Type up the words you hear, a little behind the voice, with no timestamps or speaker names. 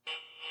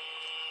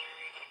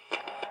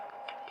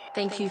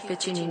Thank you for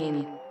tuning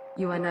in.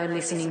 You are now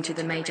listening to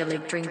the Major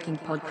League Drinking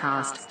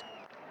Podcast.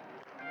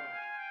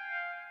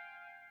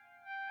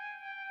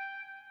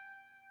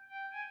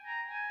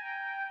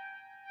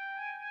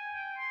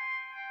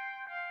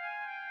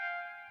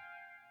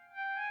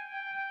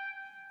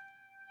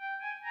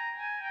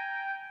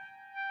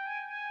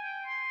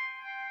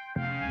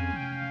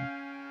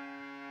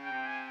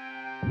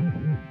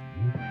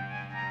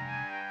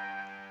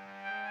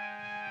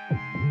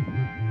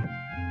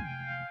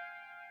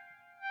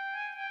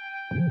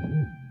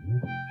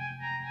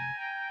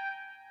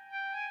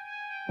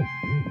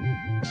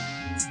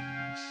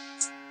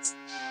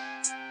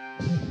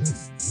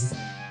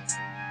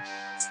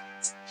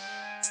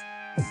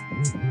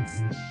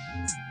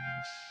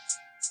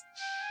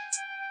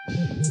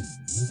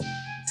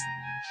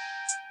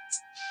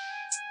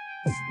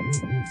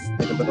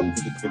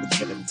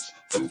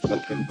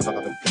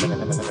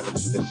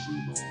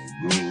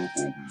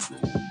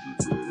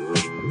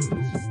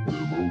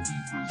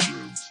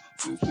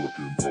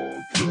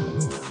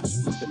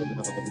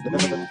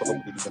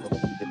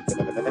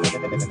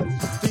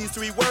 These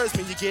three words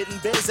mean you're getting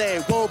busy.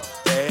 Whoop,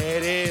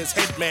 that is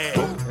Hitman.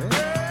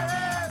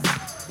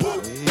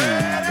 Hey,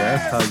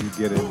 that's how you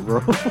get it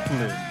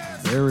rolling.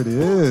 There it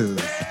is.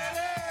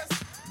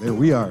 There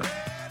we are.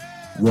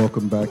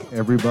 Welcome back,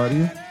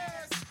 everybody.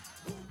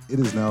 It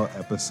is now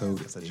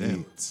episode 8.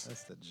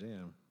 That's the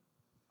jam.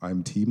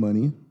 I'm T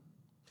Money.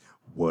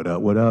 What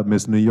up, what up?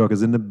 Miss New York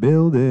is in the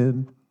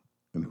building.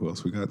 And who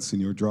else we got?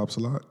 Senior Drops a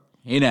lot.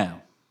 Hey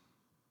now.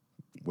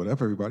 What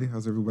up, everybody?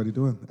 How's everybody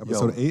doing?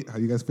 Episode 8. How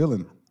you guys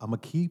feeling? I'm going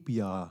to keep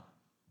y'all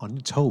on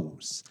your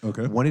toes.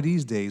 Okay. One of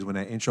these days when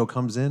that intro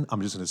comes in,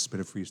 I'm just going to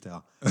spit a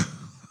freestyle.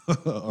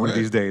 One of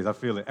these days. I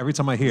feel it. Every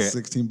time I hear it.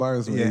 16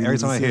 bars. Yeah, every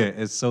time I hear it,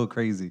 it's so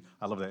crazy.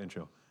 I love that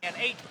intro. And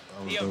 8,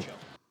 the Ocho.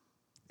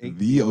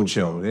 The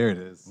Ocho. There it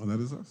is. Well, that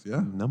is us. Yeah.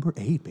 Number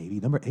 8,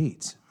 baby. Number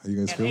 8. How you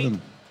guys And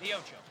feeling? 8, the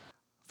Ocho.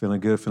 Feeling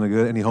good, feeling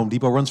good. Any Home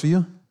Depot runs for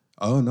you?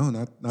 Oh no,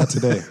 not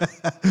today.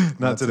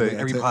 Not today.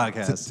 Every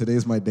podcast.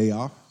 Today's my day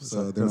off,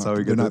 so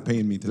they're not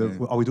paying me today.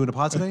 Are we doing the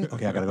pod today?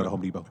 Okay, I got to go to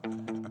Home Depot.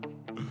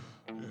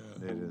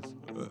 There it is.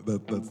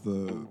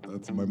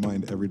 That's my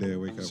mind every day I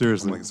wake up.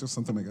 Seriously. I'm like, is there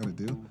something I got to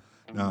do?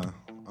 Nah,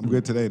 I'm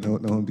good today. No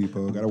Home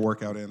Depot. Got a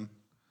workout in.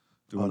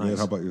 Doing good. nice.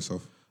 How about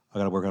yourself? I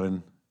got to work out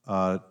in,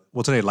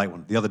 well, today, light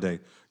one. The other day,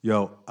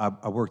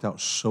 I worked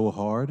out so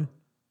hard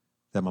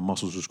that my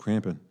muscles was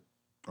cramping.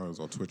 Oh, it was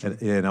all twitching.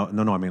 Yeah,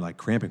 no, I mean like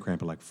cramping,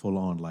 like full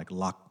on, like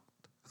locked.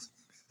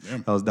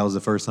 That was the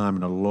first time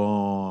in a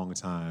long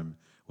time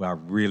where I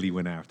really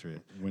went after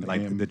it. Went Like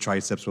ham. the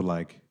triceps were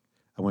like,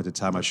 I went to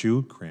tie my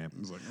shoe, cramp.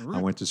 like,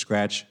 I went to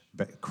scratch,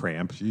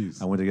 cramp.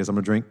 Jeez. I went to get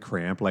something to drink,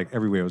 cramp. Like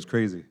everywhere, it was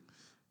crazy.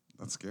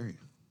 That's scary.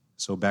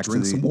 So back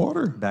Drink to the some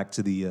water. Back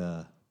to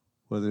the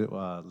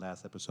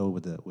last episode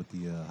with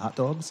the hot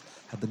dogs.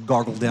 Had to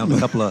gargle down a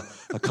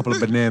couple of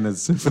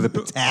bananas for the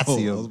Oh, I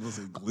potassium. was about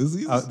to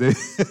say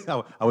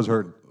glizzies. I was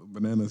hurting.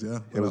 Bananas, yeah.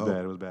 It was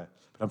bad. It was bad.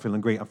 But I'm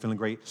feeling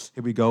great.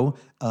 Here we go.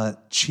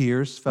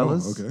 Cheers,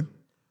 fellas. Oh, okay.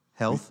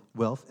 Health,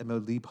 wealth,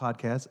 MLD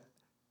podcast.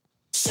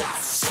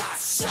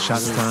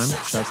 Shots time.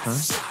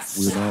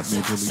 We're not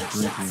major league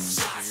drinking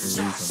for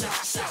a reason.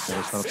 So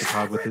let's start off the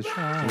pod with this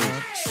shot.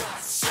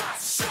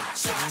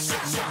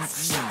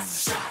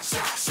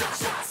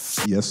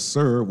 Yes,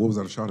 sir. What was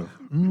that a shot of?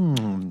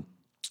 One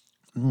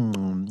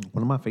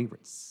of my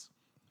favorites.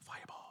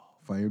 Fireball.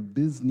 Fire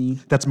Disney.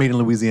 That's made in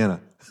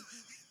Louisiana.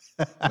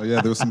 Oh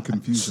yeah, there was some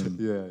confusion.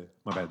 Yeah.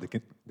 My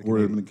bad. We're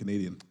in the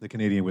Canadian. The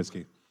Canadian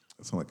whiskey.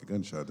 That sounded like a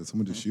gunshot. Did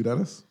someone just shoot at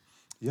us?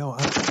 Yo,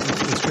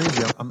 it's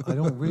crazy. I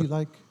don't really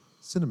like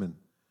cinnamon,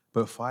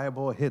 but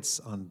Fireball hits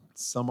on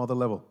some other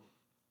level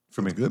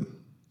for me. Good.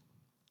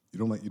 You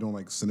don't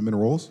like cinnamon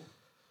rolls?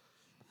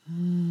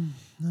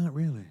 Not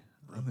really.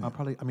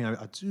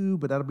 I do,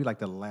 but that'll be like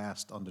the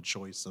last on the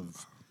choice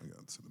of I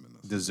got cinnamon.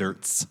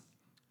 desserts.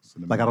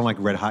 Cinnamon. Like I don't like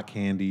red hot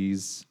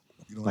candies.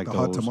 You don't like the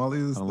hot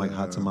tamales? I don't like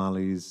hot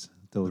tamales.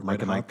 Those Mike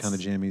red and Ike hots? kind of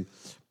jammies.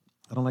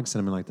 I don't like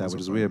cinnamon like that, which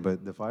is weird.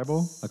 But the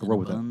Fireball, I can roll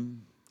with that.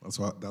 That's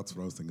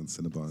what I was thinking.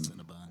 Cinnabon.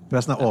 But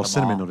that's not all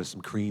cinnamon though. There's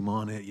some cream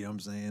on it. You know what I'm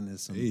saying?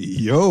 There's some. Hey,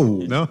 yo.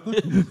 No,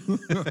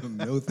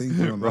 No thank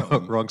you on that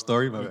one. wrong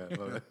story. My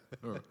bad.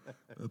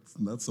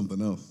 That's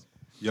something else.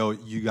 Yo,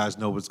 you guys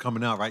know what's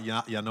coming out, right?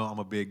 Y'all know I'm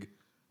a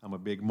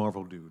big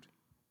Marvel dude.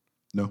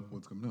 No,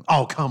 what's coming out?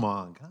 Oh, come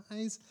on,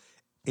 guys.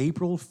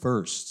 April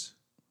 1st,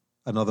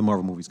 another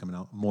Marvel movie's coming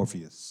out,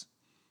 Morpheus.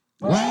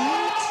 What?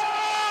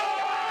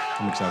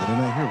 I'm excited. Did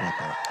I hear about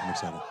that? I'm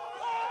excited.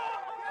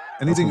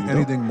 gonna be dope.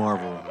 Anything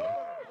Marvel,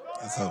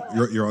 So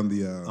you're on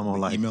the, I'm on the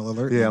like email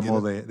alert? Yeah, You I'm get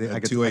all it there. at I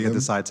 2 get a.m.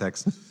 the side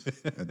text.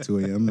 At 2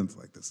 a.m. It's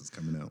like, this is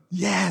coming out.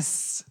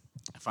 Yes.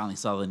 I finally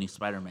saw the new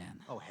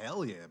Spider-Man. Oh,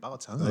 hell yeah. About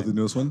time. Oh, the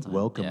newest one?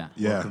 Welcome. Yeah.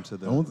 Yeah. Welcome to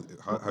the.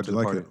 How'd to you the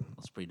like party. it?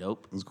 That's pretty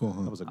dope. It was cool,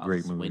 huh? That was a I great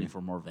was movie. waiting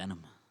for more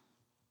Venom.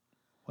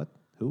 What?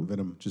 Who?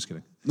 Venom. Just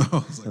kidding. No, I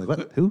was like,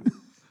 What? Who?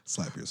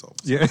 slap yourself.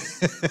 Yeah.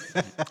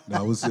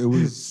 No, it was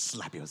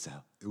Slap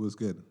yourself. it was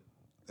good.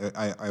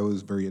 I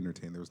was very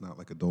entertained. There was not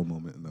like a dull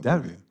moment in that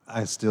That movie.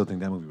 I still think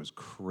that movie was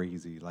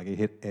crazy. Like it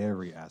hit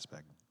every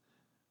aspect.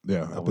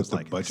 Yeah, I but was the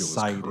like budget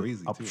excited. was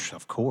crazy too.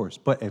 Of course,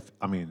 but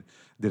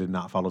did it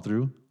not follow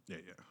through? Yeah.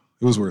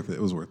 It was worth it.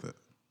 It was worth it.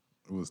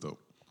 It was dope.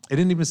 It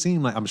didn't even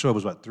seem like I'm sure it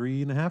was what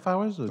 3.5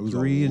 hours or was a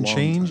 3 and long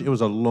change. time. It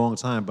was a long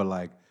time, but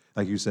like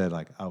you said,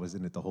 like I was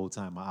in it the whole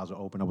time. My eyes were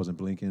open. I wasn't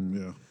blinking.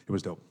 Yeah. It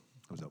was dope.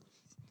 It was dope.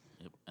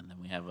 Yep. And then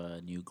we have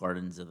a new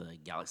Guardians of the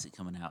Galaxy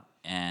coming out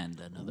and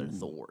another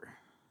Thor.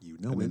 You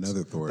know And it.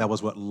 another Thor. That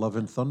was what Love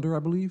and Thunder, I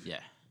believe. Yeah,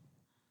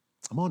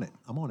 I'm on it.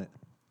 I'm on it.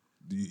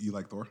 Do you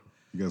like Thor?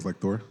 You guys like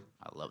Thor?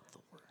 I love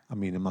Thor. I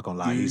mean, I'm not gonna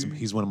lie.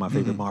 He's one of my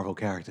favorite Marvel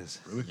characters.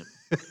 Really?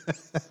 I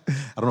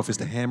don't know if it's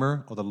the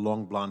hammer or the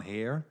long blonde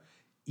hair.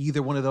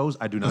 Either one of those,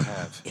 I do not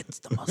have. It's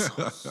the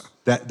muscles.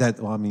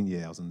 Well, I mean,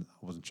 yeah, I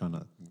wasn't trying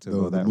to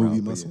go The that movie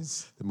route, but yeah,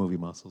 muscles? the movie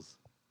muscles.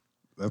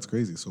 That's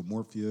crazy. So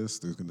Morpheus,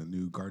 there's gonna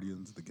new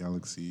Guardians of the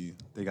Galaxy.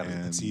 They got a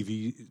and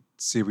TV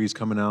series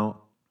coming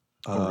out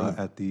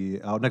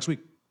out next week.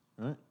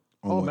 All right.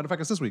 Oh, what? matter of fact,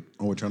 it's this week.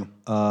 On what channel?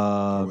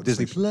 What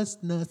Disney station? Plus.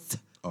 Nuts.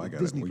 Oh, I got it.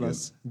 Disney We're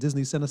Plus.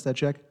 Disney sent us that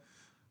check.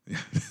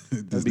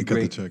 Disney That'd be cut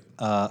the great. check.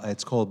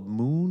 It's called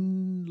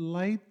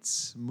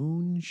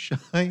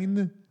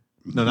Moonshine.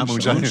 No, not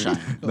Moonshine. Moonshine.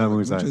 Not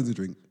Moonshine. Moonshine's a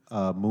drink.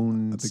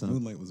 Moon. I think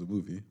Moonlight was a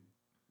movie.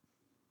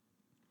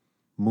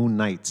 Moon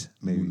Knight,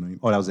 maybe. Moon Knight.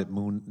 Oh, that was it.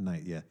 Moon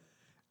Knight. Yeah.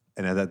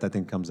 And that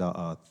thing comes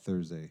out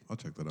Thursday. I'll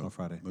check that out. Or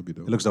Friday. That'd be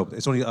dope. It looks dope.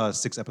 It's only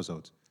 6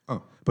 episodes.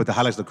 Oh, But the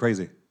highlights look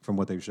crazy from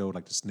what they've showed,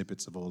 like the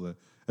snippets of all the. It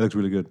looks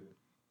really good.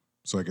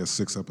 so I guess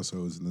 6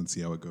 episodes and then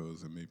see how it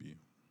goes and maybe.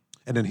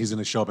 And then he's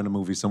gonna show up in a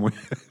movie somewhere,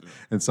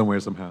 and somewhere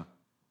somehow.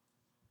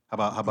 How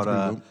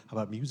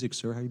about music,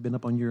 sir? How you been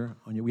up on your?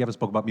 We haven't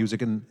spoke about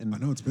music in. I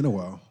know it's been a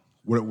while.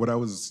 What I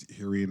was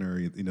hearing,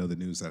 or the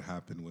news that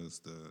happened was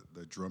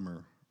the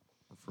drummer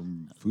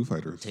from Foo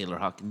Fighters. Taylor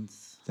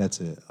Hawkins. That's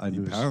it. I He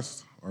knew.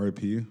 passed.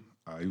 R.I.P.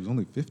 He was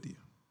only 50.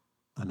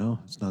 I know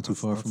it's not too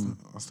far from.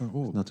 That's not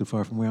old. Not too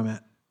far from where I'm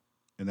at.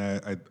 And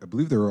I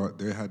believe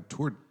they had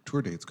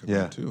tour dates coming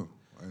Yeah. out too.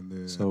 And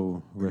they,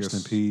 So I rest in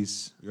guess-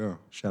 peace. Yeah,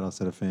 Shout outs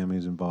to the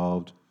families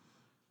involved.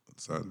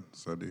 sad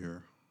to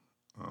hear.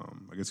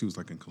 I guess he was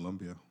like in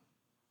Colombia.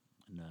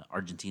 In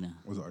Argentina.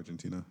 Was it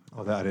Argentina?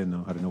 Oh, that I didn't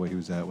know. I didn't know where he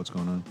was at. What's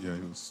going on? Yeah,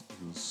 he was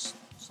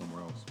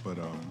somewhere else. But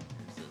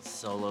There's a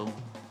solo.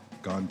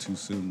 gone too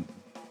soon.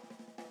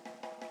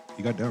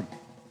 He got down.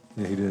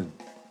 Yeah, he did.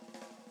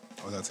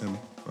 Oh, that's him.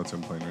 That's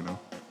him playing right now.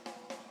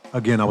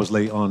 Again, I was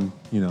late on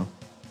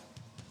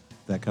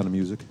that kind of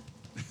music.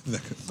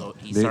 So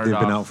he They've started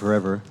been off out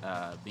forever.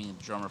 being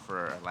a drummer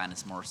for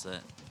Alanis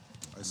Morissette.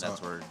 And saw-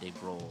 that's where Dave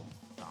Grohl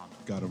found him.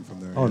 Got him from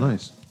there. Oh, yeah.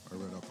 nice. I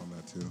read up on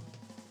that too.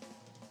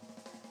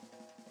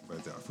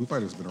 But Foo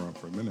Fighters been around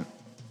for a minute.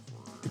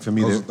 For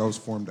me, That was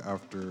formed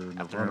after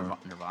After Nirvana.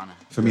 Nirvana.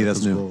 for me, Yeah, that's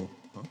 'cause new. Grohl-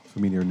 huh? For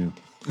me, they're new.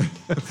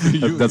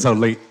 you- That's how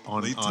late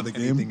on Late to on the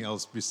game? anything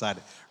else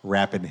beside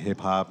rap and hip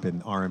hop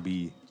and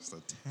R&B. Just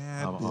a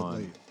tad I'm bit on.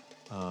 late.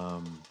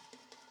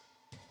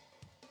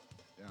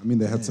 Yeah, I mean,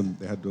 they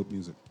had dope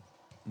music.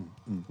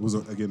 It was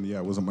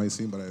it wasn't my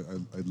scene, but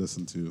I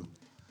listened to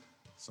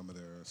some of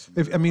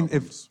their.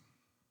 albums.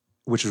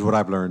 Which is what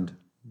I've learned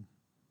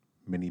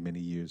many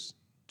years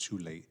too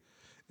late.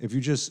 If you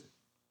just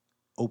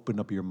open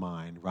up your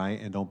mind, right,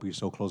 and don't be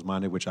so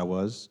close-minded, which I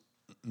was,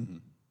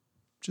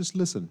 just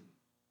listen.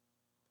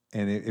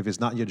 And if it's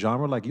not your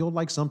genre, like you'll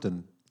like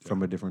something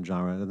from a different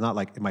genre. It's not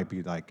like it might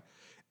be like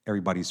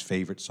everybody's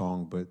favorite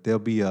song, but there'll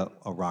be a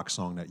rock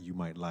song that you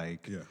might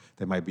like. Yeah.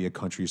 There might be a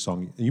country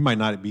song. You might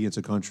not be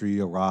into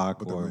country or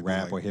rock there or might be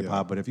rap like- or hip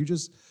hop, but if you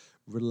just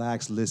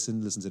relax,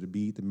 listen to the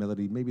beat, the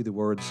melody, maybe the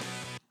words,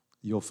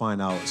 you'll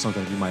find out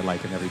something you might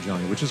like in every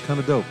genre, which is kind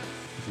of dope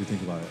if you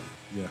think about it.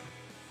 Yeah,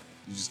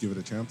 you just give it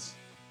a chance.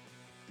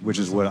 Which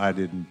is what I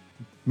did in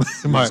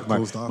just my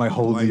closed off my with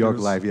whole New York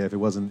blinders. life. Yeah, if it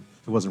wasn't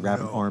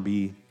rap and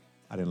R&B,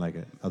 I didn't like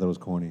it. I thought it was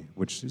corny,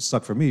 which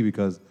sucked for me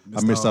because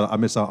I missed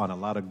out on a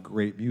lot of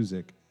great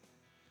music.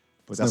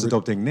 But that's the never-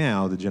 dope thing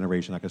now. The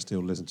generation I can still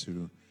listen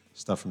to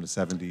stuff from the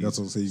 '70s. That's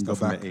what I'm saying, you can stuff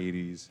go from back. the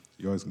 '80s.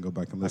 You always can go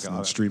back and listen I-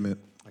 and stream it.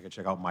 I can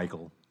check out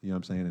Michael. You know what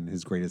I'm saying, and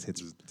his greatest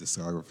hits.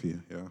 Discography.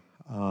 Yeah.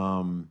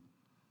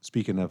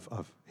 Speaking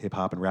of hip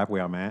hop and rap,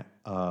 where I'm at,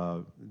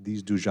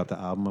 these dudes dropped the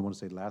album. I want to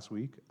say last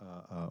week.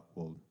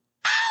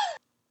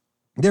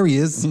 There he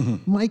is,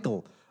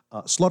 Michael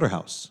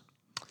Slaughterhouse.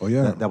 Oh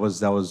yeah. That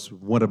was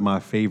one of my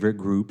favorite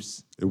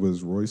groups. It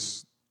was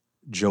Royce,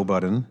 Joe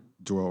Budden,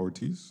 Joel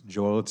Ortiz.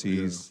 Joel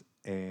Ortiz,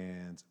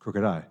 and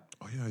Crooked Eye.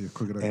 Oh yeah,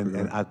 Crooked Eye. And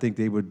Crooked Eye. I think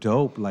they were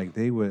dope. Like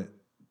they were.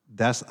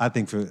 That's I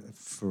think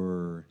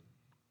for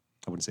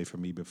I wouldn't say for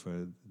me, but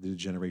for the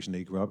generation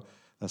they grew up.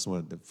 That's one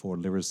of the 4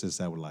 lyricists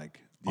that were like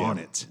on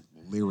it.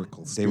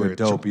 Lyrical. They were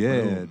dope,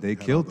 yeah. They Had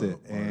killed all the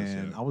it, bars,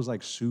 and yeah. I was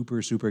like super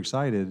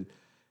excited.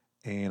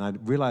 And I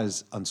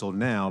realized until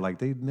now, like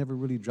they never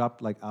really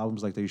dropped like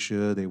albums like they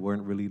should. They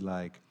weren't really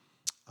like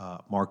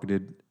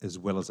marketed as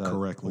well as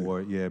Correctly.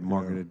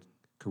 marketed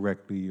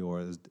correctly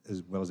or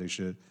as well as they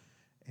should.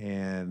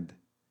 And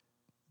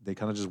they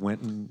kind of just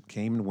went and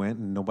came and went,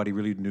 and nobody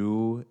really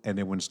knew. And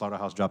then when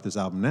Slaughterhouse dropped this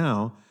album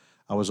now,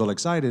 I was all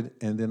excited,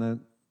 and then I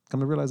come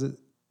to realize that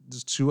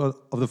just 2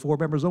 of the 4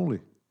 members only.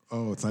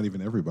 Oh, it's not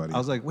even everybody. I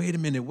was like, wait a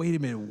minute,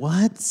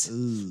 what?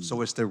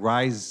 So it's the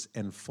rise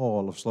and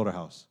fall of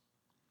Slaughterhouse.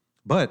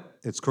 But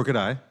it's Crooked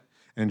Eye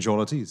and Joel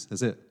Ortiz.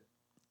 That's it.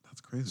 That's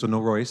crazy. So no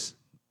Royce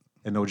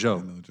and no Joe.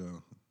 No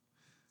Joe.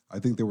 I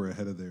think they were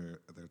ahead of their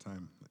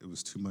time. It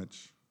was too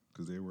much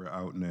because they were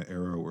out in that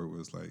era where it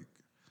was like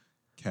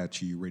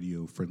catchy,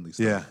 radio friendly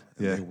stuff. Yeah,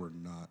 and yeah. They were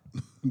not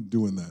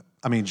doing that.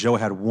 I mean, Joe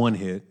had one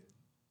hit,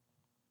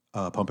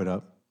 Pump It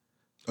Up.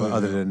 But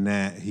other than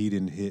that, he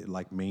didn't hit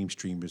like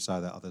mainstream beside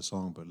that other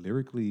song. But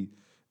lyrically,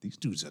 these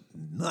dudes are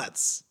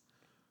nuts.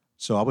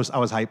 So I was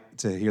hyped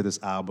to hear this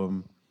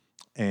album,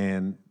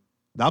 and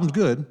the album's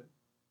good,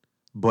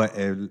 but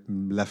it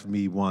left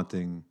me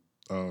wanting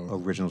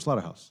original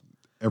Slaughterhouse.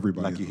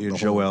 Everybody. Like you hear the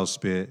whole- Joel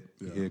spit,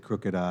 you hear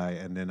Crooked Eye,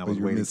 and then I was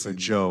you're waiting for missing-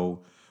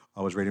 Joe.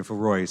 I was waiting for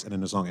Royce, and then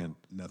the song ended.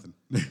 Nothing.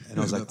 And I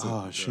was like, That's it.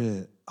 oh,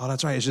 shit. Oh,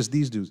 that's right. It's just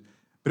these dudes.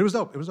 But it was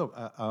dope. It was dope.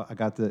 I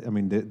got the, I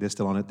mean, they're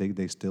still on it.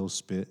 They still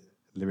spit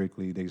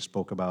lyrically. They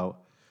spoke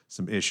about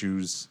some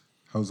issues.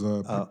 How's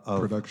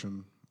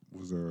production?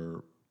 Was there?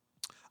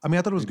 I mean,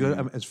 I thought it was good.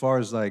 I mean, as far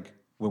as like,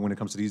 when it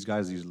comes to these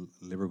guys, these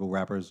lyrical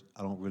rappers,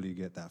 I don't really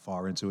get that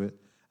far into it.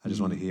 I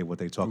just want to hear what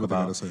they talk What they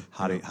gotta about, say.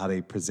 how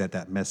they present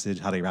that message,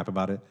 how they rap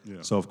about it. Yeah.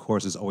 So, of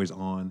course, it's always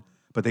on.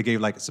 But they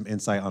gave like some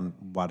insight on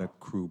why the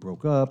crew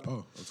broke up,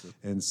 Oh, that's good.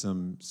 and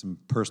some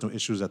personal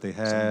issues that they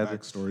had.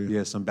 backstory.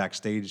 Yeah, some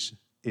backstage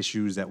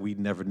issues that we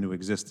never knew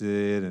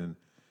existed, and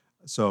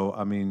so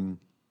I mean,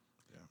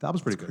 that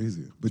was pretty good.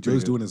 Crazy. But Pretty Joe's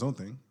good. doing his own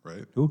thing,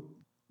 right? Who?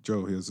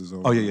 Joe, he has his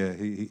own. Oh yeah,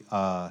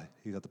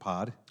 he's at the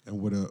pod. And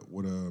what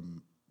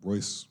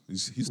Royce?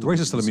 He's still Royce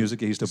is still in producing.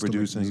 music. He's still making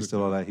producing. He's music.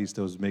 still all that. He's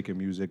still making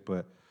music.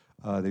 But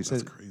they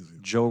said crazy.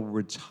 Joe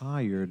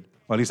retired.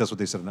 Well, at least that's what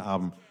they said in the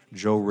album.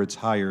 Joe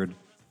retired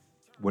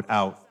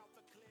without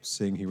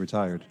saying he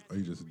retired. Oh,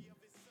 he just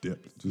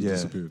dipped, just Yeah.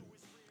 disappeared.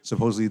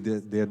 Supposedly,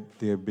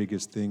 their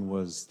biggest thing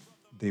was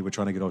they were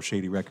trying to get off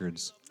Shady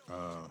Records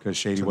because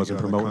Shady trying to wasn't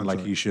get out of that promoting like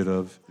he contract. should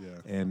have,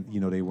 Yeah.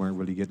 and they weren't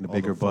really getting the All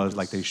the bigger buzz focus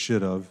like they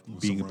should have.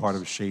 Being a somewhere part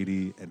else. of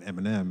Shady and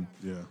Eminem,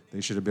 Yeah. they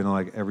should have been on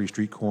like every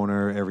street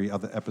corner, every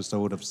other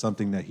episode of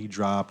something that he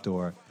dropped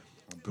or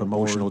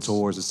promotional billboards.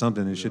 tours or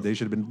something. They should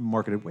have been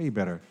marketed way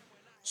better.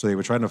 So they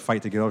were trying to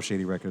fight to get off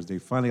Shady Records. They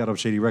finally got off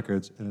Shady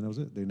Records, and then that was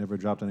it. They never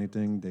dropped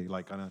anything. They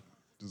like kind of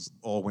just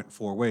all went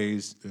 4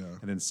 ways. Yeah.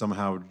 And then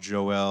somehow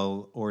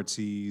Joel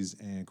Ortiz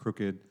and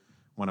Crooked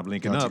wound up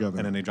linking Got up, together.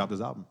 and then they dropped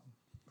this album.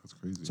 That's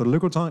crazy. So the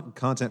lyrical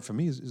content for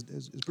me is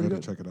pretty to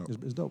good. check it out.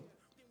 It's dope.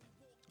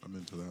 I'm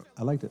into that.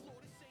 I liked it.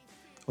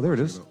 Oh, there it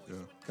is. Yeah.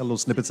 Got little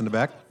snippets in the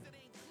back.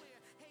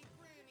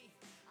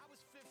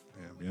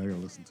 Damn, yeah, I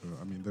gotta listen to it.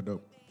 I mean, they're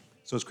dope.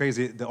 So it's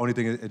crazy. The only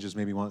thing it just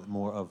made me want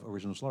more of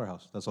original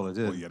Slaughterhouse. That's all it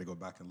did. Well, you gotta go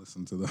back and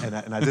listen to them.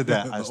 And I did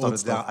that. The I old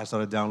stuff.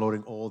 started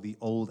downloading all the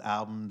old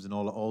albums and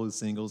all the old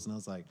singles, and I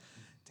was like,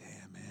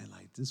 "Damn, man!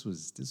 Like this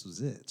was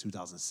it.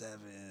 2007,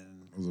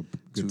 It was a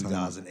good time.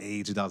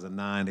 2008,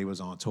 2009. They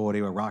was on tour.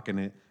 They were rocking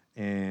it,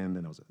 and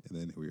then that was it. And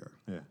then here we are.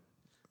 Yeah,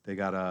 they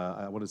got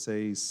I want to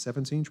say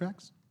 17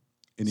 tracks.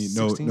 Any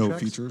 16 no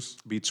tracks features?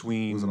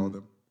 between. Was it all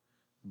them?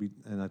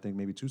 And I think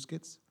maybe 2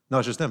 skits. No,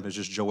 it's just them. It's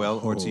just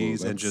Joel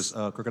Ortiz and that's- just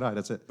Crooked Eye.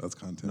 That's it. That's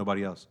content.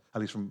 Nobody else. At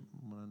least from,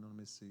 let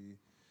me see,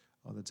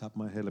 on the top of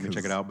my head. Let me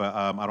check it out. But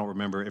I don't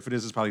remember. If it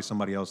is, it's probably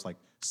somebody else like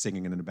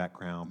singing in the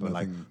background. But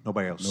like Nothing-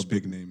 nobody else. No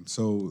big name.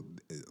 So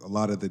a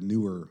lot of the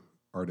newer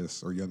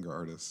artists or younger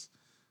artists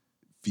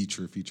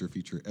feature.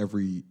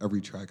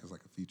 Every track is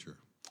like a feature.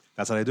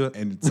 That's how they do it.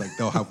 And it's like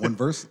they'll have one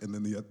verse, and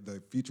then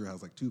the feature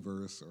has like 2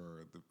 verse,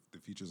 or the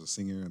feature's a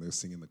singer and they're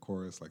singing the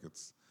chorus. Like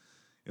it's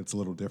a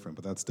little different,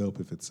 but that's dope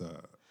if it's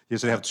Yeah,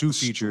 so they have 2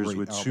 features straight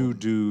with album. 2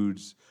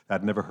 dudes that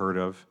I'd never heard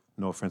of.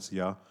 No offense to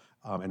y'all.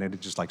 And they're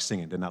just like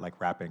singing. They're not like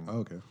rapping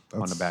okay. on the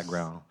That's-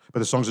 background. But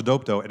the songs are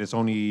dope though, and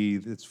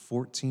it's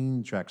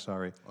 14 tracks.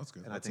 Sorry. That's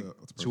good. And That's I think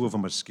that's 2 of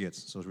them are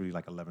skits, so it's really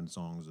like 11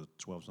 songs or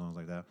 12 songs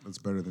like that. It's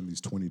better than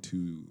these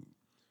 22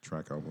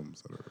 track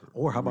albums that are.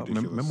 Or how about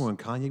ridiculous. remember when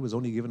Kanye was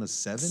only given a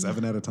 7?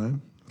 7 at a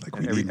time? Like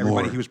And we need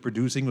everybody more. he was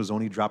producing was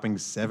only dropping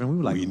 7. We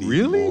were like, We need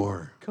really?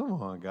 more. Come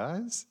on,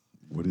 guys.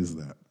 What is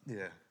that?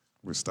 Yeah.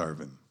 We're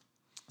starving.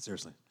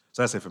 Seriously.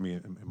 So that's it for me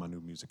in my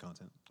new music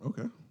content.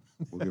 Okay,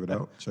 we'll give it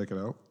out. Check it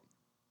out.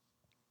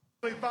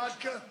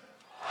 Vodka,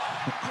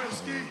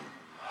 whiskey,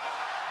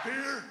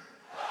 beer,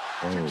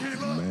 Oh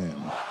tequila, man,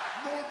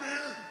 more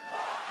beer,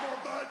 more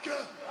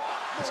vodka,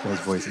 This guy's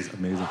voice is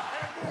amazing.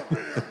 more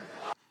beer.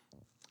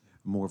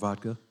 More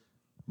vodka,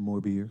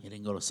 more beer. He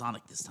didn't go to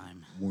Sonic this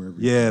time. more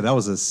every Yeah, that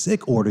was a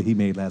sick order he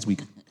made last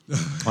week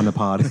on the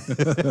pod.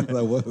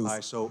 that was. All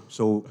right,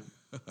 so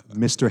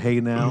Mr. Hey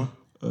now.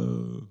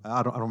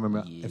 I don't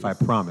remember if I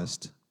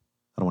promised.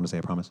 I don't want to say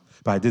I promised,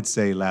 but I did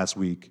say last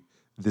week.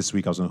 This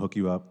week I was gonna hook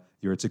you up.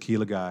 You're a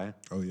tequila guy.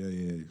 Oh yeah.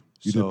 You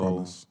did So-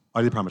 promise.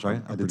 I did promise,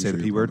 right? I did pretty say sure the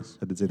you P word. promised.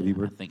 I did say the P I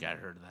word. think I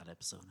heard that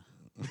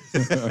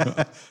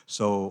episode.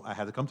 So I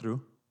had to come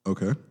through,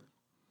 Okay.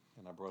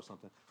 And I brought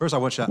something. First, I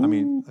want y'all, I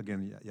mean,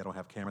 again, y'all don't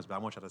have cameras, but I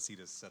want y'all to see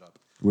this setup.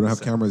 We don't have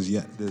cameras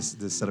yet. This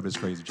setup is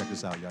crazy. Check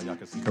this out, y'all. Y'all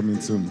can see.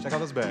 Coming soon. Check out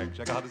this bag.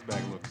 Check out how this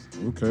bag looks.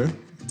 Okay.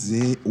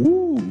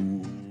 Ooh.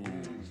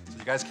 So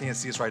you guys can't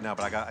see this right now,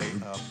 but I got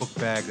a book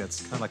bag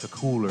that's kind of like a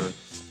cooler,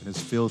 and it's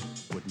filled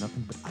with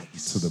nothing but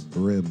ice. To the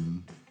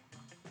brim.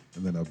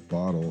 And then a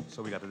bottle.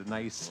 So we got the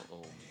nice,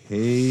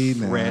 Hey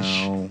now.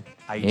 fresh,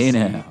 icy Hey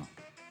now.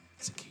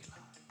 tequila.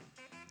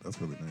 That's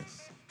really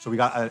nice. So we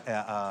got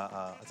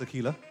a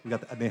tequila. We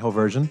got the añejo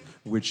version,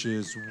 which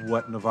is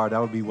what, Navarre, that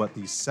would be what,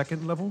 the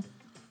second level?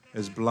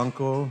 Is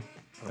Blanco,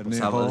 So this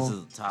añejo.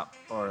 is the top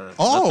or the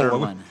Oh, third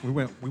one.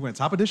 we went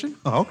top edition?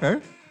 Oh, okay.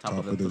 Top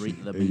of Top the three,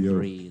 edition. the Hey, big yo.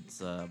 three. It's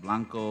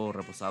Blanco,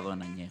 Reposado,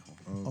 and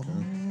Añejo.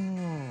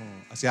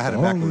 Okay. See, I had it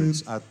Solid.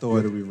 backwards. I You thought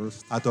had it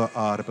reversed. I thought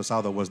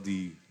Reposado was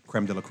the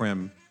creme de la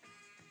creme,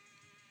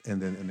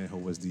 and then añejo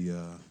was the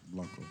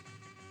Blanco.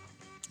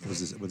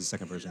 was the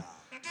second version.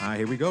 All right,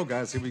 here we go,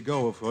 guys. Here we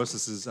go. Of course,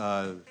 this is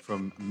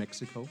from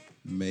Mexico,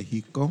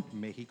 Mexico.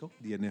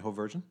 the añejo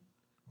version.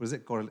 What is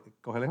it?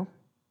 Corralejo?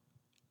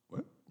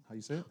 What? How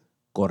you say it?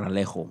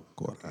 Corralejo.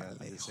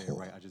 I didn't say it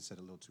right. I just said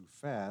it a little too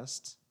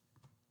fast.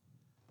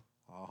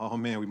 Oh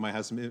man, we might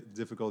have some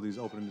difficulties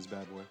opening this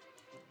bad boy.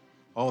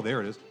 Oh,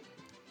 there it is.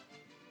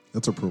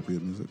 That's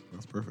appropriate music.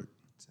 That's perfect.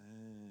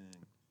 Dang.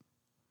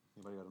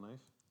 Anybody got a knife?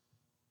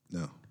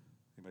 No,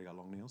 Anybody got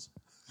long nails?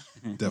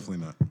 definitely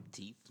not.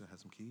 Teeth. Do I have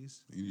some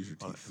keys? You use your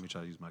Oh, teeth. let me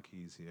try to use my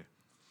keys here.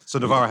 So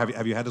Navarro,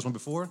 have you had this one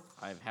before?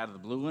 I've had the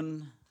blue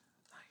one.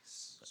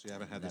 Nice. So you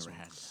haven't had this Never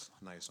one. had that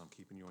Nice. I'm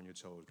keeping you on your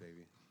toes,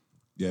 baby.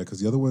 Yeah, because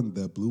the other one,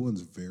 that blue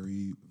one's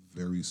very,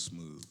 very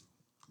smooth.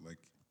 Like,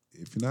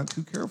 if you're not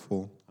too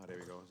careful, Oh, there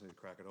we go. So you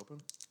crack it open.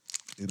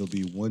 it'll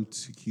be 1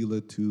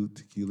 tequila, 2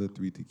 tequila,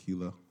 3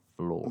 tequila.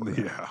 Floor.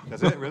 Yeah.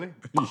 That's it, really?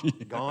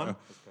 Gone?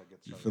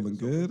 You feeling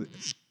good?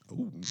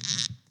 Oh,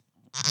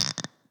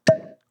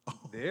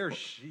 There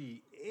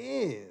she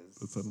is.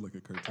 that sounded like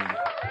a cartoon.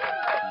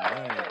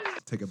 Nice.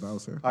 Take a bow,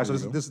 sir. All right, so There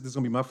you go. this is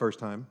going to be my first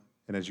time.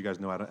 And as you guys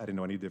know, I didn't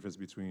know any difference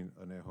between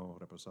Añejo,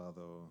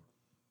 Reposado,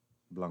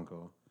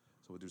 Blanco.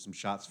 So we'll do some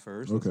shots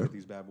first. Let's Okay. get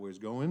these bad boys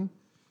going.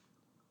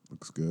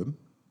 Looks good.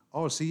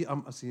 Oh, see, I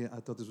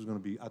thought this was going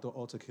to be, I thought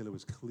all tequila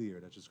was clear.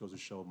 That just goes to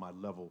show my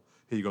level.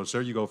 Here you go,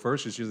 sir. You go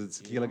first. Since you're the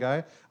tequila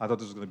guy. I thought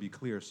this was going to be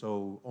clear.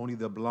 So only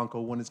the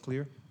Blanco one is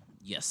clear?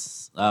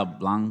 Yes.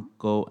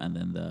 Blanco and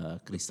then the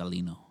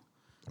Cristalino.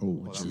 Oh,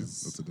 Which shit,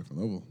 is- that's a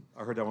different level.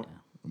 I heard that one.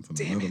 That's on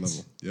Damn another it.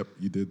 level. Yep,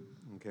 you did.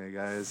 Okay,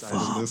 guys.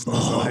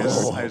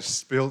 Listeners, I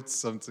spilled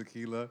some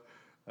tequila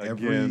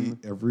every again.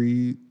 episode, Every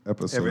you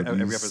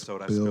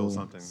episode I spill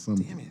something.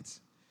 something. Damn it.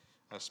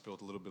 I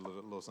spilled a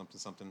little something,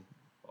 something.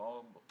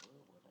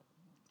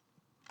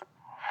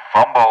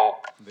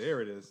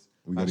 There it is.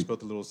 We I gotta-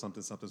 spilled a little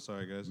something, something.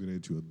 Sorry, guys. We're gonna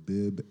get you a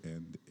bib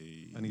and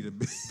a. I need a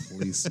bib.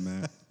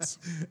 placemat.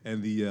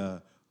 And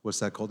the, what's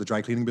that called? The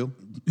dry cleaning bill?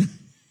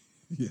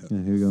 Yeah. Here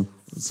you go.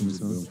 Some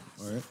bill.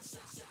 All right.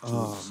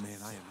 Oh, man,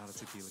 I am not a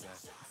tequila guy.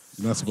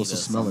 You're not supposed to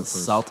smell it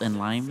first. Salt and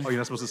lime. Oh, you're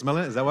not supposed to smell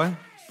it? Is that why?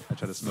 I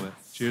try to smell it.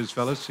 Cheers,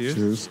 fellas. Cheers.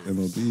 Cheers,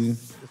 MLB.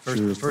 Cheers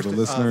to the This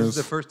listeners. is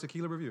the first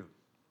tequila review.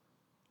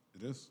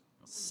 It is.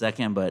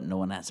 Second, but no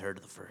one has heard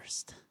of the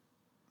first.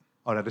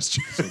 Oh, that is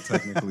true.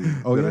 Technically.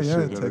 Oh, That yeah, is yeah,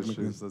 true. That is technically.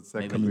 true. So it's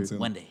Maybe technically. soon.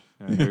 one day.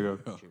 Yeah, here you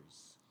go.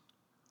 Cheers.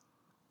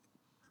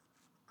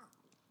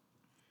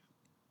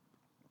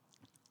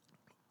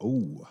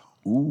 Oh,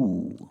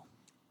 Ooh.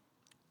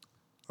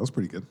 that was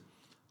pretty good.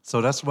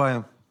 So that's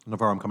why,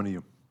 Navarro, I'm coming to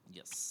you.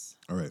 Yes.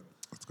 All right,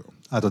 let's go.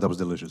 I thought that was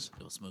delicious.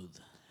 It was smooth.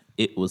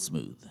 It was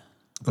smooth.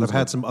 But I've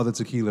had some other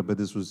tequila, but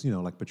this was,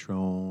 like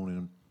Patron,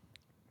 and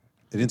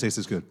it didn't taste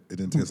as good. It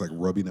didn't taste like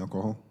rubbing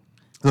alcohol.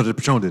 No, the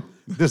Patron did.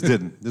 This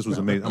didn't. This was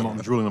amazing. I'm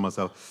drooling on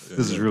myself.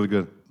 This is really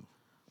good.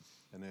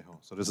 Añejo.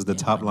 So this is the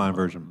top line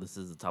version. This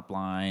is the top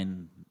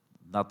line.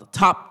 Not the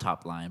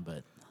top line,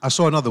 but I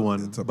saw another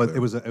one, It's up but there.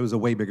 it was a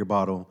way bigger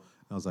bottle.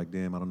 I was like,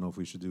 damn, I don't know if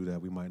we should do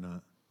that. We might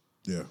not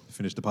Yeah.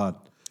 finish the pod.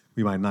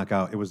 We might knock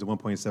out. It was the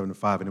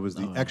 1.75, and it was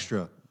the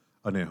extra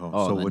Añejo.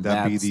 oh, so then would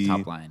that be that's the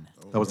top line.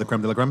 That was the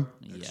creme de la creme?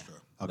 Yeah.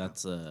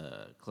 That's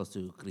close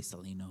to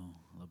Cristalino.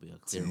 That'll be a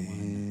clear one.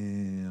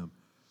 Damn.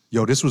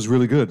 Yo, this was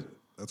really good.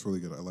 That's really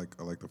good. I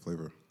like the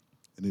flavor,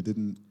 and it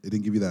didn't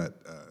give you that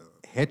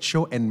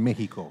Hecho en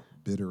Mexico.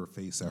 bitter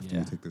face after Yeah.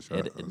 you take the shot.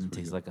 It That was tastes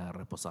pretty good. like a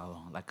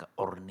reposado, like a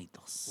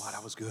hornitos. Wow,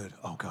 that was good.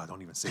 Oh God,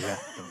 don't even say that.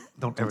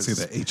 Don't ever say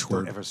the H word.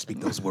 Don't ever speak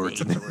those words.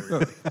 The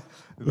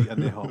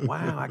añejo.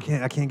 Wow, I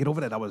can't get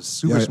over that. That was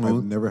super Yeah, I've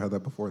smooth. never had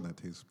that before, and that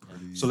tastes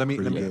pretty. So let me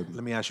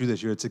good. ask you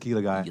this: you're a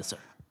tequila guy. Yes, sir.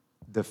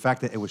 The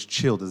fact that it was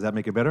chilled, does that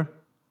make it better?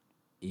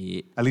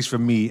 It, At least for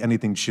me,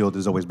 anything chilled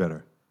is always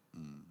better.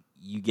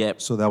 you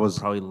get So that was-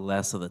 probably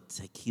less of the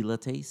tequila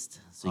taste,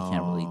 so you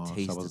can't really Oh, so I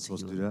taste the wasn't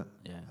supposed to tequila. do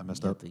that? Yeah, I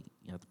messed you up? Have to,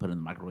 you have to put it in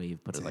the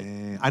microwave. Put it like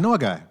I know a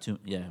guy.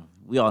 yeah,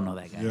 we all know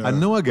that guy. Yeah. I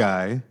know a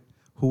guy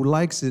who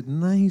likes it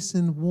nice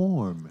and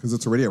warm. Because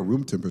it's already at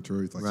room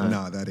temperature. He's like, Right.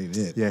 nah, that ain't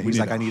it. Yeah, We he's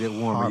like, it I need it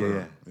warmer.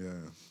 hotter." Yeah. Yeah.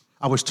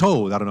 I was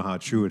told, I don't know how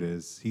true it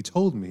is. He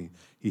told me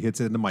he hits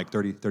it in the mic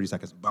 30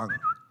 seconds. Bang.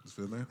 Just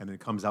fit in there? and then it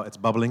comes out. It's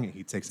bubbling, and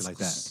he takes it like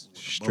that,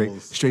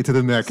 Bubbles. straight to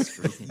the neck.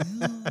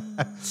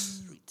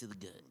 Straight to the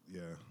gut.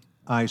 Yeah.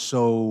 All right,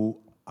 so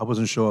I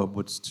wasn't sure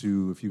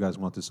if you guys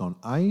want this on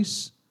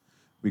ice,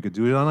 we could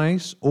do it on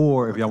ice,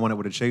 or if y'all want it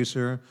with a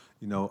chaser,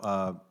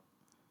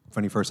 for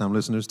any first-time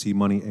listeners,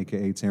 T-Money,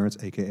 a.k.a. Terrence,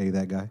 a.k.a.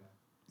 that guy.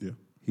 Yeah.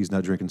 He's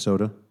not drinking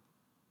soda.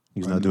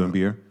 He's Why not doing not?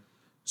 beer.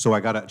 So I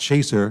got a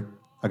chaser.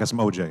 I got some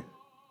OJ.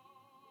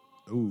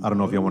 Ooh. I don't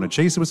know if y'all want to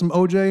chase it with some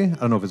OJ. I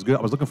don't know if it's good.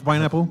 I was looking for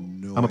pineapple.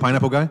 no I'm a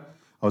pineapple guy.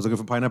 I was looking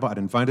for pineapple. I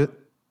didn't find it.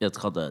 Yeah, it's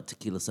called the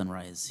Tequila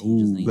Sunrise. You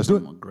just need let's do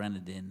some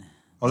grenadine.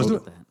 Oh, let's do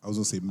it. I was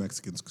gonna say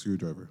Mexican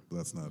screwdriver, but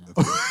that's not.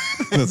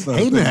 That's not.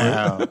 Hey a thing,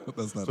 now. right?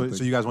 That's not. a So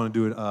thing. you guys want to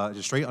do it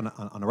just straight on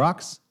the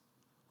rocks?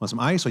 Want some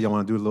ice, or y'all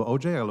want to do a little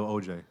OJ or a little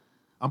OJ?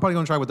 I'm probably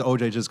gonna try with the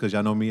OJ just because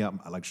y'all know me. I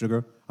like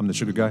sugar. I'm the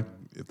sugar guy.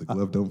 If the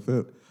glove don't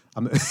fit,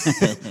 I'm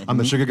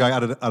the sugar guy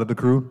out of the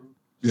crew.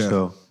 Yeah.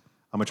 So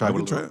I'm gonna try I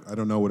with can a try it. I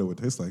don't know what it would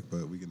taste like,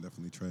 but we can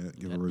definitely try it.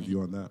 Give a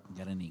review on that.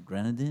 Got any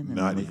grenadine?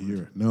 Not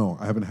here. No,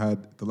 I haven't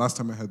had. The last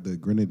time I had the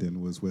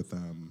grenadine was with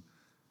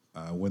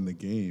when the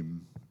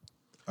game,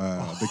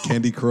 the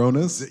candy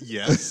Coronas.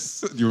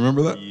 Yes. Do you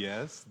remember that?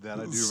 Yes, that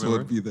I do So remember.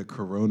 it'd be the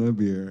Corona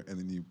beer, and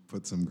then you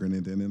put some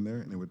grenadine in there,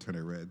 and it would turn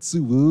it red.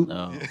 Suwoo.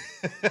 No.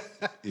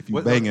 If you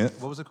bang it,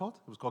 What was it called?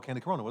 It was called Candy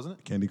Corona, wasn't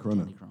it? candy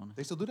Corona. Corona.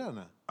 They still do that or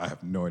not? I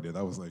have no idea.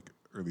 That was like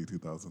early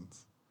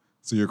 2000s.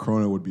 So your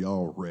Corona would be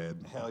all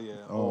red. Hell yeah,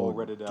 all all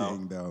redded out.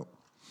 ganged out.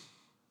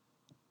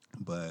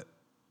 But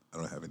I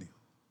don't have any.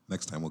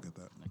 Next time we'll get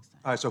that.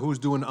 All right, so who's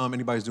doing?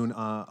 Anybody's doing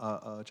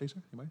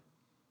chaser? Anybody?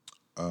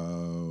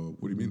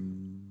 What do you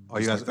mean? Are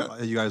you guys? like that?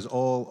 Are you guys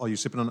all? Are you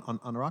sipping on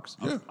the rocks?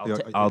 Yeah.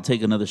 I'll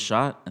take another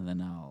shot and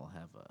then I'll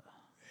have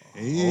a.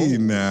 Hey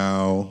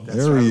now, That's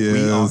there right. he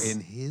We are is. in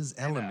his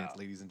element,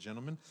 ladies and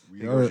gentlemen.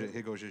 are-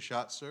 Here goes your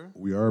shot, sir.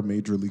 We are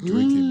major league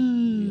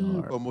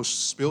drinking.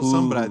 Almost spilled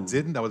some, but I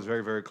didn't. That was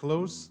very, very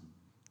close.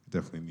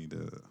 Definitely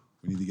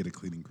we need to get a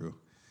cleaning crew.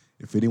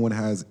 If anyone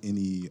has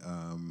any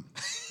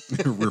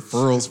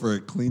referrals for a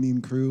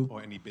cleaning crew,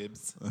 Or any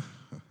bibs.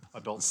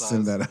 Adult size.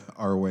 send that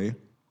our way.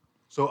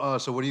 So,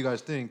 so what do you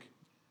guys think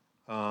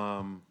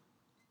on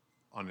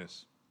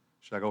this?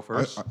 Should I go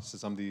first?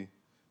 Since I'm the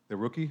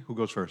rookie, who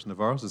goes first?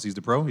 Navarro, since he's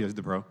the pro. Yeah, he's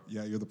the pro.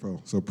 Yeah, you're the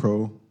pro. So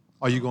pro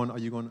Are you going?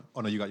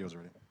 Oh no, you got yours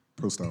already.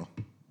 style.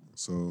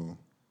 So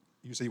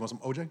You say you want some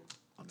OJ?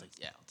 I'll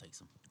take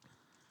some.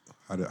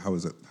 how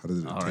is it? How does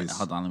it All right, taste?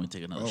 hold on. Let me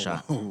take another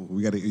shot.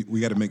 we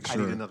gotta make I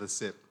sure. need another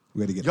sip.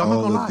 We gotta get Yo, I'm not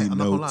all gonna of lie. the I'm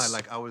not gonna lie. notes.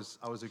 Like I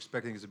was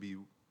expecting it to be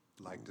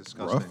like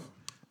disgusting,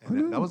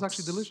 and that was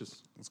actually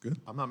delicious. That's good.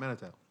 I'm not mad at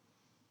that.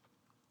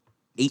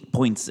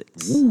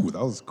 8.6. Ooh, that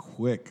was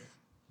quick.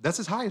 That's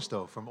his highest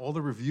though. From all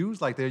the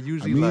reviews, like they're I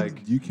usually mean,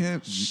 like you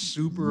can't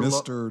super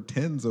Mr.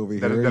 Tens over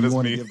That- here. that You is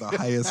want to me. give the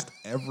highest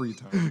every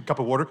time. cup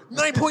of water,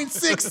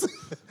 9.6.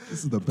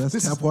 This is the best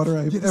tap water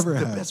I've ever the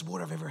had. best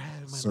water I've ever had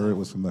in my Sir, life. it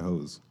was from the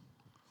hose,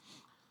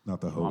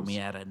 not the Want hose. me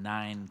at a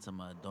 9,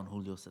 some Don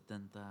Julio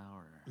 70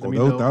 or. Oh, me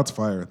know that's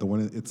fire. The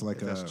one it's like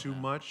If that's a too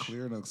much.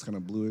 clear and it's kind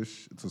of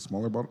bluish. It's a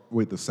smaller bottle.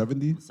 Wait, the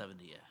 70?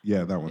 70, yeah.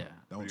 Yeah, that one. Yeah.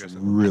 That one's guys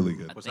think? really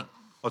good. What's that?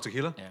 Oh,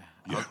 tequila.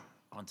 Yeah.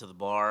 I went to the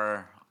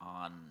bar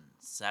on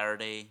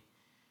Saturday,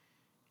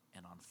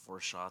 and on 4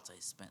 shots, I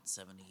spent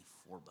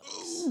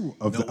 $74.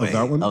 Of, No of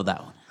that way. one? Of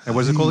that one. And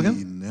what's it called Hey,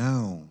 again?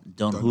 now.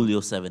 Don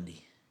Julio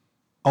 70.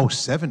 Oh,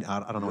 7.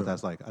 I don't know what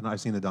that's like. I know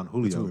I've seen the Don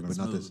Julio, really but nice.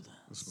 not this.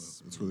 It's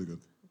smooth. It's really good.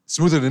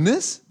 Smoother than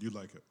this? You'd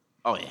like it.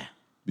 Oh, yeah.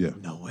 Yeah.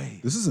 No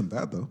way. This isn't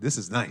bad though, This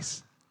is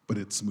nice. but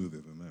it's smoother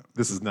than that.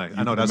 This is nice. I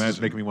You know can that's just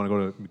imagine. making me want to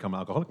go to become an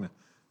alcoholic now.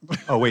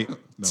 Oh wait, No.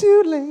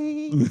 too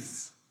late.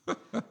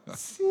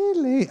 Too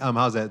late.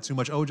 How's that? Too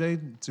much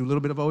OJ? Too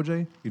little bit of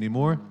OJ? You need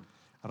more?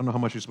 I don't know how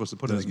much you're supposed to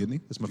put Did in. I get any?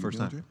 This is my Did you first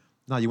get time. OJ?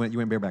 No, you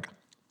went bareback.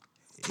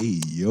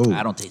 Hey yo.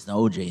 I don't taste no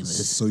OJ in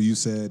this. So you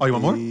said. Oh, you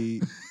want more?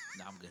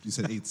 No, I'm good. You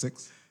said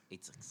 8.6.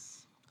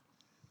 8.6.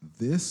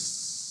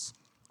 This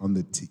on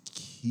the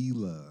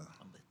tequila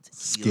On the tequila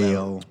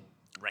scale,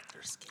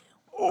 Richter scale.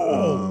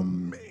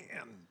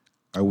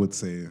 I would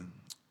say.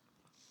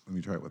 Let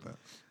me try it with that.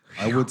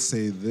 I would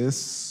say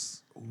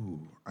this. Ooh,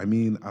 I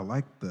mean, I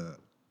like the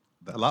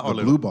A lot or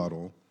blue little?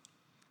 bottle,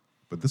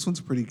 but this one's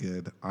pretty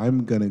good.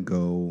 I'm gonna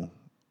go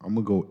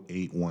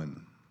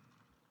 8.1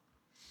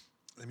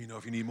 Let me know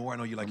if you need more. I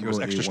know you like I'm yours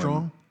going extra 8-1.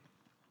 strong.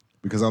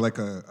 because I like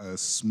a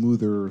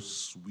smoother,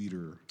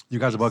 sweeter. You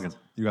guys are bugging.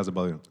 You guys are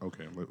bugging.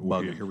 Okay,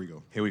 well, Bugging. here we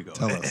go. Here we go.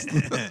 Tell us,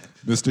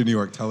 Mr. New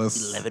York. Tell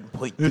us.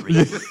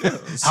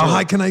 11.3. How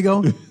high can I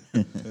go?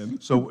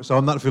 so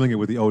I'm not feeling it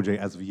with the OJ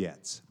as of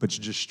yet, but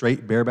just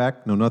straight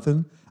bareback, no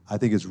nothing. I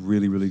think it's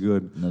really, really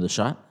good. Another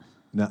shot?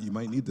 Now, You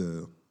might need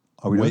to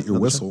Are we wet done? your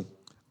Another whistle.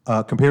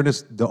 compare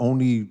this, the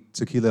only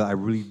tequila I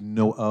really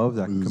know of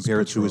that I can Is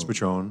compare it to is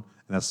Patron. Patron,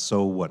 and that's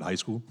so what, high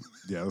school?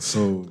 Yeah,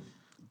 so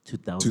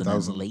 2000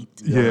 2000.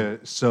 late. Yeah.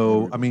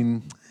 So I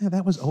mean,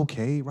 that was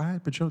okay,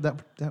 right? Patron,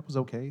 that was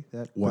okay.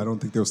 I don't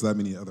think there was that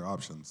many other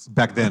options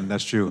Back then,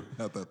 that's true.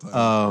 at that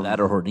time. That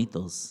or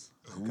Hornitos.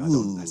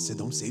 I said,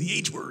 don't say the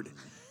H word.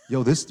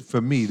 Yo, this for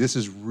me, this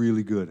is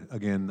really good.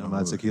 Again, I'm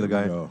not a tequila here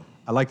we guy. go.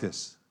 I like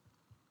this.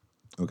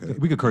 Okay.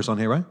 We could curse on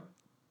here, right?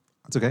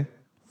 It's okay.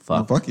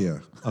 Fuck. Fuck yeah.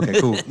 Okay,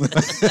 cool.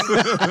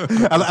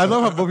 I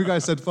love how both of you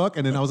guys said fuck,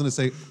 and then I was gonna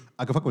say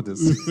I can fuck with this.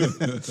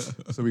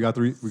 So we got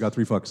three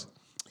fucks.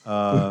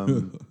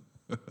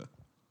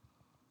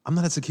 I'm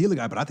not a tequila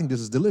guy, but I think this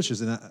is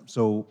delicious. And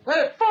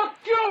Hey, fuck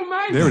you,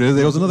 man! there it is.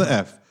 There was another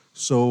F.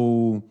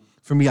 So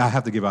for me, I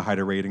have to give a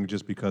higher rating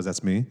just because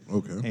that's me.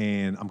 Okay.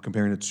 And I'm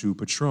comparing it to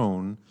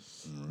Patron.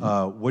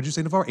 What'd you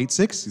say, Navarro?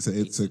 8.6? You said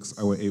 8.6.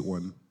 I went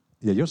 8.1.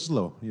 Yeah, you're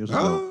slow. You're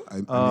slow.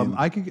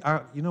 I mean-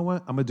 you know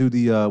what? I'm gonna do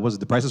the. Was it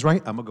the Price is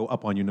Right? I'm gonna go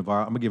up on you,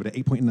 Navarro. I'm gonna give it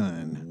an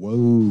 8.9.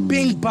 Whoa.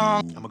 Bing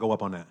bong. I'm gonna go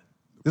up on that.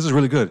 This is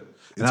really good,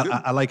 and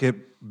I like it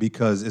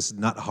because it's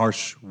not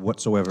harsh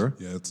whatsoever.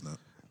 Yeah, it's not.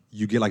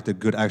 You get like the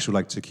good actual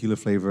like tequila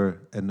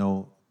flavor, and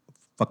no,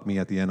 fuck me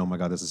at the end. Oh my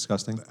god, that's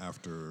disgusting. The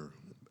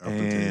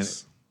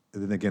aftertaste.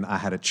 And then again, I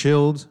had it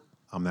chilled.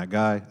 I'm that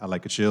guy. I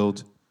like it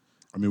chilled.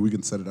 I mean, we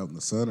can set it out in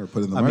the sun or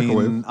put it in the I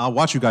microwave. mean, I'll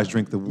watch you guys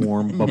drink the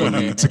warm,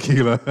 bubbly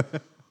tequila.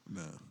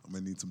 Nah, I'm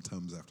gonna need some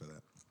Tums after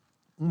that.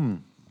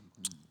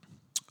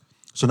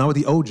 So now with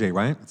the OJ,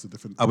 right? It's a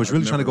different- I was I've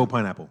really trying to never- go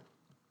pineapple.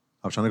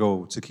 I was trying to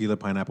go tequila,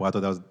 pineapple. I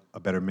thought that was a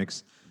better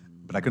mix,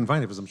 but I couldn't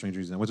find it for some strange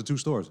reason. I went to 2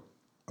 stores.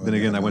 Then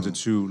again, I went to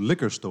 2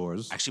 liquor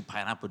stores. Actually,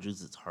 pineapple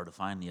juice it's hard to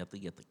find. You have to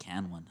get the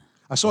can one.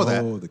 I saw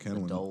that, Oh, the can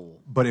one.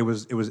 Dole. but it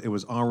was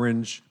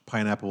orange,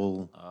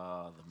 pineapple,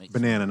 The mix.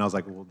 banana, and I was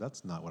like, well,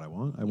 that's not what I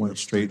want. I want have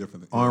 3 straight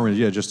different- orange,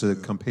 yeah, just to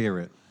compare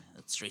it.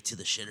 That's straight to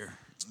the shitter.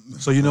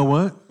 So you know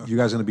what? You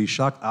guys are gonna be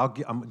shocked. I'm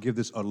gonna give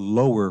this a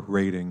lower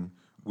rating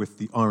with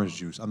the orange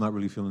juice. I'm not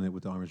really feeling it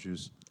with the orange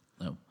juice.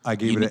 No. I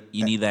gave you it ne- a-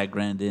 you need that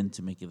Grandin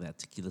to make it that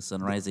tequila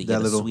sunrise. That you that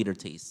get little- a sweeter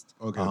taste.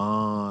 Okay. See, So right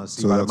that's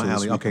up my where the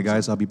alley. sweet Okay, comes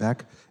guys, I'll be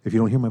back. If you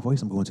don't hear my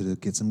voice, I'm going to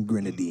get some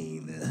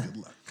grenadine. Good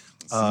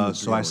luck.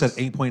 So I said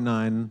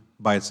 8.9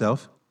 by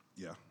itself.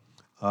 Yeah.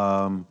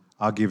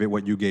 I'll give it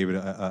what you gave it,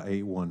 a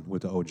 8.1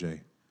 with the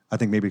OJ. I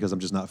think maybe because I'm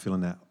just not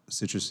feeling that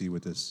citrusy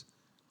with this,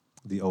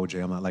 the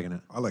OJ. I'm not liking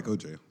it. I like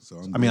OJ.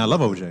 So I mean, I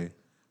love OJ,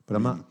 but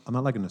I'm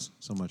not liking this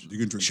so much. You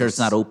can drink. Sure, it's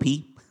this. not OP.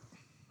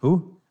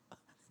 Who?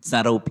 It's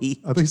not OP. I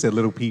think he said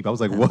Little Peep. I was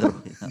like, what?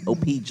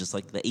 OP, just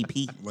like the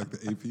AP, Like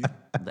the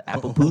AP. the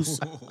apple poos,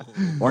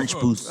 orange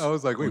poos. I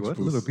was like, wait, what?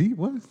 Little Peep?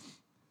 What?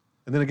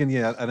 And then again,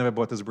 yeah, I never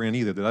bought this brand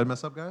either. Did I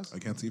mess up, guys? I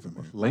can't see from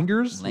here.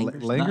 Langers?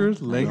 Langers?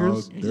 Langers? No.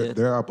 Langers? No,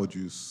 their apple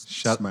juice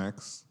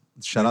smacks.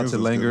 Shout out to was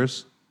good.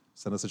 Langers.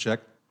 Send us a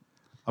check.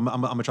 I'm a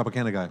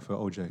Tropicana guy for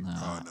OJ.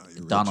 Oh, no,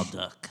 you're Donald rich.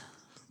 Duck.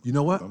 You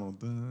know what? Donald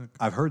Duck.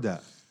 I've heard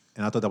that.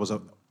 And I thought that was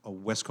a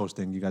West Coast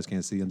thing. You guys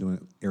can't see. I'm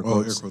doing air Oh,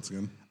 quotes. air quotes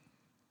again.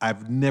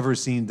 I've never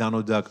seen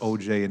Donald Duck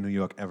OJ in New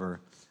York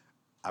ever.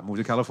 I moved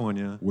to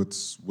California.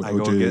 What's with I OJ?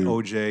 go get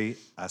OJ.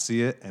 I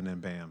see it, and then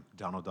bam,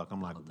 Donald Duck. I'm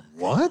like,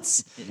 what?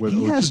 With He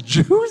OJ. has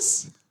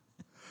juice?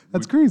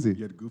 That's crazy.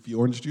 You had goofy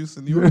orange juice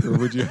in New York, or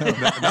would you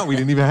have? No, we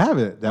didn't even have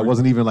it. That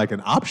wasn't even like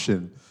an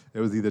option. It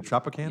was either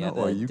Tropicana Yeah,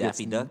 or the you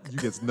Daffy get Duck. You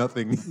get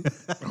nothing.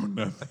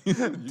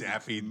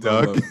 Daffy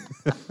No, Duck.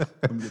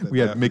 that We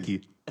had Daffy.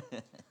 Mickey.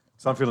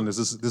 So I'm feeling this.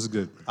 This is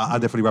good. I'll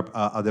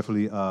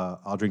definitely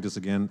I'll drink this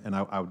again, and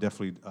I'll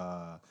definitely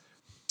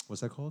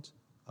what's that called?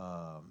 Damn,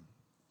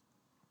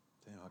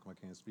 how come I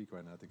can't speak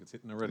right now? I think it's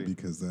hitting already.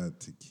 Because that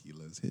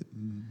tequila's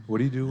hitting. What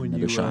do you do when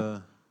Another you shot.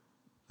 Oh,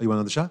 you want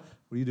another shot?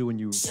 What do you do when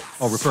you?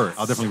 Oh, refer.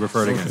 I'll definitely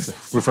refer it again.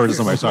 Refer to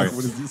somebody. Sorry.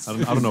 What is this? I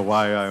don't know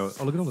why I. Oh,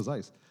 look at all this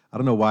ice. I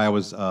don't know why I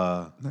was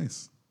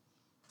Nice.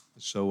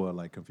 so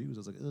like confused. I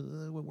was like,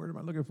 what word am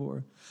I looking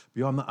for?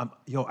 But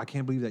yo, I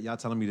can't believe that y'all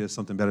telling me there's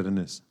something better than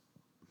this.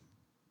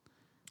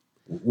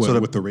 What, So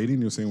the- with the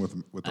rating, you're saying with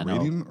the I know.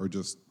 rating, or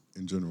just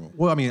in general?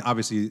 Well, I mean,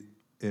 obviously,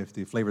 if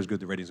the flavor is good,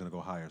 the rating's gonna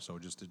go higher. So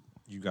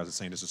you guys are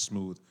saying this is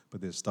smooth,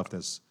 but there's stuff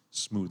that's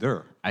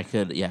smoother. I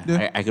could,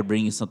 I could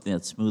bring you something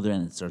that's smoother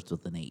and it starts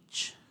with an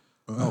H.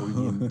 Oh,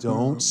 you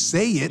don't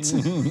say it.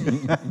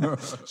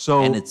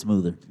 So And it's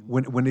smoother.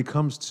 when it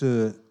comes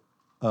to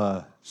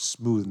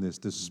smoothness,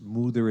 the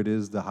smoother it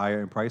is, the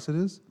higher in price it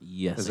is.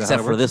 Yes, Is that how except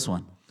it for works? this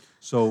one.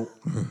 So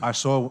I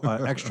saw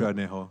extra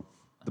anejo.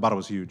 The bottle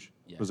was huge.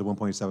 Yeah. It was a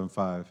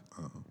 1.75,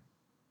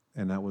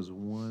 and that was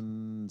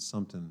one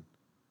something.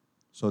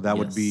 So that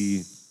would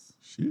be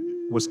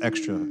what's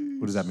extra.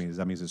 What does that mean? Does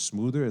that mean it's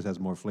smoother? It has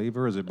more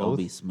flavor? Is it It'll both?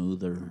 be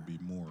smoother. Be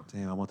more.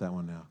 Damn, I want that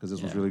one now because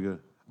this was Yeah. really good.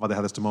 I'm about to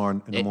have this tomorrow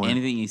in the morning.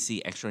 Anything you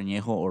see extra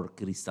añejo or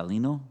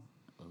cristalino,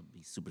 it'll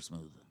be super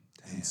smooth.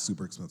 It's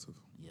super expensive.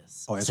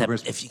 Yes. Oh, it's Except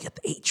super if you get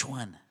the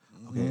H1.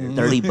 Okay.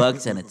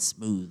 $30 and it's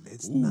smooth.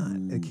 It's not.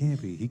 It can't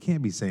be. He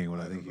can't be saying what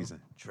I think he's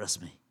saying.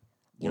 Trust me.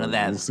 You know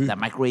we'll see. that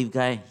microwave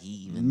guy?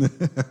 He even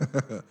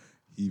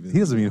Even He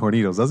doesn't mean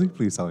Hornitos, does he?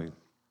 Please tell me.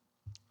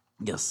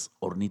 yes,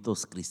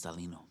 hornitos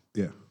cristalino.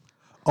 yeah.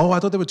 Oh, I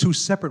thought there were two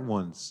separate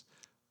ones.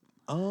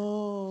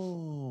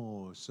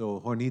 Oh, so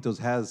Hornitos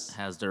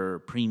Has their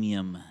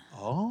premium,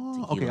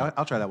 Oh, okay. Tequila.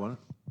 I'll try that one.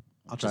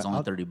 I'll which try. is only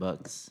I'll-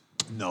 $30.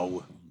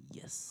 No.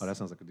 Yes. Oh, that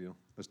sounds like a deal.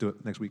 Let's do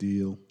it next week.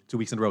 Deal. 2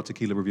 weeks in a row,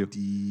 tequila review.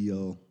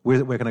 Deal.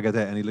 Where can I get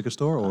that? Any liquor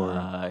store or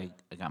I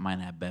got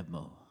mine at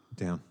Bevmo.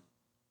 down?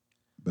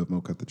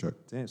 Bevmo cut the check.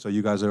 Damn. So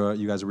you guys are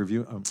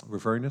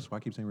referring this? Why I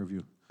keep saying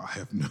review? I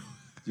have no.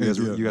 You guys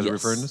idea. are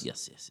referring this?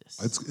 Yes.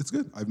 It's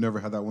good. I've never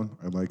had that one.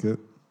 I like it.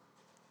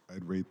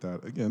 I'd rate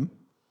that again.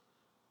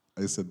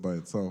 I said by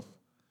itself,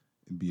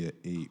 it'd be a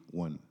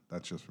 8-1.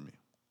 That's just for me.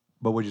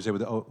 But what'd you say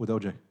with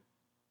OJ?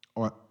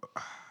 Oh,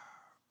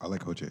 I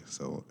like OJ,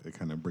 so it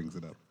kind of brings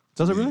it up.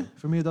 Does it really?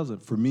 For me, it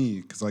doesn't. For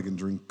me, because I can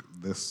drink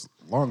this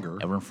longer.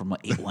 I went from an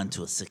 8-1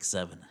 to a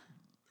 6-7.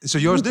 So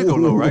yours did go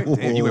low, right?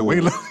 Damn, you went way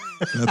low.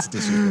 That's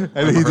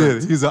disrespectful. And he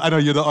did. I know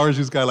you're the orange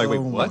juice guy. Like, wait,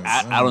 Oh what? my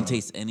I don't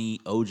taste any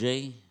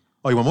OJ.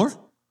 Oh, you want more?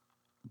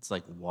 It's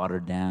like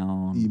watered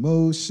down.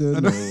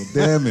 Emotional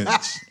damage.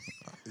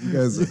 You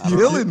guys are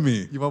killing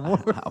me. You want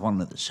more? I want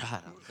another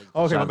shot.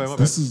 Okay, my bad.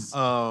 This is.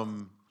 I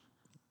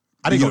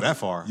didn't go that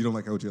far. You don't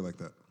like OJ like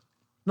that?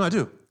 No, I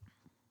do.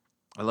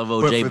 I love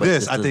OJ, for but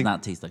this, this I does think-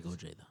 not taste like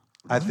OJ though.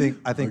 I think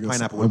I guess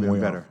pineapple I'm would have way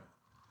been off.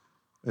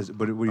 better.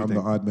 But what do you I'm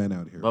think? the odd man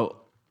out here. But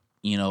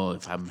you know,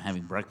 if I'm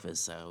having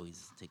breakfast, I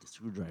always take a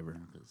screwdriver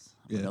because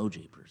I'm an Yeah.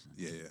 OJ person.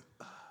 Yeah.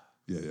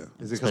 Is Is it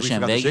because we Especially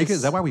in forgot to shake it? Vegas.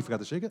 Is that why we forgot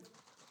to shake it?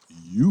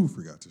 You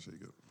forgot to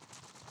shake it.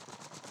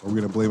 Or we're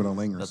gonna blame it on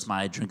Langers. That's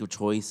my drink of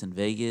choice in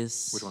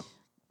Vegas. Which one?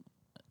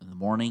 In the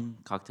morning,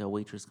 cocktail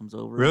waitress comes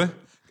over. Really?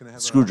 Can I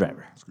have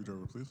Screwdriver.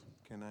 Screwdriver, please.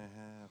 Can I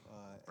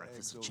have Breakfast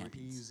eggs of over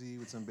champions. easy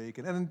with some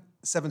bacon and then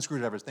 7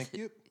 screwdrivers? Thank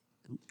you.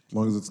 As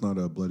long as it's not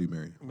a Bloody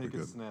Mary. We're Make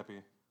good. it snappy.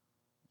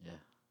 Yeah.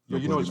 Yo,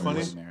 you know what's funny?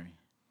 Bloody Mary.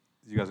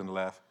 You guys are gonna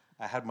laugh.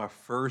 I had my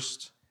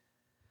first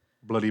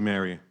Bloody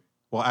Mary.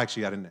 Well,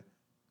 actually, I didn't.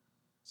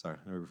 Sorry,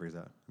 let me rephrase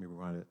that. Let me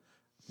rewind it.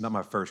 Not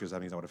my first, because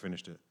that means I would have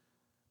finished it.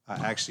 I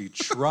actually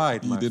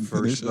tried my didn't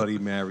finish first it? Bloody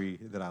Mary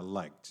that I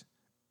liked.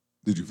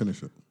 Did you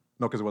finish it?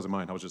 No, because it wasn't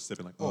mine. I was just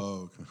sipping like, oh,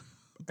 Oh, okay.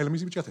 hey, let me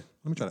see what you got there.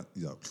 Let me try that.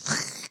 Yeah.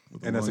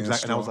 With the And that's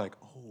long-ass exactly. And I was straw. like,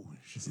 oh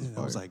shit. is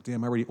I was fire. like,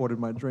 damn, I already ordered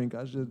my drink.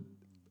 I should.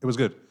 It was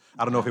good.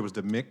 I don't know if it was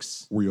the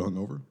mix. Were you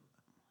hungover?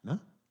 No.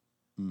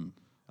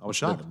 I was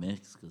For shocked. the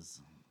mix, because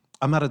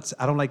I'm not.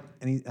 I don't like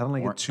any. I don't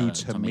like Or, it too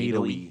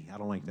tomatoey. tomatoey. I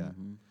don't like that.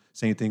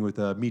 Same thing with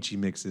Michi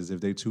mixes.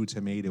 If they're too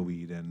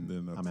tomatoey, then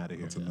that's- I'm out of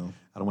here. that's a no.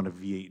 I don't want a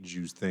V8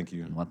 juice. Thank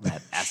you. you want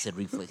that acid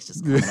reflex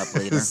just coming up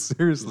later.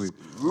 Seriously.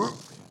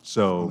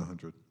 So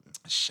 100.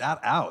 shout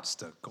outs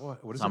to what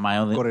is So it? am I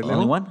only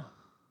Correleno? one?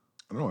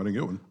 I don't know. I didn't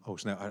get one. Oh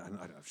snap!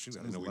 Shoot,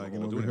 I didn't know we were lagging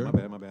all over doing it.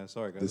 here. My bad.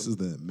 Sorry, guys. This is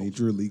the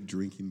Major League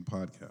Drinking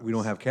Podcast. We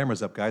don't have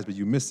cameras up, guys, but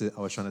you missed it.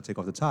 I was trying to take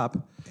off the top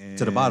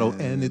to the bottle,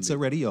 and it's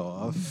already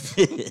off.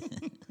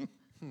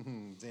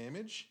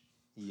 Damage?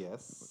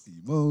 Yes.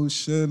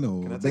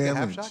 Emotional Can I take a half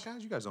damage. shot,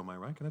 guys? You guys don't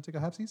mind, right? Can I take a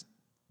halfsies?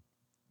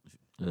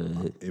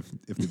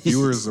 If the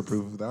viewers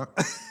approve of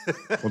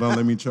that. Hold on,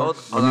 let me check.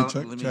 Let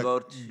me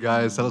go.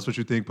 Guys, tell us what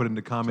you think. Put in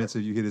the comments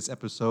if you hear this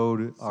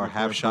episode. Are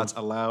half shots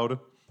allowed?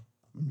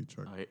 Let me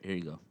check. All right, here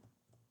you go.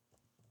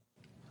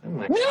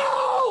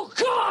 No,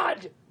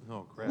 God!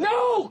 Oh, crap.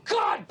 No,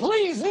 God,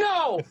 please,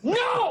 no!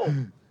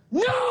 No!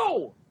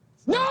 No!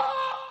 No!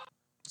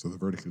 So the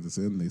verdict is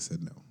in. They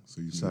said no. So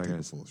you need Sorry, to take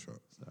guys. a full shot.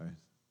 Sorry.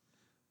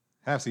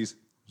 Halfsies.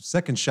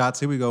 Second shots.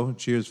 Here we go.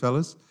 Cheers,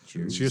 fellas.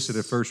 Cheers to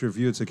the first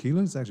review of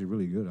tequila. It's actually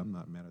really good. I'm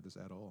not mad at this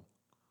at all.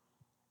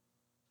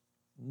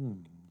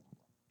 I'm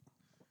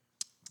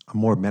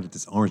more mad at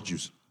this orange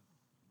juice.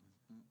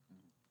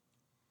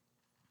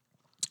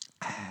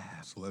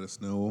 So let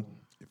us know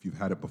if you've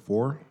had it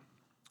before.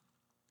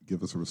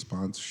 Give us a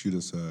response. Shoot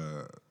us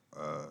a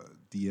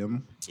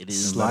DM. It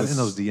is Slide in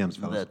those DMs,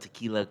 the fellas.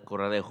 tequila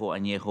Corralejo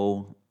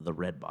Añejo, the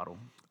red bottle.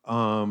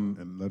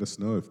 And let us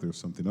know if there's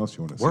something else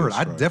you want to see. Word. us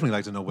I'd try. definitely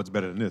like to know what's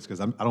better than this because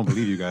I don't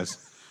believe you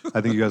guys. I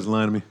think you guys are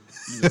lying to me.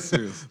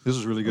 serious. This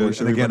is really I good. wish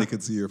And again, everybody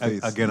could see your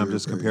face. Again, I'm You're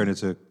just very- comparing it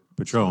to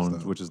Patron,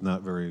 down. which is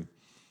not very.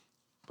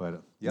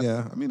 But yep.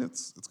 Yeah, I mean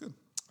it's good.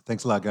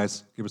 Thanks a lot,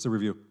 guys. Give us a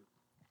review.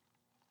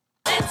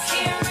 Let's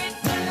hear it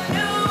for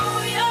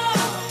New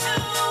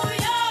York,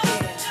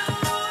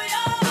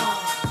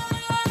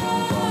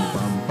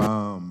 Bum,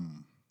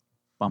 bum.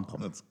 Bum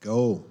pump. Let's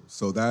go.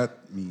 So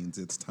that means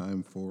it's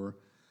time for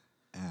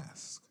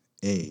Ask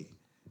a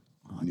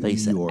New They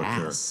said Yorker.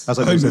 ass. That's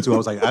what I said too. I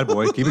was like,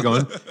 "Attaboy, keep it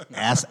going."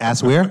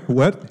 Ass where?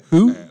 What?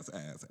 Who? Ask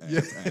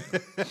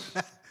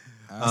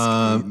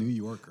a New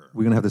Yorker.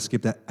 We're gonna have to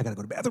skip that. I gotta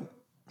go to the bathroom.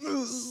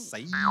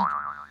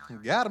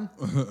 Got him.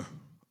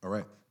 All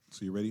right.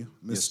 So you ready,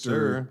 Mr. Yes,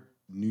 sir.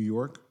 New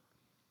York?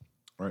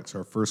 All right. So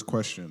our first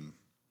question: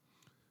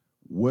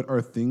 what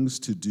are things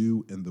to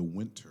do in the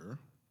winter?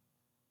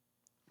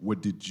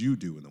 What did you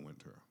do in the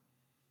winter?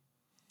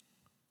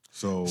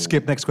 So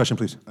Skip next question,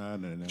 please. no.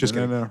 Just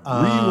kidding.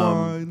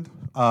 Rewind.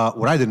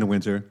 What I did in the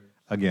winter,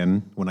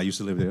 again, when I used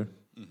to live there,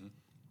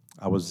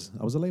 I was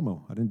a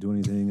lame-o. I didn't do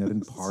anything. I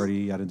didn't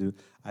party.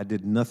 I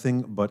did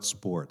nothing but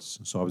sports.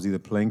 So I was either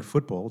playing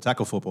football,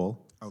 tackle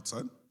football,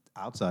 Outside.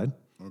 outside,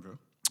 Okay.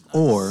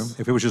 or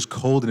if it was just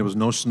cold and there was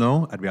no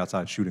snow, I'd be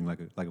outside shooting like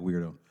a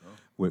weirdo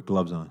with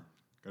gloves on.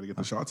 Got to get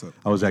the shots up.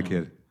 I was that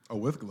kid. Oh,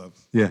 with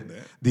gloves. Yeah.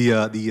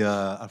 Damn.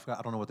 I forgot,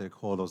 I don't know what they're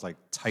called, those like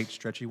tight,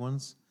 stretchy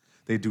ones.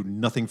 They do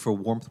nothing for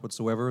warmth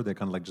whatsoever. They're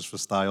kind of like just for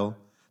style.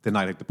 They're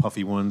not like the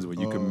puffy ones where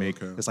you can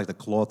make. okay. It's like the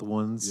cloth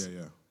ones.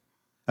 Yeah.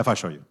 If I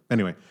show you.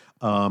 Anyway,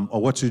 or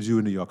what to do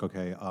in New York?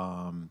 Okay.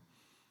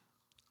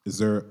 Is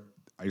there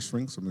ice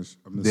rinks? I'm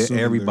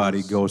assuming Everybody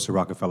there's- goes to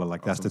Rockefeller.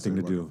 Like that's the was thing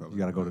to gonna say do. Rockefeller, You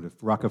got to go to the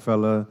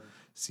Rockefeller,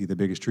 see the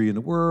biggest tree in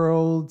the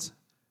world.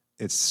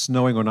 It's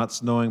snowing or not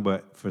snowing,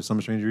 but for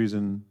some strange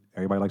reason,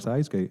 everybody likes to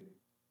ice skate.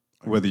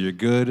 Whether you're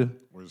good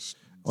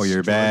or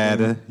you're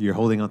bad, you're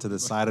holding onto the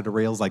side of the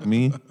rails like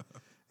me.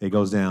 It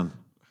goes down.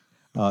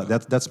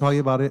 That's probably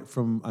about it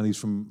from at least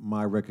from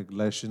my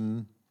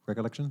recollection.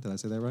 Recollection? Did I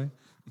say that right?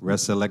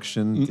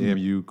 Recollection. Damn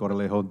you,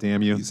 Coralejo.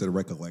 Damn you. You said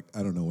recollect.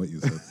 I don't know what you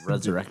said.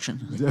 Resurrection.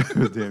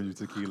 Damn you,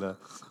 tequila.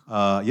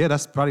 Yeah,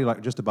 that's probably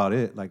like just about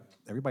it. Like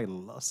everybody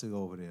loves to go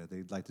over there.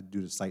 They like to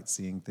do the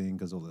sightseeing thing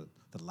because all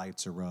the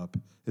lights are up.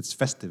 It's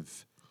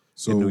festive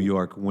So- in New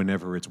York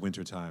whenever it's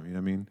wintertime. You know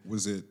what I mean?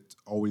 Was it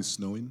always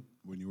snowing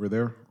when you were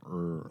there?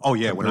 Or Oh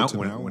yeah, when I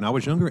compared to now? when I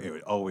was younger,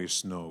 it always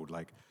snowed.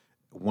 Like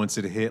once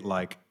it hit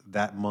like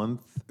that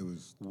month, It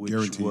was which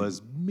guaranteed.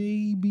 was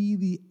maybe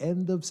the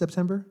end of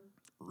September.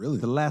 Really?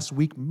 The last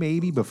week,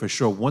 maybe, but for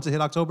sure, once it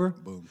hit October,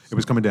 it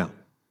was coming down.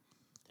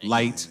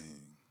 Light,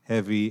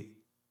 heavy,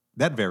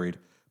 that varied,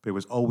 but it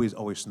was always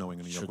snowing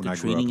in New York Trick when or I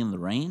grew up. treating in the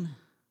rain.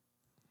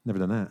 Never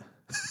done that.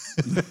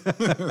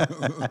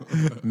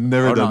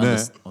 Never Oh, done no, that.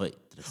 this- wait.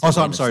 did it Oh, say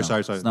so I'm rain or sorry,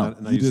 snow? sorry. Snow.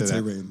 No, you did said say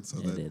that. rain, so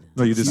Yeah, that I did.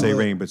 No, you did say Tequila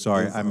rain, but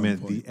sorry, is I on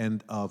meant point. the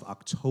end of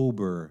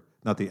October,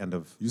 not the end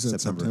of You said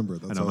September.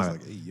 I That's know, why I my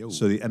was like, hey, yo.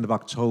 So the end of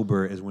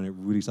October is when it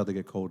really started to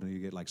get cold, and you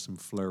get like some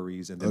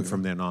flurries, and then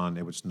from then on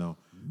it would snow.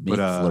 Make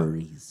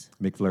flurries.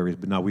 Make flurries,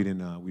 but no, we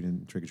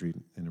didn't trick or treat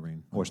in the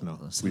rain or snow.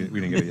 We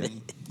didn't get it yet.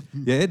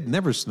 Yeah, it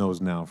never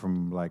snows now.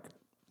 From like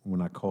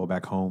when I call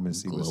back home and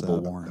see what's Global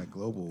up. warming. That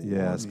global.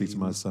 Yeah, I speak to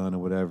my son or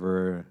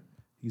whatever.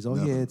 He's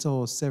yeah, it's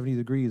all 70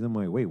 degrees. I'm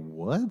like, wait,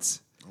 what?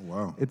 Oh,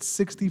 wow. It's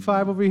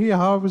 65 over here.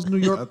 How was New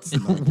York That's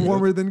not good.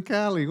 warmer than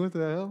Cali? What the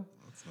hell?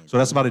 So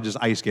that's about it, just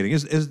ice skating.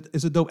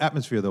 It's a dope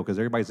atmosphere, though, because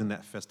everybody's in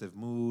that festive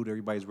mood.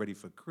 Everybody's ready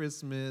for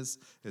Christmas.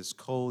 It's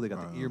cold. They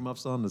got the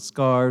earmuffs on, the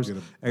scarves. Get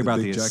the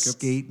Everybody big is jackets.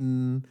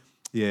 skating.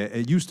 Yeah,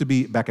 it used to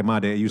be, back in my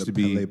day, it used to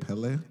be.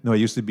 Pele? No, it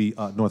used to be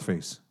North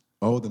Face.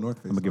 Oh, the North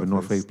Face. I'm going to give a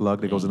North Face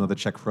plug. There goes another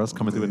check for us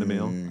coming through in the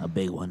mail. A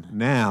big one.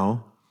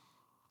 Now,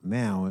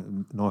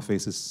 North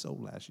Face is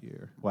sold last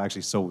year. Well,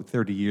 actually sold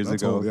 30 years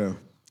That's ago. old, yeah.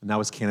 Now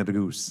it's Canada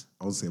Goose.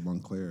 I would say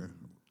Montclair.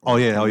 Oh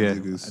yeah, oh yeah.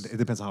 Canada Goose. It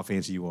depends on how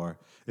fancy you are.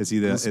 It's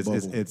either Goose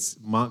Bubble. it's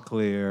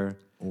Montclair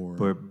Or-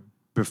 but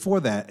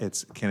before that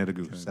it's Canada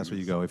Goose. That's where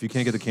you go. If you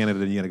can't get to Canada,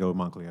 then you got to go with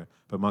Montclair.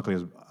 But Montclair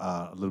is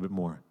a little bit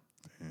more.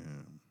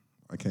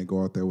 I can't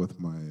go out there with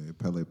my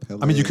Pele.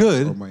 I mean, you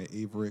could, Or my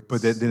Averix.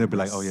 But then it'd be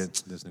my like, oh yeah,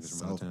 this nigga's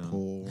from out South of town.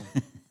 Pole.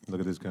 Look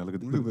at this guy. Look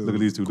at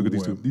these two. Look at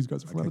these two. These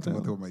guys are I from out can't of come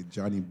out there town. with my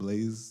Johnny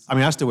Blaze. I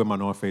mean, I still wear my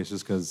North Face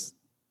just because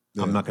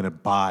I'm not gonna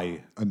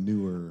buy A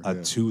newer. a yeah.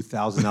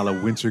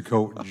 $2,000 winter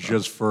coat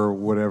just for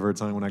whatever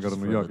time when I go to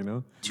New York. You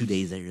know? 2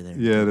 days that you're there.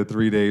 Yeah, the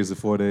 3 days, the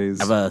 4 days.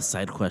 I have a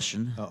side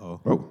question. Uh-oh.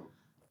 Oh,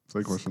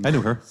 side question. I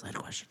knew her. Side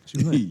question.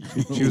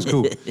 She was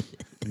cool.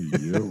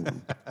 Yo.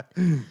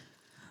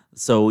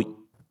 So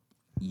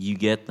you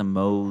get the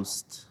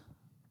most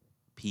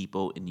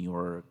people in New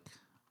York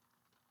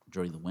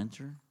during the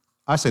winter?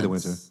 I say the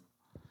winter. Since,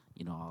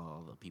 you know,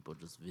 all the people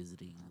just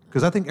visiting.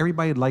 Because I think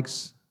everybody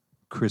likes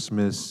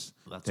Christmas,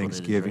 That's what it is,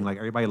 Thanksgiving. right? Like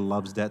everybody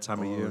loves that time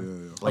of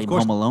year. Playing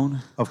course- Home Alone?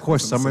 Of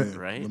course, summer. saying,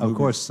 Right? Of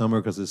course, summer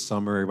because it's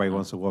summer. Everybody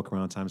wants to walk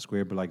around Times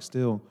Square, but like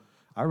still,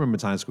 I remember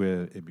Times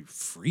Square. It'd be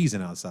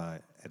freezing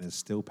outside, and it's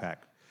still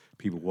packed.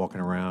 People walking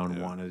around,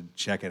 want to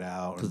check it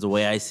out. Because the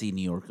way I see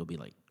New York, it'll be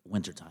like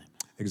wintertime.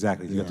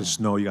 Exactly. You got the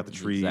snow, you got the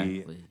tree.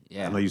 Exactly,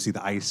 yeah. I know you see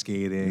the ice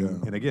skating.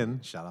 And again,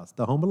 shout outs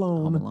to Home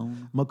Alone. Home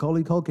Alone.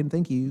 Macaulay Culkin,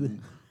 thank you.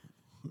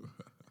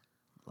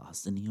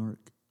 Lost in New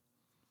York.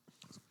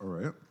 All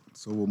right.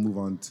 So we'll move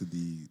on to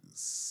the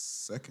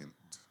second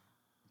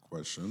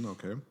question.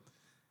 Okay.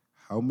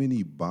 How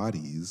many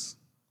bodies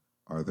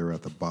are there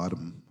at the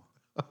bottom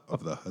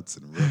of the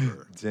Hudson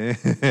River?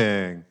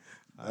 Dang.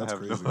 That's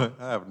crazy.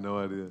 I have no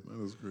idea.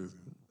 That is crazy.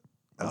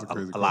 That's a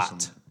crazy A question.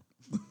 lot.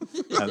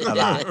 a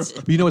lot.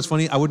 But you know what's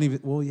funny? I wouldn't even.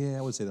 Well, yeah,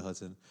 I would say the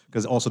Hudson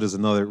because also there's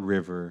another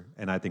river,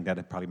 and I think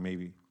that probably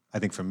maybe. I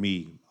think for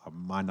me,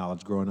 my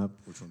knowledge growing up,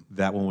 which one?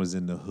 That one was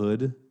in the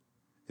Hood.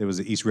 It was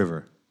the East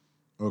River,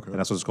 Okay. and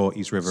that's what it's called,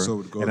 East River, So it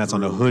would go and that's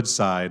on the through- Hood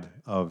side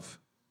of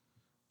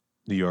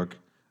New York.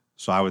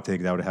 So I would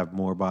think that would have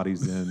more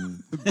bodies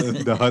than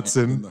the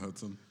Hudson. in the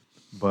Hudson.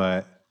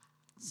 But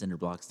Cinder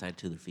blocks tied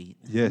to their feet.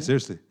 yeah,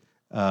 seriously,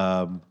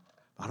 I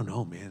don't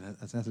know, man.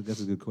 That's a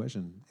good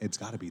question. It's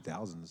got to be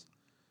thousands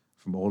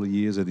from all the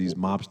years of these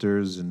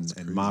mobsters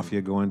and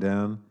mafia going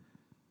down.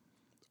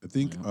 I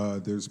think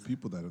there's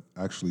people that have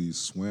actually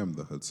swam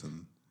the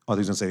Hudson. Oh, I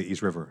was gonna say the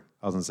East River.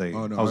 I was gonna say.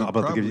 Oh, no, I was I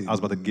about to give you. probably- I was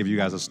about to give you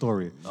guys a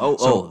story.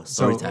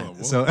 Story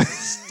time. So,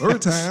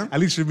 Third time. at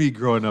least for me,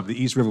 growing up,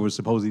 the East River was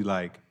supposedly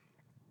like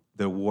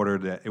the water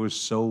that it was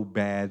so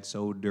bad,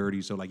 so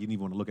dirty, so like you didn't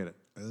even want to look at it.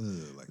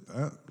 Like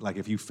that. Like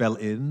if you fell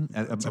in,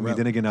 I mean, wrap.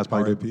 then again, that's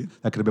probably R.I.P.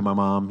 that could have been my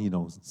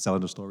mom,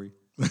 selling the story.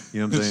 You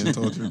know what I'm saying? She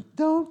told you.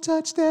 Don't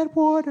touch that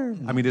water.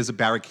 I mean, there's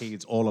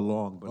barricades all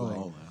along, but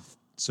like,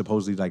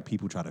 supposedly like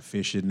people try to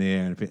fish in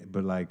there,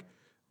 but like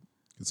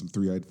Get some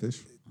three-eyed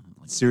fish.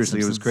 seriously,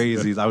 it was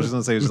crazy. I was just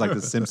gonna say it's like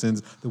The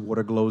Simpsons. The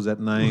water glows at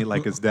night,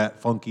 like it's that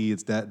funky,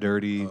 it's that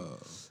dirty.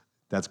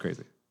 That's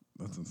crazy.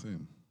 That's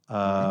insane.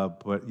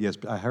 But yes,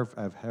 I've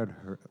heard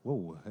her.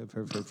 Whoa, I've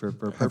heard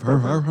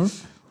Her.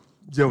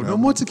 Yo, no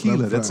more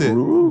tequila. That's it.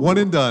 One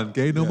and done.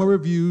 Okay, no more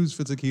reviews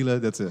for tequila.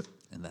 That's it.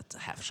 And that's a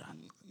half shot.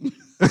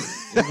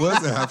 It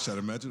was a half shot.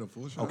 Imagine a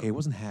full shot. Okay, it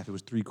wasn't half. It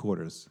was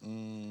 3/4.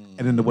 And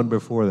then the one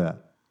before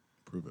that.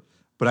 Prove it.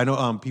 But I know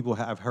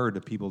I've heard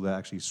of people that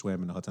actually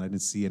swam in the Hudson. I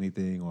didn't see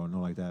anything or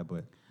nothing like that,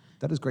 but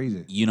that is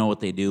crazy. You know what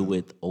they do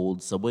with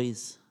old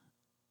subways?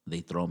 They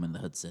throw them in the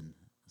Hudson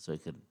so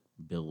it could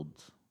build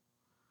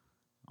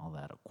all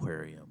that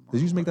aquarium. Did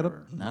you just make that up?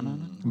 No.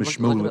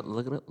 Mishmola.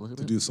 Look it up.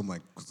 To do some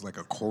like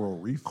a coral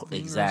reef thing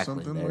Exactly, or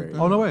something there like it that.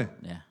 Oh, no way.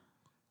 Yeah.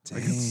 I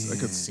could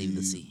Save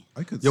the sea.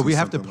 I could. Yo, see we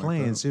have to something like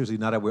plan, that. seriously,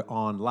 now that we're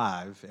on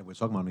live and we're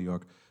talking about New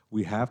York,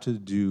 we have to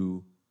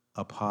do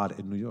a pod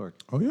in New York.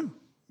 Oh yeah,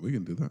 we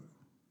can do that.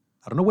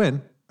 I don't know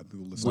when, I think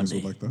the listeners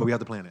would day. like that. but we have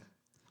to plan it.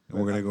 And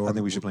we're gonna go. I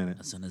think we should plan it.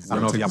 As soon as I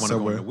don't know if take y'all the want to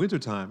go in subway. the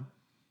wintertime.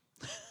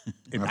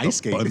 In I have ice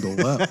to skate.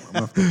 bundle up. I'm gonna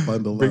have to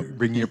bundle up.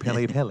 Bring your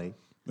Pele Pele.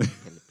 I'm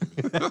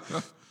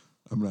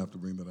gonna have to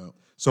bring that out.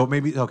 So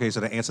maybe, okay,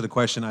 so to answer the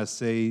question, I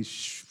say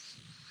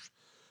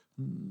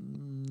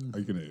Are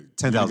you gonna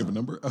 10,000. give a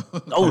number?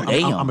 Oh,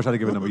 damn. I'm gonna try to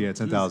give a number. Yeah,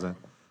 10,000.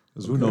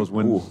 Because who knows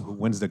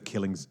when's the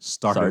killings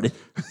started?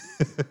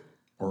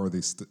 Or are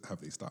they have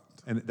they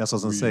stopped? And that's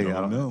what I was We gonna say.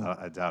 I don't don't know.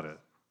 I doubt it.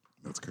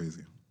 That's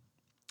crazy.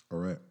 All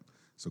right.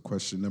 So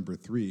question number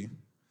 3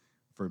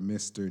 for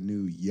Mr.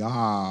 New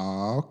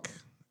York.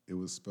 It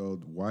was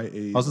spelled was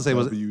gonna say,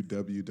 was it-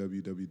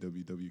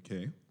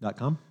 YAWWWWWK.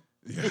 .com?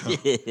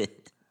 Yeah.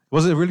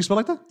 Was it really spelled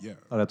like that? Yeah.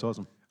 Oh, that's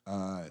awesome.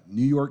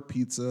 New York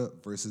pizza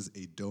versus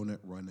a donut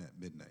run at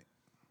midnight.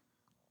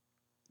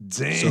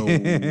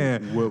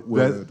 Damn. what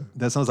would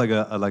that sounds like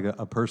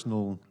a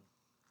personal.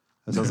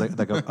 That sounds like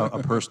a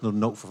personal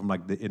note from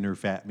like the inner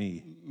fat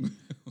me.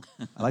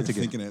 I like to get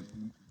thinking at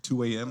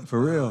 2 a.m.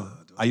 for real.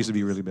 I used to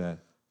be really bad.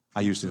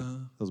 I used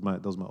to. Those my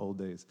old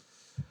days.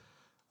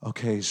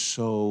 Okay,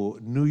 so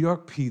New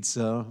York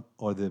pizza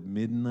or the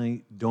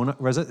midnight donut.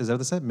 Is that what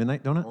they said?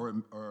 Midnight donut? or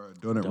a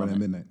donut run at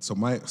midnight. So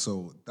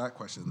that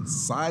question,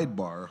 side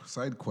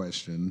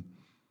question,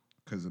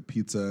 because a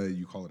pizza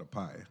you call it a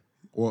pie.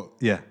 Well,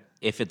 Yeah.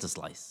 If it's a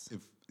slice.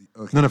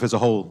 okay, No, if it's a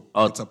whole.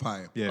 it's a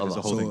pie. Yeah, if it's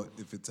a whole so thing.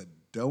 if it's a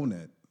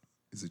donut,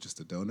 is it just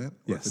a donut? Or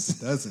Yes. if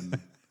it's a dozen,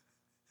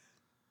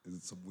 is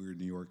it some weird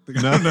New York thing?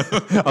 No.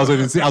 I was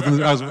waiting to see. I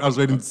was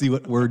waiting to see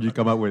what word you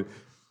come up with.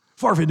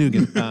 Forfeit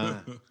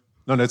Nugan.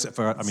 No, it's a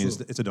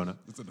donut.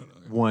 It's a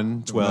donut.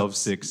 1, 12,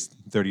 6,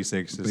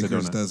 36 is a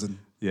Baker's donut. dozen.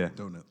 Yeah.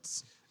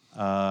 Donuts.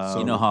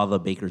 You know how the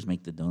bakers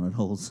make the donut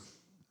holes?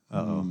 I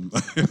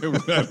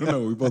don't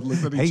know. We both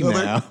looked at Hey each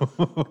other. now.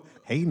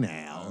 Hey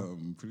now.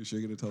 I'm pretty sure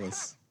you're gonna tell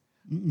us.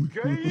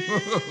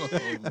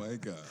 Oh my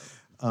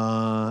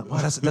god. Wow,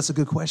 that's a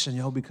good question,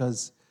 yo,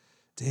 because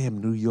damn,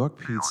 New York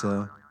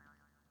pizza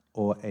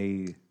or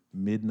a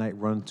midnight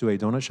run to a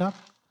donut shop?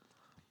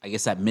 I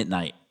guess at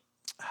midnight.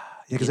 Yeah,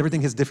 because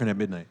everything is different at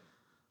midnight.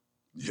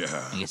 Yeah.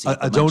 I guess you A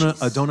get the donut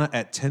munchies.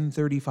 at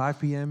 10:35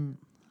 p.m.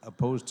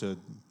 opposed to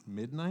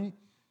midnight,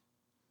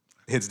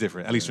 it's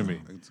different, at least for me.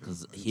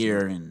 Because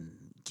here in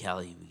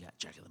Cali, we got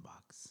Jack in the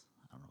Box.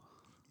 I don't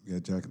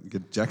know.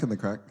 Get Jack in the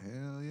Crack.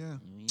 Hell yeah.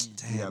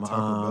 Damn,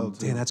 Taco Bell,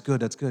 too. damn, that's good.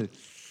 That's good.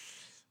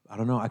 I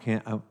don't know. I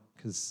can't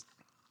because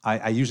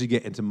I usually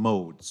get into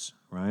modes,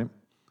 right?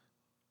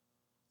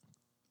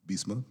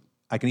 Beast mode.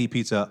 I can eat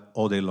pizza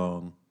all day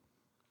long,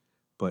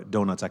 but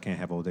donuts I can't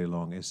have all day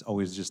long. It's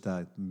always just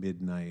that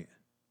midnight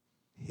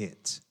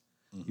hit.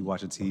 You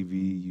watch a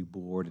TV, you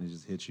bored, and it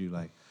just hits you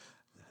like,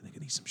 I think I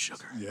need some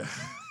sugar. Yeah.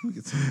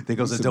 There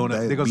goes a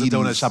donut. There goes a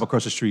donut shop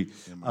across the street.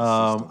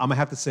 I'm gonna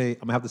have to say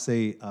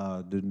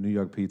the New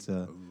York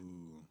pizza.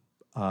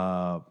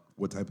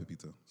 What type of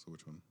pizza? So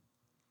which one?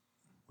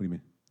 What do you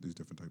mean? There's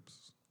different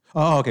types.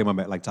 Oh, okay, my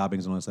bad. Like toppings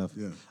and all that stuff.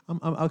 Yeah.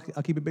 I'll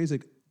keep it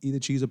basic. Either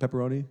cheese or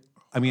pepperoni.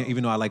 I mean,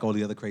 even though I like all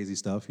the other crazy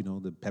stuff, you know,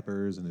 the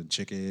peppers and the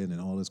chicken and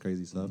all this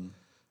crazy stuff.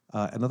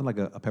 And nothing like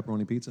a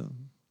pepperoni pizza.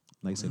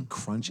 Nice and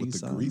crunchy. With the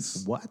son.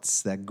 grease.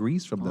 What's that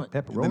grease from the And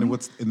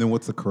pepperoni? then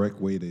what's the correct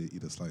way to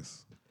eat a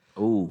slice?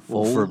 Oh,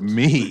 Well, for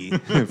me,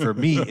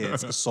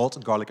 it's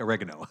salt, garlic,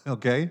 oregano.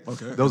 Okay.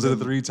 Okay. Those are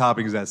the 3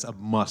 toppings that's a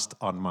must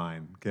on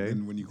mine. Okay.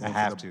 And when you go I in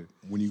have for to.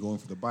 when you go in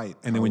for the bite.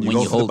 And then when you When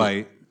go you for the hold it.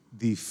 bite,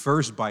 the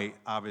first bite,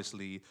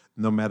 obviously,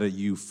 no matter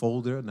you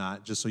fold it or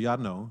not, just so y'all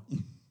know,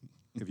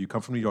 if you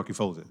come from New York, you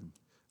fold it.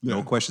 No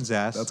Yeah. questions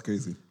asked. That's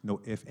crazy.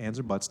 No ifs, ands,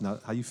 or buts.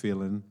 Not how you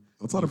feeling.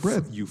 That's a lot of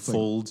bread. You It's like-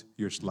 fold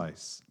your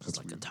slice, It's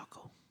like a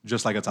taco.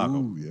 just like a taco.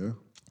 Ooh, yeah.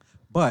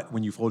 But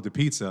when you fold the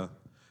pizza,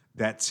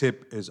 that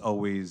tip is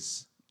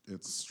always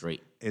It's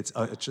straight. It's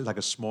just like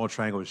a small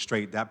triangle. It's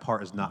straight. That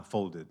part is not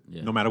folded.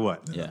 Yeah. No matter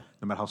what. Yeah.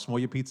 No matter how small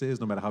your pizza is.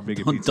 No matter how big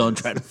your Don't, pizza don't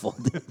is. try to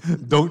fold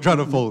it. Don't try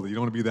to fold it. You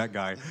don't want to be that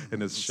guy in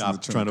the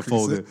shop trying to crease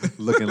fold it, it.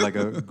 looking like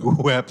a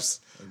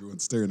Gueps.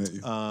 everyone's staring at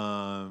you.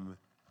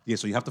 Yeah,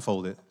 so you have to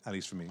fold it, at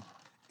least for me.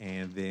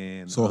 And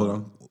then. so hold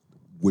on.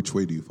 Which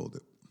way do you fold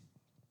it?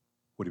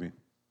 What do you mean?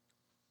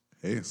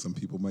 Hey, some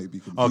people might be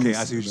confused. Okay,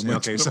 I see what you're They saying. might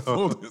Okay, try to so-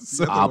 fold it.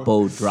 So-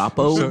 Oppo,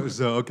 Dropo.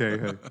 So okay.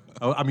 Hey.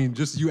 Oh, I mean,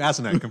 just you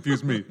asking that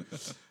confused me.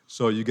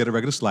 So you get a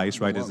regular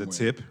slice, right? There's a long way.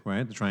 tip,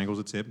 right? The triangle's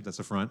a tip. That's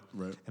the front.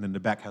 Right. And then the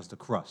back has the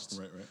crust.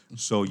 Right, right.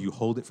 So you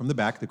hold it from the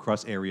back, the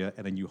crust area,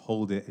 and then you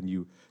hold it and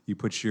you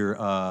put your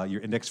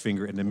index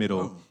finger in the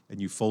middle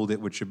and you fold it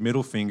with your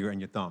middle finger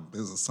and your thumb.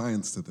 There's a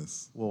science to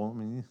this. Well, I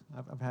mean,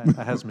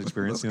 I had some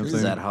experience. You know what I'm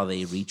Is saying? that how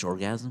they reach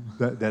orgasm?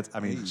 That's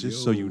I mean,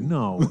 just so you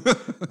know,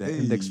 that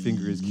index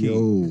finger is key.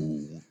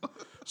 Yo.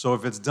 So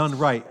if it's done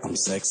right, I'm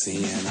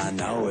sexy and I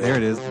know it. there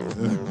it is.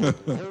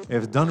 If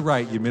it's done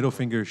right, your middle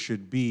finger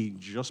should be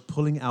just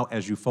pulling out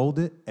as you fold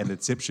it, and the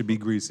tip should be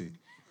greasy.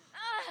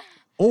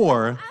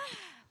 Or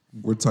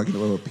We're talking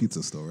about a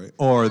pizza still, right?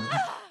 or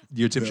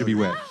your tip should be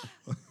wet.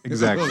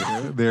 Exactly.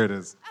 There it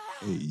is.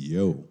 Hey,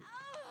 yo.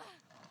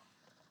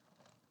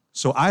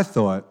 So I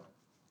thought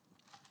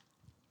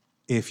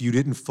if you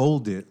didn't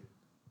fold it,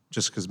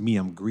 just because me,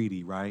 I'm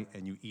greedy, right?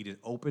 And you eat it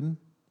open,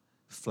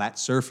 flat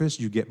surface,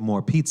 you get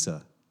more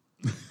pizza.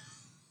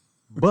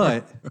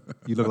 But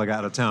you look like an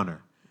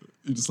out-of-towner.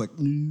 You're just like,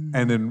 And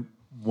then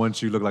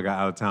once you look like an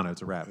out-of-towner,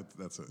 it's a wrap.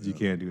 That's it, You yeah.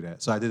 can't do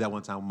that. So I did that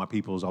one time with my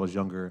peoples. I was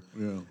younger,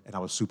 Yeah. and I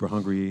was super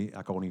hungry.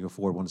 I could only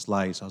afford one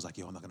slice. I was like,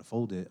 yo, I'm not going to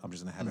fold it. I'm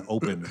just going to have it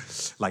open,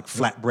 like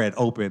flatbread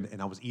open. And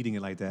I was eating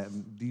it like that.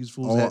 And these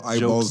fools All had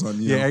eyeballs jokes.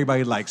 on you. Yeah,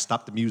 everybody like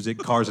stopped the music.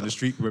 Cars in the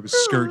street were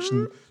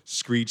skirching,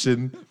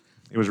 screeching.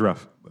 It was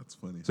rough. that's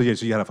funny. So yeah,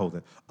 so you had to fold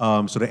it.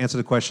 So to answer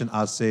the question,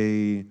 I'll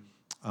say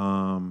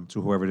to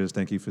whoever it is,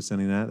 thank you for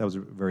sending that. That was a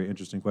very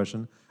interesting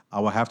question. I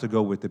will have to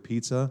go with the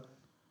pizza,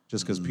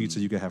 just because pizza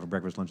you can have a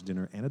breakfast, lunch,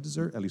 dinner, and a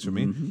dessert, at least for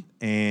me.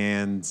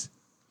 And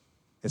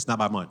it's not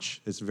by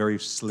much. It's very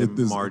slim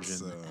It's,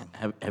 margin.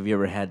 Have you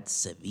ever had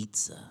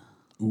ceviche?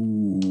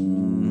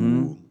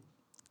 ooh.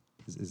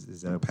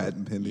 Is that a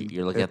Patent pending.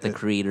 You're looking at the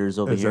creators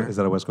over Is here.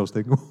 that a West Coast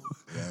thing?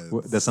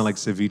 That sound like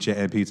ceviche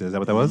and pizza. Is that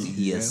what that was?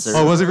 Yes, sir.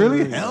 Oh, was it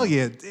really? Hell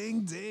yeah!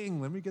 Ding, ding.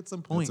 Let me get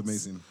some points.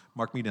 amazing.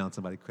 Mark me down,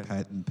 somebody.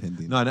 Patent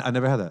pending. No, I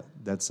never had that.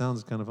 That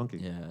sounds kind of funky.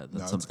 Yeah,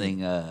 that's it's something.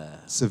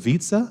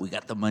 Ceviche? We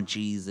got the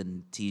munchies,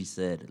 and T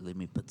said, "Let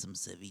me put some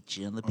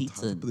ceviche on the Top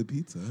pizza." of the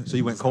pizza. So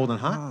you went cold and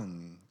hot?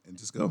 And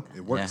just go. It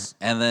Yeah, works.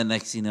 and then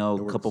next, you know,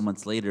 a couple works.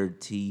 months later,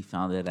 T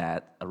found it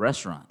at a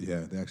restaurant.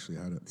 Yeah, they actually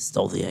had it.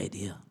 Stole the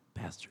idea,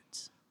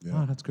 bastards. Yeah.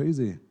 Oh, that's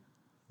crazy.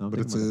 No, I'm But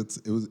thinking about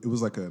that. it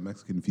was like a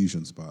Mexican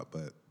fusion spot,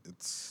 but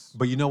it's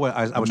But you know what?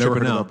 I was never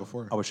tripping heard of out that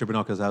before. I was tripping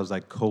out because I was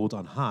like cold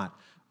on hot.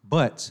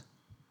 But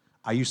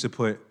I used to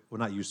put, well,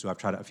 not used to, I've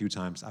tried it a few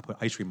times. I put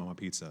ice cream on my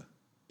pizza.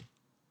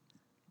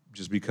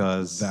 Just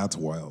because. that's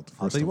wild.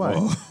 I'll First tell you of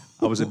why.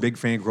 all. I was a big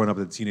fan growing up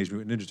of the Teenage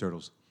Mutant Ninja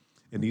Turtles.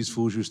 And these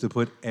fools used to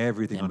put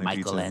everything And on their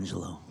pizza.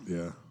 Michelangelo.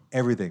 Yeah,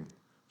 Everything.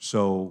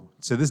 So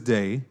to this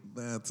day,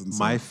 that's insane.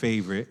 my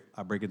favorite,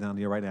 I'll break it down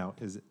here right now,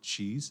 is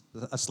cheese,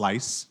 a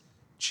slice,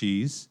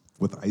 cheese.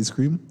 With ice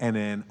cream. And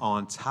then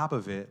on top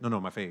of it, my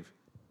fave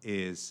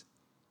is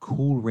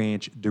Cool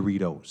Ranch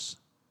Doritos.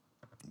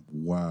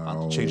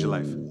 Wow. Change your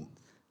life. You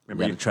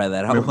Remember, gotta try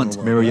that out remember, one time.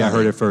 remember, yeah, I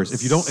heard it first.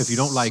 If you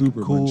don't like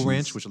Super Cool munchies.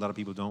 Ranch, which a lot of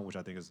people don't, which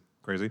I think is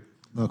crazy,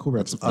 No, cool.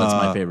 That's That's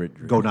my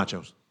favorite. go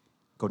nachos.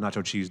 Go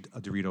nacho cheese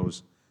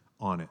Doritos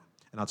on it.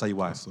 And I'll tell you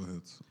why. so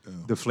hits. Yeah.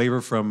 The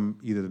flavor from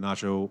either the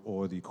nacho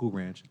or the Cool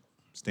Ranch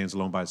stands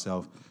alone by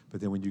itself.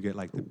 But then when you get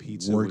like the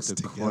pizza Works with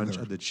the crunch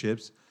together. of the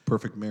chips,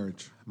 Perfect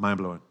marriage. mind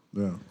blowing.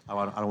 Yeah.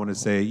 I don't want to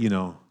say,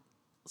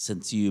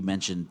 Since you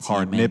mentioned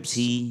Hard nips.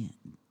 TMNT,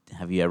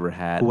 have you ever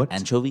had What?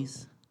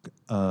 anchovies?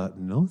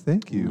 no,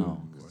 thank you.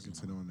 No. I can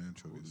say no on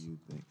anchovies.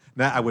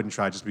 Nah, I wouldn't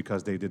try just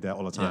because they did that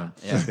all the time.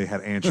 Yeah, yeah. They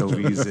had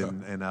anchovies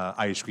and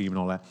ice cream and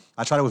all that.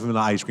 I tried it with vanilla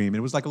ice cream, and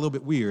it was like a little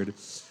bit weird.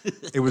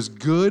 It was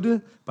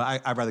good,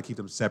 but I'd rather keep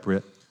them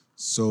separate.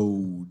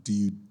 So do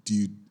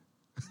you?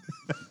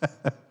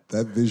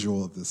 That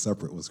visual of the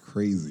separate was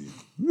crazy.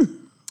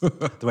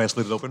 The way I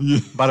slid it open.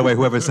 By the way,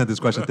 whoever sent this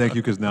question, thank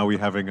you, because now we're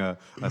having a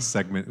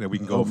segment that we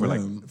can go Oh, for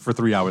man. for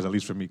 3 hours, at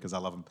least for me, because I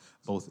love them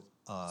both,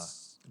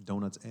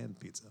 donuts and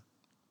pizza.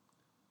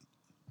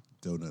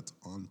 Donuts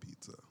on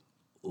pizza.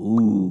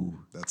 Ooh.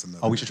 That's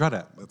another. Oh, we should try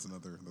that. That's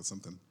another. That's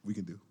something we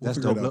can do. That's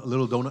figure dope. it out.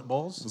 Little donut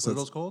balls. What are that?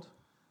 those called?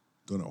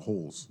 Donut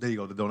holes. There you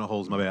go. The donut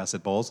holes. My bad. I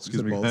said balls.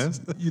 Excuse You me.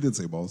 said balls. You did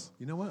say balls.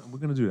 You know what? We're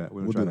gonna do that.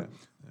 We're We'll gonna do try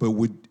that.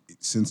 that. But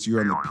since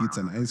you're on the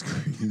pizza and ice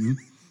cream,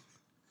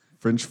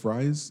 French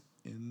fries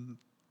in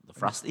The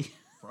frosty?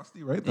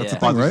 frosty, right? That's Yeah.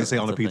 the I was thing, gonna right? say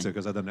on the That's a pizza thing.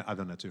 because I've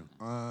done that too.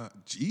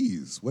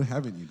 Jeez, what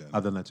haven't you done?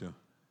 I've done that too.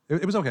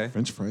 It was okay.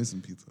 French fries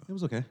and pizza. It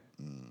was okay.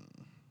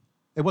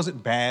 It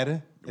wasn't bad,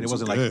 and it was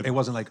wasn't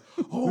good. like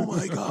oh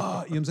my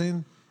god. You know what I'm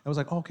saying? I was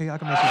like, okay, I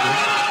can mess with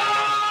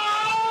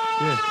this.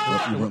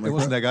 Yeah, You went it like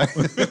wasn't that guy.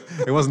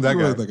 It wasn't that You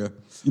guy. went like that guy.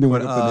 You know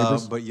what?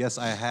 Neighbors. But yes,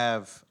 I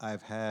have. I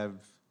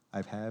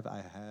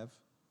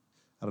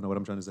don't know what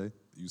I'm trying to say.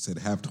 You said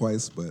have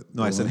twice, but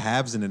No, I said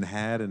haves and then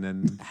had and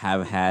then.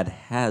 Have had,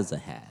 has a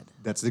had.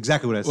 That's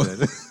exactly what I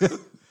said.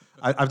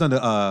 I've done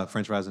the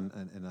French fries and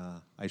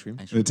ice cream.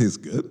 And it tastes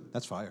good.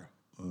 That's fire.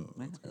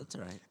 That's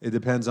all right. It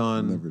depends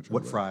on Never tried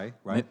what that. fry,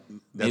 right? Maybe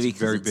That's 'cause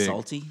very it's big.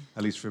 salty?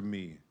 At least for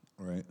me.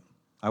 All right.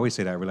 I always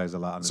say that. I realize a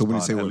lot on this So when you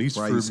pod, say at what least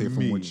fry, for you say from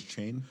me. which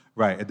chain?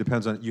 Right. It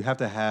depends on. You have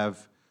to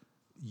have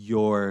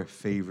your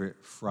favorite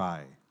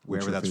fry,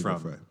 wherever your that's favorite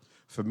from. fry?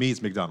 For me,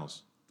 it's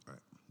McDonald's. All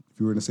right. If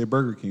you were to say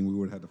Burger King, we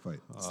would have had to fight.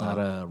 It's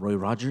not Roy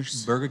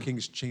Rogers. Burger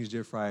King's changed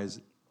their fries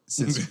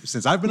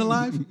since I've been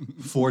alive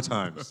 4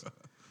 times,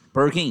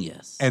 Burger King,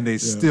 yes. and they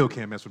still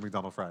can't mess with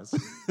McDonald's fries.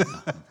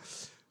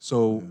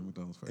 So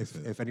McDonald's fries,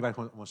 if anybody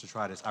wants to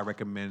try this, I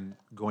recommend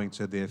going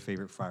to their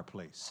favorite fry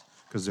place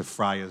because the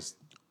fry is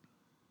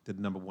the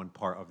number one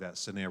part of that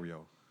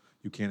scenario.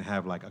 You can't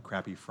have like a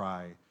crappy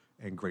fry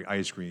and great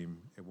ice cream.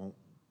 It won't.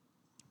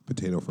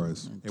 Potato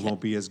fries. It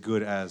won't be as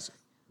good as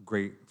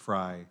great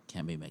fry.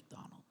 Can't be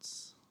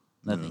McDonald's.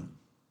 Nothing.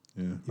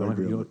 Yeah. You I don't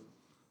agree like- on you that.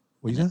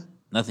 What you said?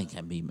 Nothing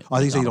can be Oh, I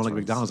think you said you don't like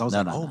fries. McDonald's. I was No,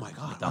 like, no, oh no. my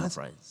God, McDonald's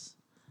what? fries.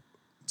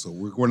 So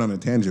we're going on a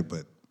tangent,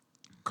 but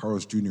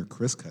Carl's Jr.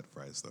 Chris cut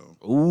fries though.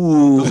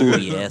 Ooh,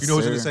 yes, You know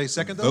what I was going to sir. say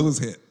second though? Those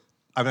hit.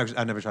 I've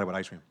never tried it with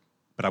ice cream,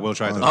 but I will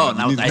try it. though. Oh,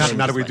 now You with need ice to- cream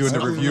now is that we're doing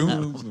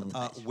the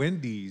spicy. review,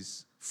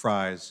 Wendy's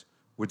fries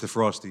with the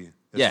frosty is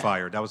Yeah.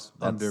 fire. That was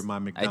That's- under my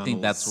McDonald's. I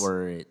think that's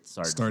where it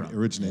started.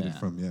 Originated Yeah.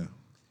 from, yeah.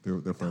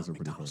 Their fries are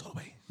pretty McDonald's good. all the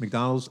way.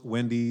 McDonald's,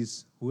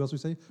 Wendy's. Who else we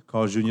say?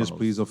 Carl's Jr.'s.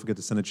 Please don't forget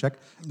to send a check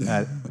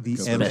at the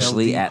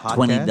Especially MLD at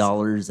podcast.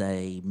 $20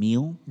 a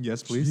meal.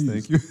 Yes, please.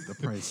 Thank you. The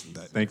price,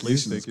 that Thank you,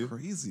 inflation thank is you.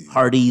 crazy.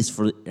 Hardee's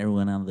for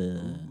everyone on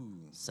the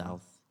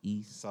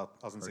southeast. South,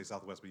 I was going to say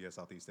Southwest, but yeah,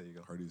 Southeast. There you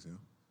go. Hardee's, yeah.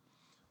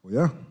 Well,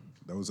 yeah,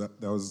 that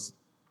was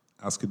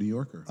Ask a New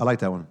Yorker. I like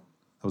that one.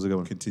 That was a good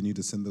one. Continue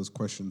to send those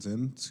questions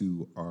in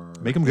to our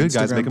Make 'em good,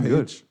 guys. Instagram Make 'em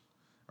good. page.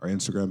 Our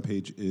Instagram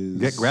page is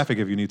Get graphic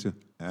if you need to.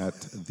 at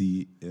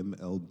the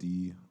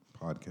MLD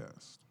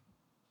podcast.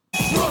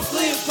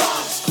 Brooklyn,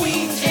 Bronx,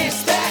 Queens, and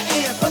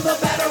Staten. From the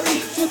Battery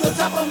to the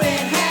top of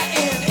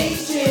Manhattan.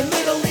 Asian,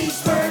 Middle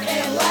Eastern,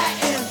 and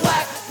Latin.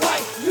 Black,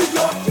 white, New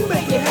York, you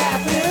make it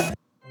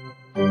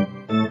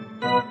happen.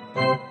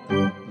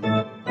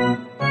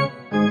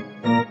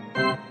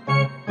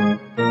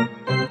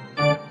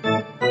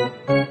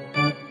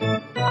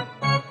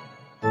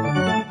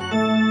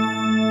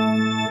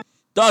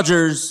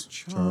 Dodgers.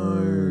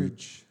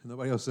 Charge.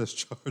 Nobody else says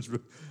charge.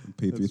 But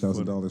Paid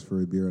 $3,000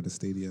 for a beer at a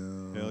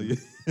stadium. hell yeah.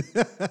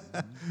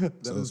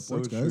 So is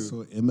sports so guys.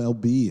 So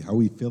MLB, how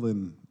we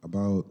feeling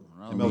about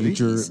MLB?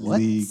 Major What?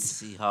 League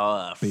See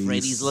how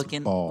Freddie's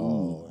looking?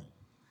 Baseball? Ooh.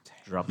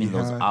 Dropping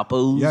those Yeah.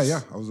 oppos.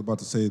 Yeah. I was about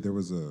to say there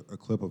was a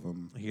clip of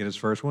him. He had his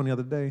first one the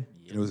other day.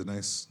 It was a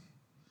nice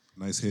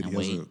hit. Can't He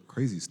has a wait.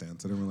 crazy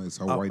stance. I didn't realize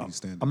how wide he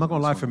stands. I'm not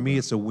gonna lie. For me,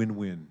 it's a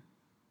win-win.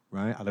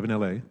 Right? I live in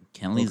LA.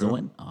 Kenley's Okay. a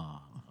win. Oh,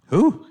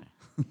 Who?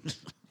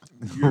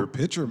 your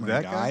pitcher, my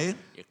That guy. guy?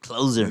 your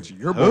closer.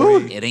 Your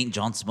boy. It ain't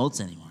John Smoltz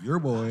anymore. Your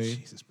boy.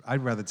 Jesus,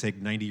 I'd rather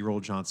take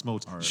 90-year-old John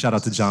Smoltz. Shout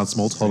out to John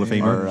Smoltz, Hall of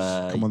Famer.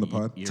 Or, Come on the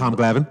pod. your Tom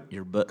Glavine.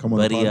 Your Come on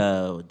the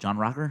buddy, John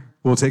Rocker.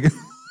 We'll take it.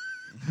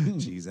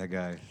 Jeez, that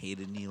guy.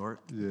 Hated New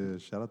York. Yeah,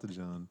 shout out to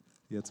John.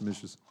 He had some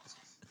issues.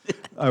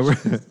 I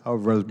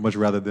would much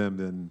rather them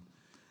than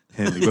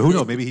Henley. But who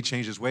knows? Maybe he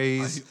changed his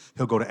ways.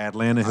 He'll go to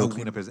Atlanta. He'll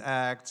clean up his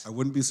act. I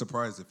wouldn't be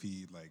surprised if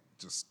he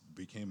just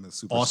became the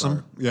superstar.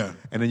 Awesome. Yeah.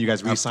 And then you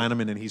guys re-sign him,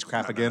 and then he's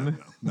crap again.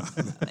 Nah,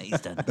 he's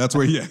done. That's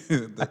where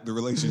the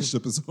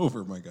relationship is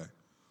over, my guy.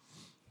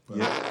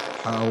 But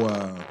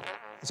how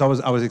So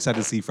I was excited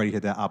to see Freddie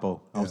hit that oppo.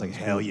 I was like,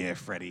 hell yeah,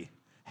 Freddie.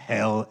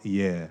 Hell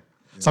yeah.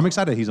 So I'm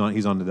excited he's on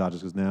the Dodgers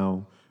because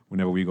now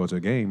whenever we go to a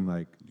game,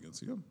 like you can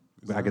see him?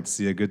 I get to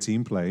see a good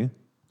team play,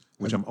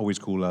 which I'm always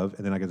cool of,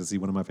 and then I get to see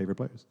one of my favorite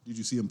players. Did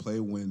you see him play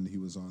when he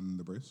was on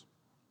the Braves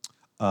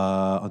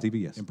On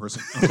TV, yes. in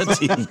person?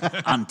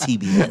 On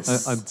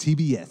TBS. On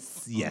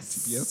TBS,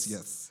 yes.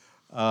 yes.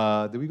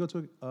 Did we go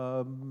to?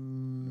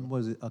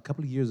 Was it a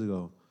couple of years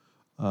ago?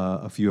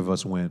 A few of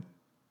us went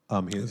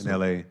here in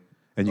LA,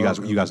 and you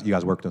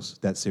guys worked us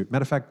that series.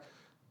 Matter of fact,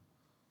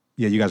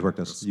 yeah, you guys worked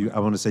us. I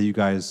want to say you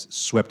guys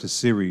swept a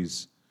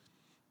series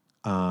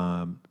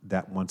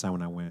that one time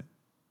when I went.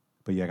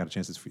 But yeah, I got a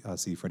chance to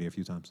see Freddie a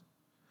few times.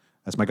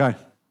 That's my guy,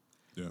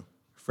 Yeah.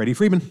 Freddie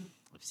Freeman.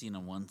 I've seen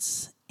him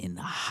once in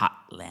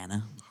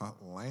Hotlanta.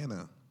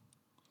 Hotlanta.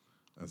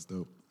 That's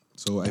dope.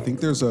 So I think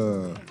there's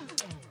a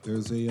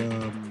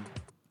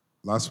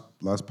last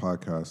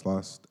podcast,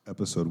 last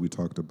episode we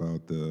talked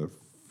about the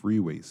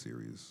Freeway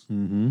series.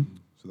 Mm-hmm.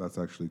 So that's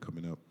actually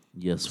coming up.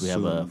 Yes, we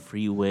have a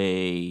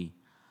freeway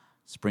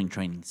spring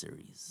training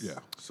series. Yeah.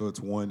 So it's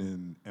one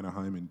in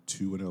Anaheim and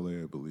two in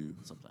LA, I believe.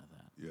 Something like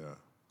that. Yeah.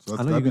 So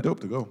that'd be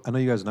dope to go. I know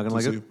you guys are not gonna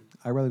like see it.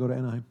 I'd rather go to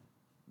Anaheim.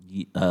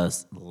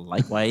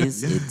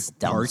 Likewise, it's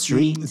down the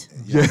street.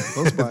 Yeah,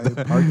 close by.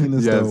 Parking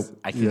is Yes. dope.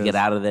 I could get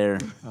out of there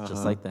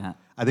just like that.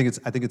 I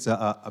think it's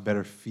a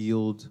better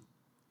field.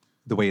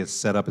 The way it's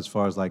set up, as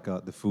far as like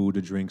the food,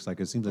 the drinks, like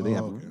it seems like they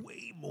have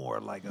way more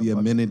like The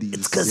amenities.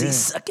 It's because they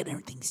suck and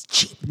everything's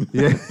cheap.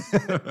 Yeah,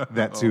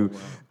 that too.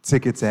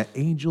 Tickets at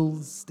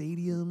Angels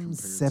Stadium,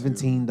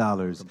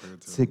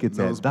 $17. Tickets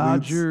at Nosebleeds.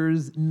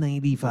 Dodgers,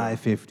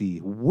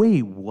 $95.50.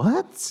 Wait,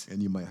 what?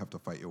 And you might have to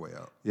fight your way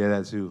out. Yeah,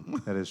 that too.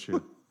 That is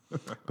true.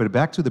 But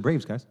back to the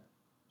Braves, guys.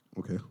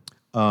 Okay.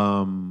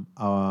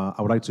 I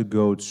would like to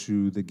go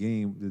to the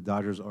game. The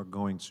Dodgers are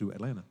going to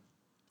Atlanta.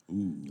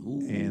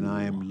 And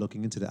I am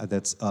looking into that.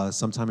 That's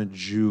sometime in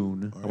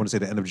June. I want to say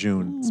the end of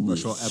June.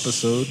 Special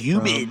episode.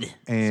 Humid.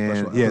 And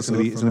Special yeah, it's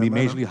gonna be episode from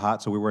Atlanta. majorly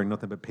hot. So we're wearing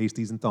nothing but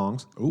pasties and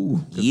thongs. Ooh.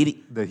 Eat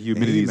it. The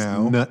humidity is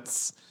now.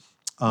 nuts.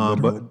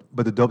 But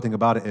the dope thing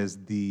about it is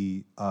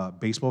the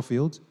baseball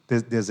field.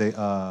 There's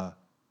a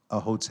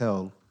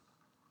hotel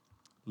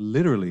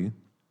literally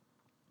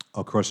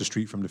across the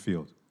street from the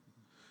field.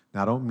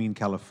 Now I don't mean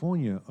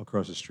California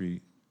across the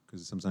street,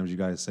 because sometimes you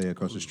guys say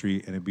across the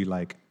street and it'd be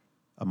like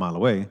a mile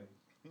away.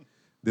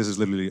 This is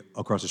literally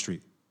across the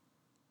street.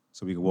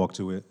 So we can walk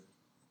to it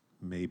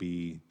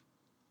maybe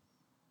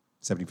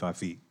 75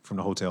 feet from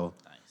the hotel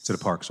to the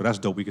park. So that's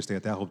dope. We can stay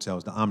at that hotel.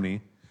 It's the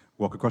Omni.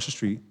 Walk across the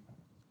street.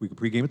 We can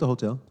pregame at the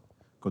hotel,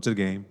 go to the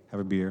game, have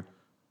a beer,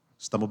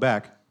 stumble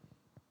back,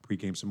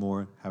 pregame some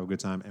more, have a good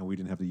time, and we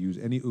didn't have to use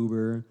any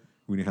Uber.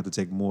 We didn't have to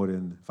take more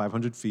than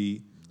 500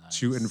 feet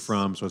to and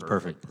from, so it's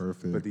perfect.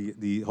 Perfect. But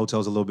the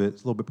hotel's a little bit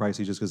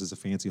pricey just because it's a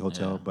fancy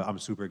hotel, but I'm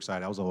super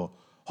excited. I was all,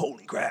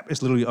 holy crap,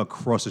 it's literally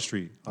across the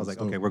street. I was like,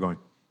 okay, we're going.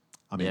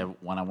 Yeah,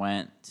 when I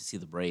went to see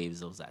the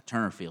Braves, it was at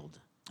Turner Field.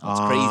 It's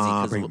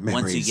crazy bring because once you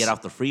memories. get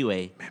off the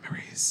freeway,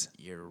 Memories.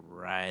 you're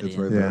right It's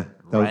in, right Yeah.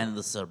 there. right in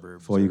the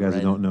suburbs. For all you guys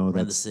right who don't know, right in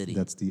the that's city.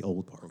 that's the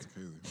old park.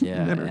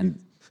 Yeah, and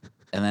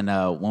then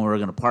when we were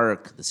gonna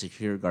park, the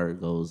security guard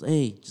goes,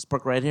 "Hey, just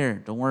park right here.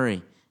 Don't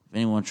worry. If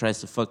anyone tries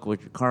to fuck with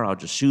your car, I'll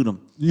just shoot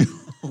them."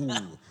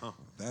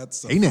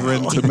 That's a Hey now.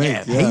 friend to make.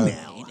 Hey Yeah.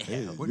 now.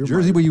 Hey, What you're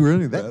jersey my were you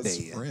wearing that best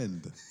day?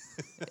 friend.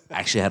 I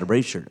actually had a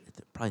Brave shirt.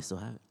 I probably still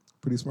have it.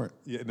 Pretty smart.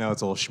 Yeah, now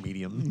it's all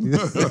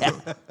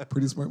schmedium.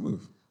 Pretty smart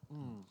move.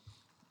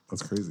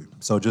 That's crazy.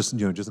 So just in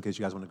case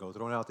you guys want to go,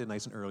 throw it out there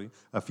nice and early,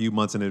 a few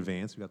months in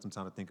advance. We got some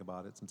time to think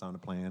about it, some time to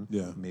plan.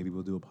 Yeah. Maybe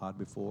we'll do a pod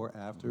before,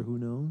 after, who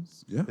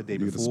knows? Yeah, The day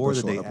we get a before, the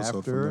special day episode from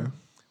after. there.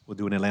 We'll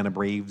do an Atlanta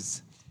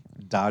Braves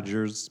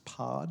Dodgers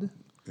pod.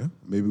 Yeah.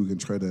 Maybe we can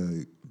try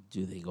to.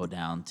 Do they go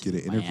down to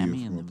Get an interview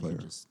Miami from and a then we player.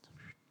 can just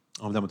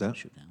I'm done with that.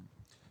 shoot down?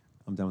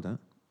 I'm done with that.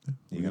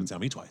 You gotta tell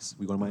me twice.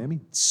 We going to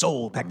Miami?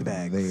 Sold. Pack the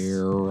bags.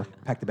 There.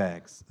 Pack the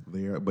bags.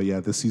 There. But yeah,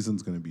 this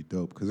season's gonna be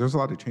dope because there's a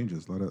lot of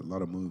changes, a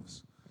lot of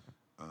moves.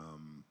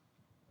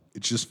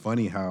 It's just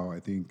funny how I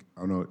don't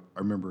know. I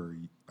remember.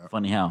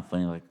 Funny how?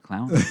 Funny like a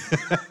clown?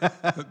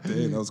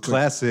 Dang, that was quick.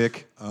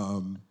 Classic.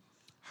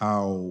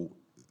 How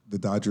the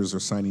Dodgers are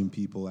signing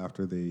people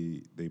after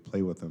they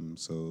play with them.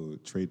 So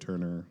Trey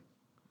Turner,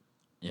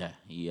 Yeah,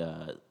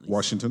 he's-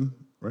 Washington,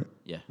 right?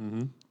 Yeah,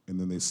 And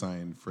then they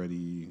signed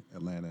Freddie,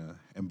 Atlanta,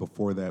 and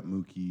before that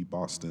Mookie,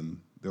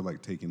 Boston. They're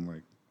like taking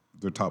like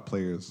their top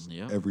players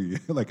Yeah. every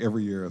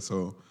year.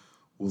 So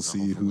we'll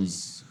see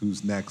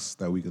who's next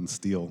that we can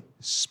steal.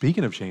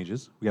 Speaking of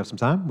changes, we have some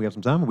time.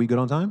 Are we good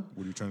on time?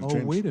 What are you trying to Oh,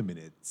 change? wait a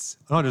minute.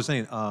 No, I'm just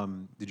saying,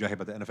 did you hear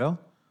about the NFL?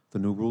 The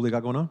new rule they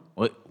got going on?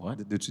 Wait, what?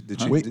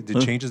 The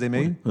changes they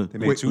made? They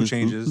made two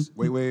changes.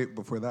 Wait,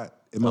 before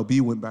that,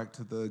 MLB went back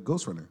to the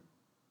Ghost Runner.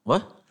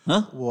 What?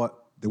 Huh?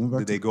 What? They went back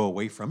Did to- they go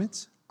away from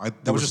it? There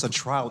That was was just a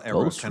trial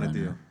error Ghost kind of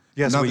Runner. deal.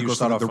 Yeah, so Not when the you Ghost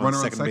start Runner, off the on runner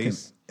on second second.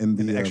 base. And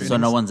the extra So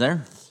no one's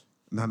there?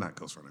 not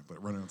Ghost Runner,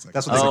 but runner on second.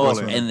 That's what they Oh, call it's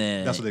it. in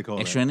the That's what they call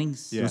it. extra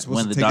innings? Yeah. We're supposed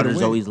When to the take it Dodgers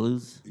away. always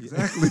lose?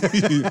 Exactly.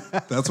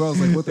 That's why I was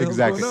like, what the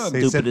Exactly. hell's going on?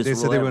 They said Stupidest they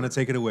rule were ever. going to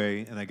take it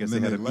away, and I guess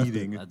And they then had a they left it.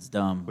 meeting That's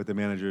dumb. with the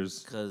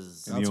managers.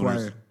 Because and the That's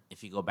owners. why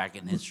if you go back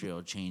in history,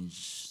 it'll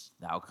change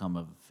the outcome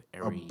of a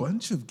every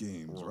bunch of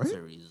games, World right?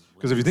 Series.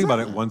 Because if you think about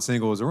it, one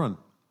single is a run.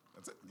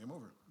 That's it. Game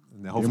over.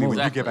 And then hopefully when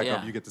you Exactly, get back yeah.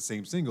 up, you get the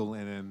same single,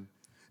 and then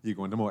you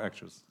go into more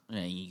extras.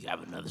 Yeah, you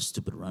have another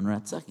stupid runner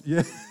at second.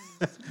 Yeah,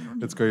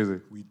 it's crazy.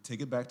 We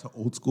take it back to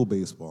old school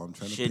baseball. I'm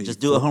trying to Shit, pay just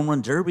do a full- home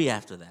run derby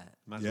after that.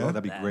 Might as Yeah? well,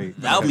 that'd be great.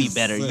 That'll be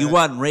better. You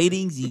want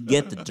ratings? You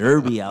get the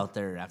derby out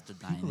there after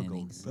 9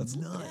 innings. That's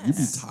nuts. You'd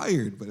be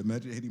tired, but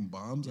imagine hitting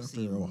bombs after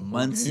See a whole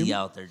Muncie game.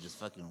 out there just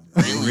fucking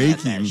raking at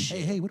that shit.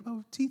 Hey, what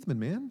about Teethman,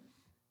 man?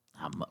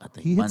 I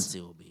think He hits-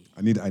 Muncie will be.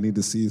 I need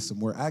to see some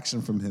more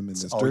action from him in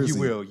this Oh, jersey. you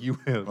will.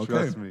 Okay.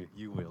 Trust me,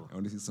 you will. I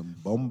want to see some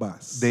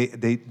bombas.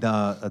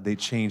 They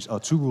changed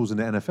two rules in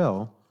the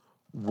NFL.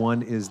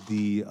 One is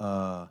the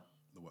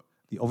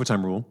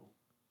overtime rule.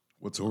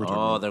 What's overtime?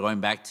 Oh, they're going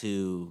back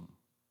to.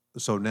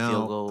 So Field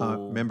now,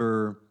 goal.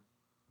 remember,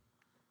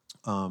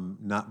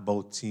 not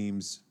both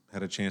teams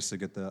had a chance to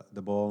get the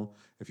ball.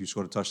 If you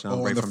scored a touchdown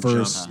Oh, right on the from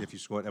first. jump, if you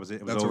scored, that was it.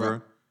 It was That's over.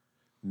 right.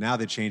 Now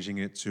they're changing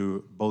it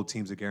to both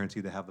teams are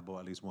guaranteed to have the ball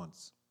at least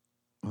once.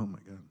 Oh my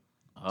god.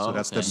 Oh, So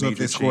that's okay. the So if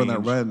they major score in that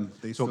change. run,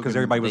 they still because get-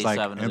 everybody They was still like,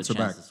 have another answer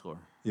chance back. to score.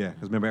 yeah,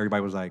 because remember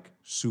everybody was like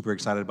super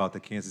excited about the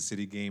Kansas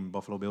City game,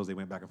 Buffalo Bills. They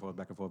went back and forth,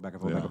 back and forth, back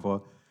and forth, back and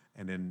forth,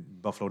 and then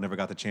Buffalo never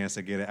got the chance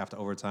to get it after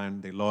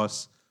overtime. They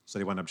lost, so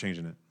they wound up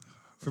changing it.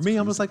 For me,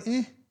 I'm just like,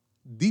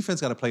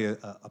 defense got to play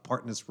a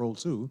part in this role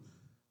too.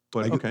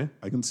 But okay.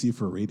 I can see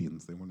for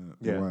ratings. They want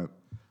the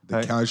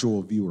Hey.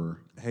 casual viewer.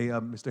 Hey,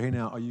 Mr. Hey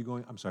Now, are you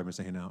going? I'm sorry,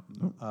 Mr. Hey Now.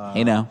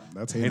 Hey now.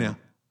 That's Hey Now.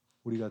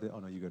 What do you got there? Oh,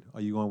 no, you good.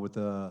 Are you going with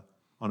on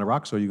the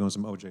rocks or are you going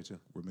some OJ too?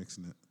 We're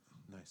mixing it.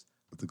 Nice.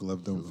 If the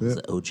glove don't It's fit,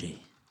 the OJ.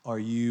 Are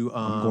you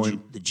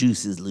going The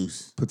juice is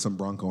loose. put some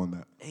Bronco on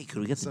that. Hey, could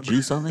we get some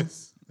juice on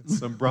this?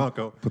 some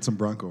Bronco? Put some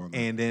Bronco on that.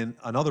 And then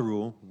another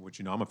rule, which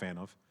I'm a fan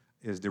of,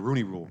 is the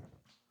Rooney Rule.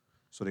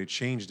 So they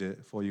changed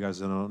it for you guys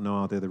that don't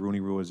know out there. The Rooney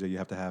Rule is that you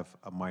have to have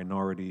a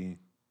minority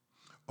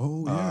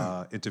Oh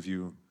yeah.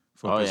 interview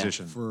for Oh, a yeah.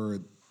 position. For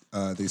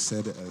they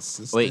said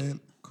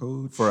assistant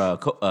coach. For a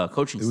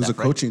coaching it was staff,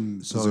 a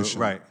coaching So, position.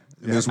 right.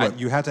 And there's what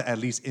You had to at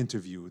least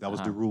interview. That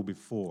was the rule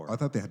before. I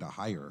thought they had to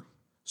hire.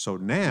 So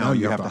now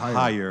you have to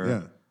hire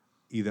yeah.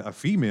 either a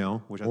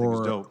female, which I think is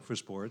Or- dope for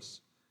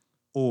sports,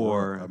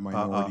 or a a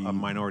minority-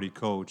 minority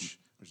coach,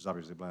 which is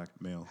obviously black,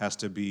 Male. has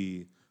to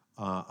be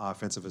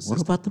offensive What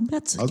assistant. about the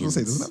Mexicans? I was gonna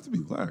say it doesn't have to be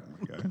black.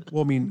 My guy.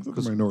 Well, I mean, Look at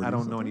 'cause minorities, I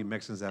don't know okay. any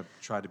Mexicans that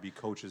tried to be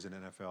coaches in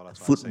NFL. That's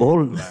why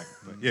Football. I say black.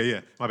 But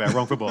yeah. My bad.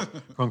 Wrong football.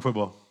 Wrong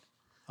football.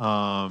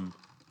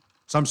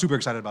 So I'm super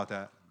excited about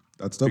that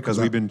That's dope because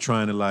we've been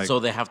trying to like. So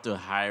they have to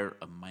hire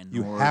a minority.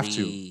 You have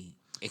to.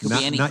 It could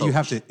be any not coach. you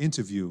have to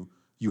interview.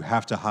 You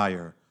have to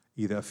hire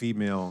either a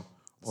female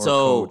or So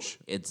a coach.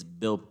 it's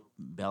Bill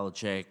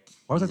Belichick.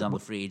 Why was He's that- on the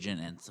free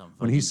agent and some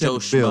When he said Joe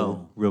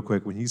Bill, real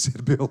quick, when he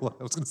said Bill,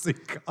 I was going to say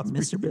Cosby. Schmo.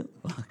 Mr. Bill.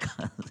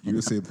 You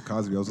were saying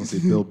Cosby. I was gonna say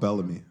Bill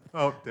Bellamy.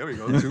 Oh, there we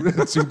go.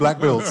 Two black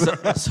Bills.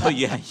 So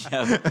yeah, you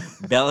have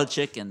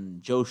Belichick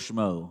and Joe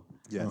Schmo.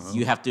 Yes.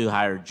 You have to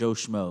hire Joe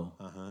Schmo.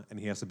 And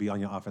he has to be on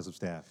your offensive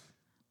staff.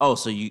 Oh,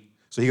 so you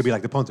So he could be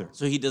like the punter.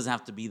 so he doesn't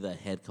have to be the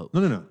head coach.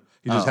 No.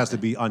 He just has to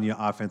okay. be on your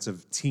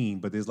offensive team.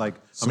 But there's like,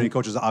 how many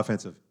coaches are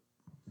offensive?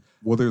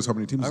 Well, there's how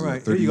many teams? All is it?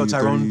 right, here you go,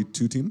 Tyrone.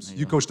 32 teams.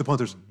 You coach the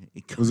punters.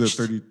 He Was it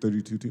coached-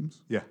 32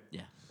 teams? Yeah.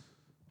 Yeah.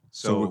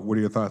 So, what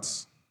are your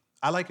thoughts?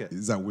 I like it.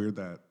 Is that weird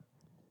that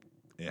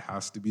it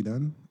has to be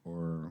done,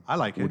 or I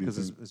like it what do you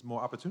because think? it's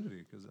more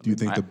opportunity. Do you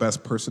think the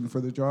best person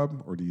for the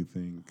job, or do you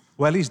think?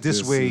 Well, at least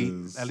this way,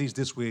 is-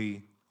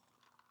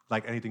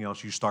 like anything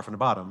else, you start from the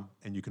bottom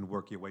and you can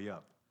work your way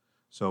up.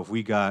 So if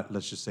we got,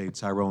 let's just say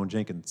Tyrone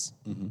Jenkins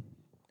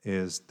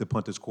is the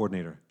punters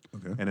coordinator.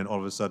 Okay. And then all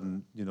of a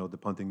sudden, the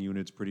punting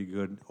unit's pretty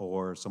good,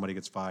 or somebody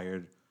gets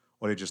fired,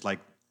 or they just like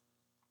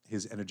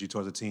his energy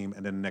towards the team,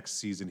 and then next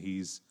season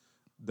he's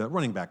the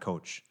running back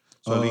coach.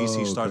 So at least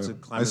he starts okay. to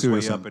I climb his see what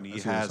way you're up, saying. and I he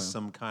see what you're has saying.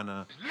 some kind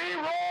of.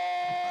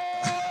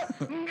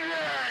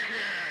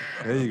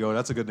 There you go.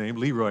 That's a good name,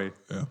 Leroy.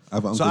 Yeah. I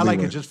have an So Uncle I like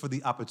Leroy. it just for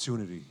the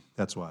opportunity.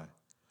 That's why.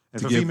 And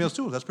To for give- females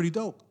too, that's pretty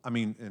dope. I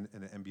mean,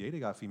 in the NBA, they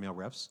got female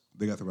refs.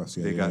 They got the refs.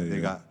 Yeah, They yeah, got yeah,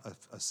 they got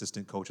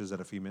assistant coaches that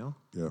are female.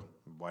 Yeah.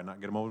 Why not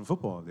get them over to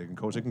football? If they can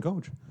coach, they can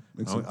coach.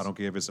 Makes I sense. don't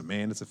care if it's a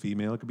man, it's a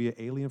female. It could be an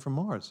alien from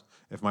Mars.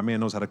 If my man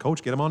knows how to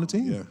coach, get him on the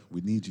team. Yeah,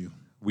 we need you.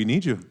 We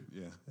need you.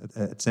 Yeah.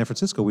 At San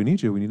Francisco, we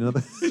need you. We need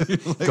another.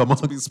 Come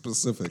To be on,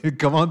 specific.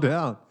 come on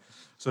down.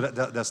 So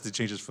that's the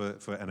changes for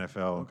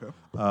NFL.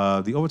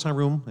 Okay. The overtime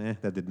room,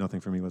 that did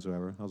nothing for me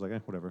whatsoever. I was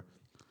like, whatever.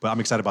 But I'm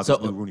excited about So,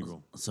 this new Rooney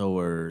rule. so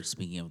we're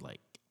speaking of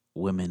like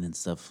women and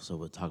stuff. So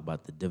we'll talk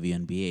about the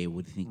WNBA.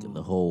 What do you think of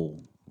the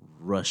whole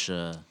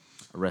Russia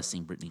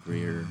arresting Brittany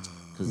Greer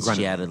because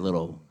she had a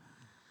little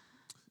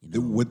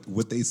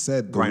What they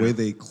said, the Griner. way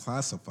they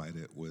classified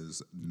it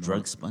was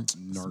Drug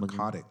smuggling?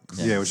 narcotics.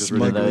 Yeah, it was just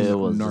Smuggling ridiculous. it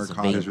was just a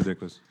Narcotics. It's vape.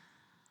 ridiculous.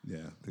 Yeah,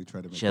 they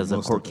tried to make She has the a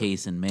most court of it.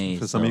 case in May.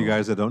 For some of you so-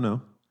 guys that don't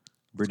know,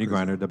 Brittany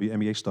Griner,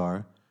 WNBA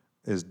star,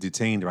 is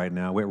detained right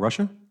now. Wait,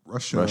 Russia?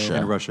 Russia.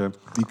 In Russia.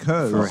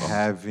 Because For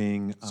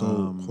having. so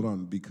hold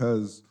on,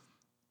 because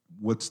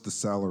what's the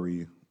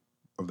salary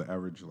of the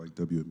average like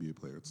WNBA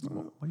player? It's not.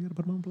 Why you gotta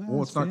put them on blast?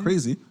 Well, it's not man?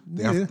 crazy.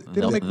 They Yeah, have to,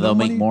 they don't make no They'll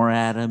make money. more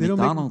at They don't make-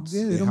 McDonald's.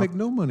 yeah, they don't make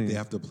no money. They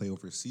have to play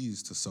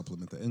overseas to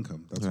supplement the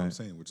income. That's what I'm Right.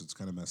 saying, which is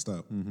kind of messed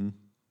up.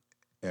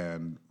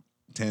 And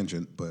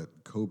tangent, but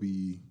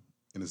Kobe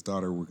and his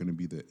daughter were going to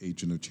be the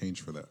agent of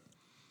change for that.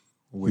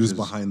 He was is-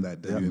 behind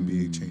that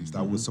WNBA change.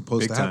 That was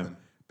supposed Big to time. happen.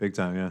 Big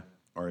time, yeah.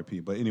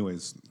 RIP. But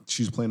anyways,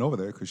 she's playing over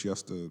there because she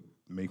has to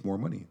make more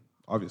money,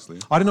 obviously.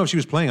 I didn't know if she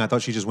was playing. I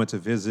thought she just went to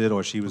visit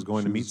or she was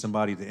going to meet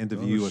somebody to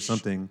interview or She-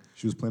 something.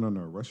 She was playing on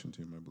a Russian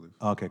team, I believe.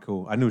 Okay,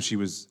 cool. I knew she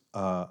was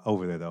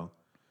over there, though.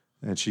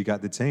 And she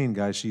got detained,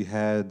 guys. She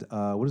had,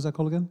 what is that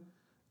called again?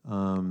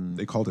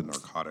 They called it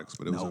narcotics,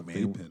 but it was a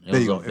vape pen. It There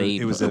was you a go. vape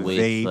It was a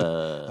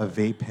with,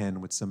 vape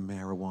pen with some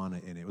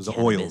marijuana in it. It was an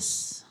oil.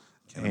 Cannabis.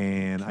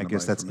 And I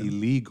guess buy that's from it.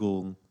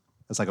 illegal.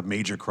 That's like a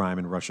major crime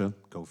in Russia.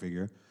 Go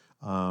figure.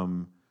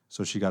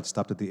 So she got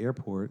stopped at the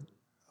airport,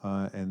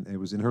 and it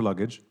was in her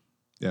luggage.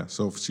 Yeah,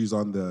 so if she's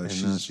on the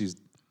And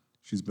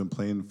she's been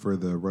playing for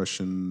the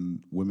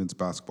Russian women's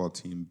basketball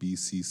team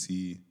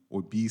BCC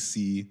or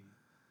BC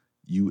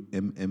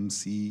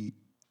UMMC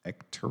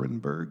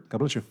Ekaterinburg. God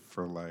bless you.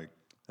 For like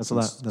That's a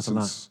lot. That's a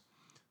lot.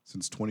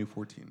 Since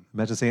 2014.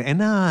 Imagine saying, and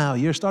now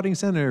you're starting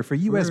center for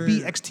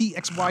USB XT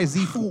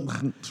XYZ fool.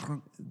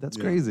 That's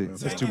crazy.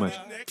 That's too much.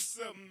 Next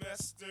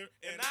semester,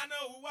 and I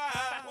know why,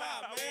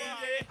 man,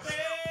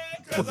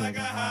 yeah, 'cause I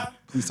got high.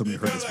 Please tell me you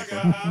heard this before.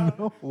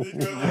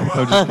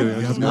 I'm just kidding.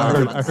 You have not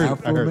heard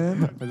Afro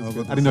Man?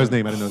 I didn't know his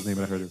name. I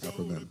but I heard it.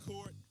 Afro Man.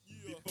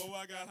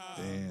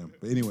 Damn.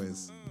 But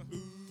anyways,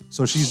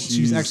 So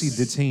she's actually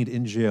detained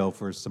in jail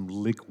for some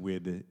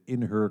liquid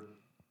in her.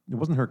 It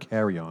wasn't her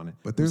carry-on.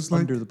 But It there's was like-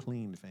 under the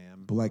plane,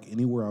 fam. but like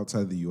anywhere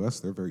outside the U.S.,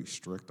 they're very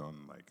strict on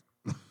like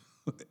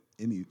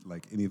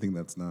anything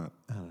that's not.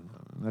 I don't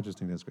know. I just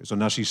think that's great. So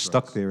now she's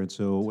stuck there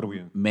until what are we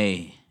in?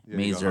 May.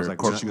 May's I was her like,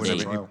 court she was at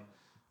date. trial.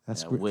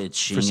 That's great. Which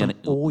she for ain't some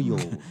gonna oil.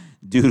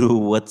 due to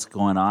what's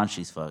going on,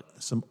 she's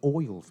fucked. Some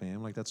oil,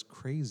 fam. Like, that's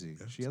crazy.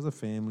 She has a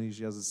family.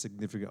 She has a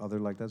significant other.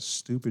 Like, that's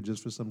stupid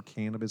just for some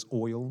cannabis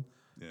oil.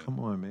 Yeah. Come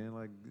on, man.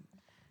 Like,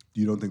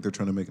 You don't think they're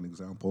trying to make an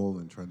example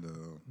and trying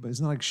to? but it's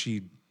not like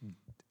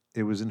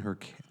it was in her,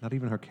 not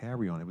even her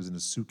carry-on. It was in a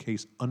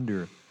suitcase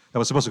under, that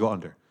was supposed to go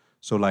under.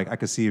 So, like, I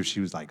could see if she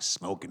was, like,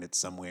 smoking it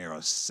somewhere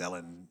or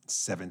selling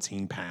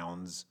 17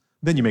 pounds.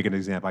 Then you make an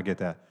example. I get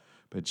that.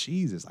 But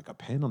Jesus, like a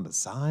pen on the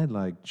side,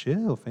 like,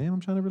 chill, fam. I'm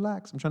trying to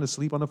relax. I'm trying to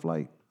sleep on the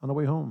flight on the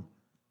way home.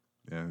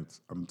 Yeah,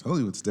 I'm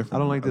telling you, it's different. I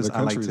don't like this.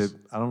 Other countries-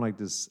 I don't like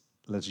this.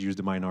 Let's use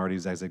the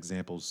minorities as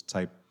examples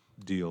type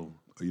deal.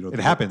 You don't It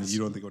think happens.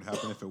 You don't think it would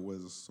happen if it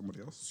was somebody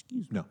else?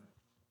 No,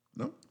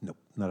 No. no,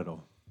 not at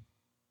all.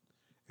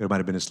 It might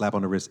have been a slap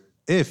on the wrist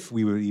if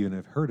we would even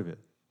have heard of it.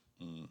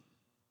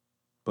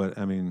 But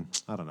I mean,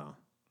 I don't know.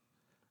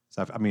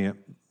 So I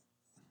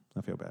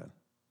feel bad.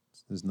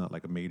 It's not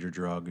like a major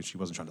drug, and she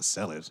wasn't trying to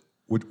sell it.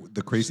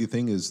 The crazy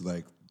thing is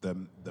like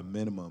the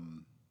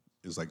minimum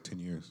is like 10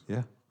 years.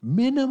 Yeah,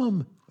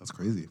 minimum. That's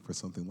crazy for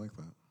something like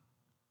that.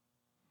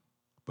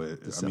 But I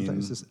mean,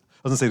 Sometimes I was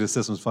gonna say the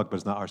system's fucked, but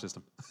it's not our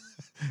system.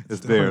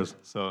 it's theirs.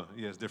 So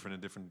yeah, it's different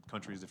in different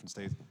countries, different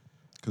states.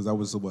 because that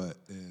was what,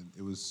 and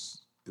it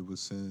was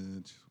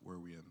since where are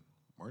we in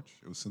March?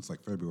 It was since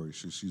like February.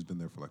 She's been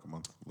there for like a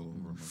month, a little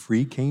over a month.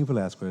 Free Cain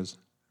Velasquez,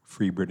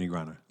 free Brittany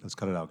Griner. Let's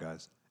cut it out,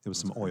 guys. It was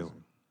some oil.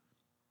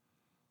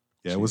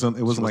 Yeah, it wasn't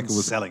like it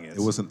was selling it.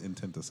 It wasn't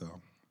intent to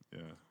sell.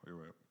 Yeah, you're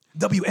right.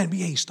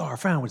 WNBA star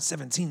found with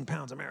 17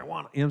 pounds of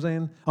marijuana. You know what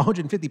I'm saying?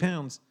 150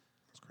 pounds.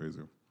 It's crazy.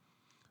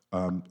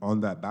 On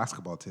that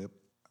basketball tip,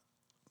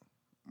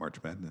 March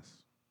Madness.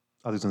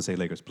 I was going to say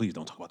Lakers. Please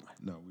don't talk about them.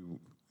 No,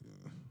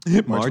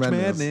 we. March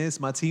Madness.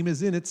 My team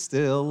is in it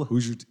still.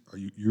 Who's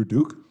your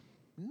Duke?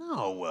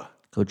 No.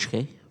 Coach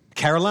K.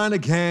 Carolina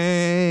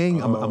gang.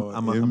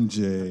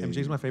 MJ.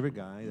 MJ's my favorite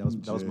guy. That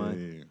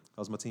MJ.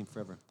 was my team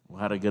forever. We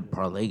had a good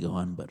parlay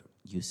going, but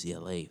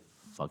UCLA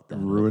fucked that.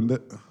 Ruined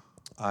it.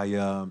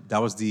 That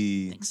was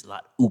the Thanks a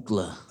lot,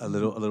 Ookla. a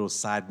little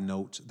side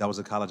note. That was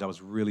a college I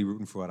was really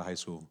rooting for out of high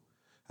school.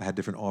 I had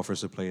different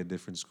offers to play at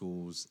different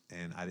schools,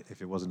 and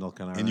if it wasn't North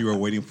Carolina, And you were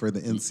waiting for the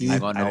NC. I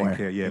got I didn't nowhere.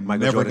 care. Yeah, And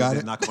Michael never Jordan got did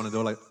it? knock on the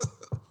door like,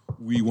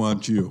 We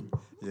want you.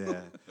 yeah.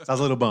 So I was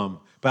a little bummed.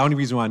 But the only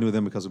reason why I knew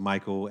them because of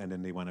Michael, and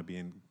then they wound up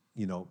being,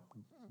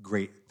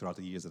 great throughout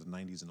the years of the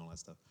 90s and all that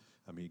stuff.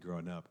 I mean,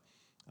 growing up.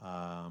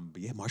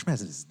 But yeah, March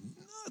Madness is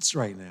nuts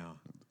right now.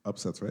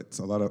 Upsets, right?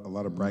 So a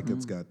lot of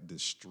brackets got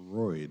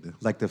destroyed.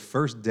 Like the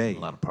first day, A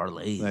lot of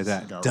parlays. like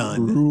that,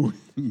 done.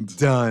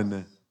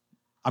 Done.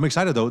 I'm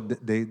excited though.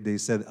 They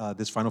said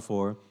this Final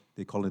Four,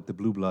 they call it the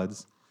Blue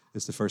Bloods.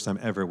 It's the first time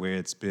ever where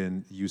it's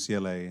been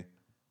UCLA,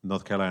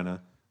 North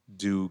Carolina,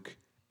 Duke,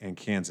 and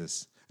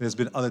Kansas. There's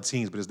been other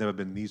teams, but it's never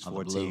been these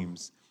four blue.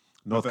 teams.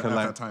 At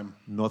that time.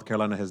 North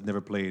Carolina has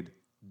never played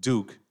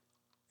Duke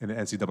in the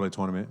NCAA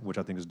tournament, which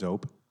I think is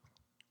dope.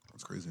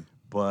 That's crazy.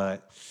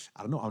 But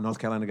I don't know. I'm a North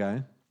Carolina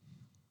guy.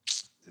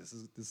 This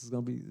is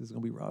gonna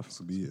be rough. It's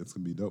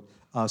gonna be dope.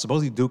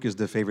 Supposedly Duke is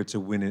the favorite to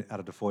win it out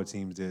of the four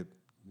teams.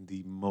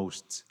 The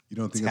most You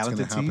don't think it's gonna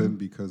talented happen team.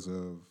 because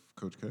of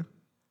Coach K?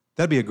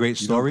 That'd be a great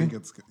story.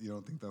 You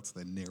don't think that's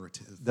the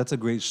narrative? That's a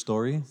great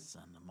story.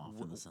 Send them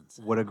off in the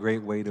sunset. What a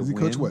great way to Does he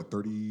win. coach what?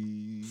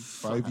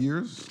 35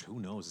 years? Who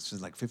knows? It's been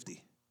like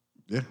 50.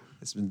 Yeah,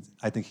 It's been.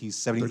 I think he's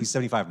 70. He's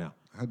 75 now.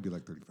 I'd be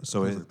like 35.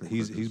 So I was like 35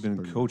 he's years, been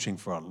 30. coaching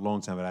for a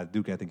long time. But at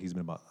Duke, I think he's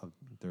been about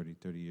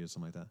 30 years,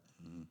 something like that.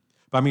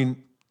 But I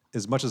mean,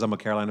 as much as I'm a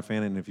Carolina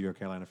fan, and if you're a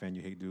Carolina fan,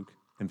 you hate Duke,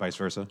 and vice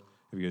versa.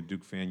 If you're a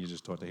Duke fan, you're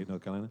just taught to hate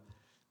North Carolina.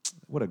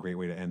 What a great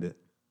way to end it.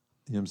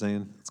 You know what I'm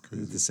saying? That's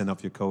crazy. To send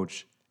off your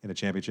coach in a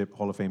championship,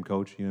 Hall of Fame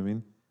coach. You know what I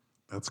mean?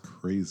 That's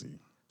crazy.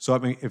 So I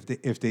mean,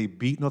 if they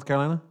beat North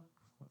Carolina,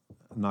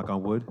 knock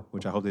on wood,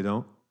 which I hope they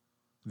don't,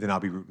 then I'll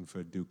be rooting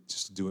for Duke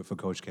just to do it for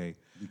Coach K.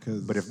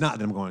 But if not,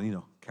 then I'm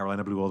going,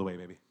 Carolina Blue all the way,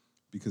 baby.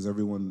 Because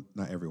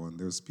not everyone,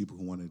 there's people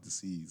who wanted to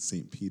see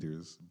St.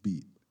 Peter's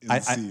beat I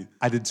NC.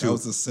 did too. That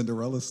was a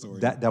Cinderella story.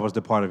 That was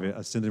the part of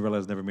it. Cinderella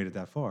has never made it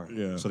that far.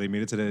 Yeah. So they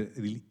made it to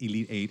the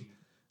Elite Eight.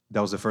 That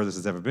was the furthest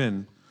it's ever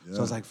been. So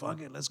I was like,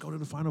 fuck it, let's go to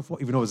the Final Four.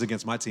 Even though it was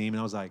against my team. And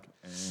I was like,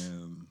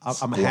 And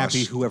I'm happy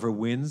squashed whoever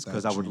wins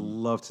because that I would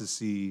dream. love to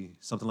see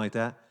something like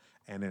that.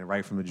 And then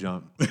right from the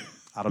jump,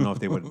 I don't know if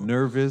they were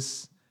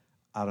nervous.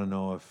 I don't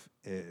know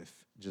if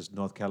just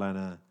North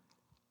Carolina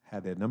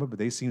had their number, but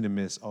they seemed to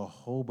miss a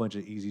whole bunch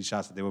of easy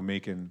shots that they were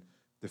making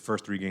the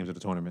first 3 games of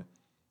the tournament.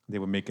 They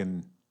were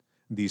making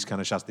these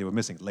kind of shots they were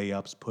missing.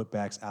 Layups,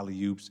 putbacks,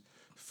 alley-oops,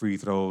 free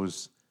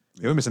throws.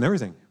 They were missing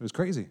everything. It was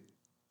crazy.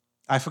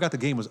 I forgot the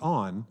game was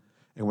on,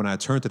 and when I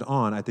turned it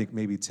on, I think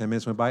maybe 10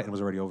 minutes went by and it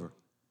was already over.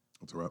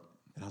 That's a wrap.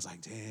 And I was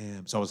like,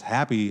 damn. So I was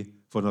happy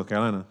for North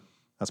Carolina.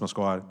 That's my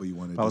squad. But you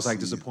wanted I was to like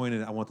see-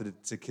 disappointed. I wanted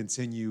it to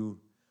continue,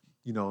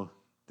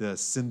 the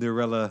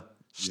Cinderella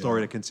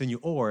story to continue.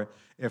 Or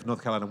if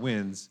North Carolina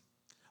wins,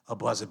 a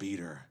buzzer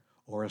beater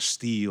or a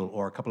steal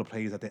or a couple of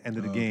plays at the end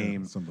of the Okay,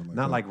 game. something like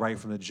Not that. like right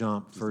from the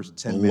jump, first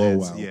 10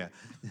 minutes. blowout. Yeah.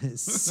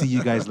 See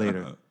you guys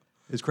later.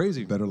 It's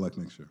crazy. Better luck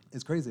next year.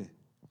 It's crazy.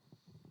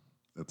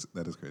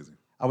 That is crazy.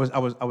 I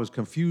was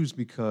confused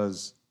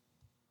because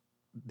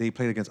they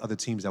played against other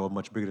teams that were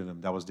much bigger than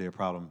them. That was their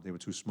problem. They were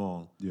too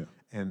small. Yeah.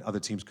 And other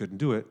teams couldn't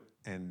do it.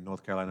 And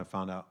North Carolina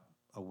found out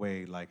a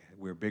way, like,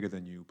 we're bigger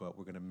than you, but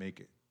we're going to make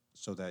it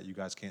so that you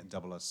guys can't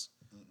double us.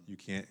 You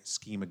can't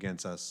scheme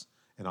against us,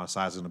 and our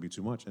size is going to be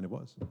too much. And it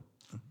was.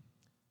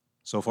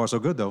 So far, so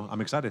good, though. I'm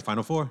excited.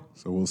 Final 4.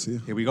 So we'll see.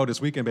 Here we go this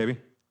weekend, baby.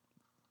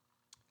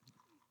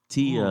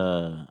 T,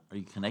 are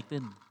you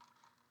connected?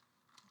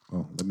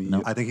 Oh, let me.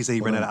 No. I think he said he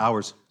Hold ran out on. of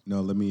hours. No,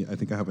 let me. I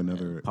think I have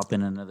another. Pop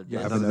in another I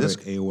disc. have another another disc.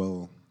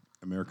 AOL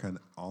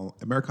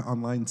America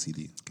Online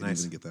CD. Can't Nice.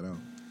 even get that out.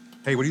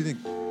 Hey, what do you think?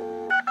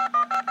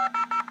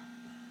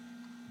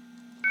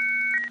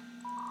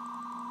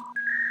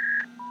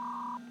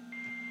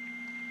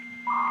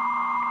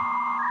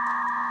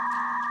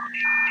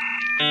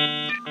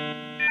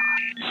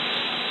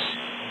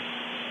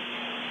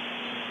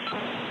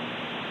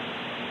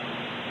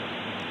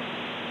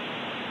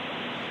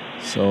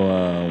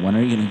 So when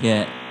are you gonna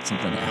get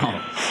something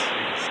else?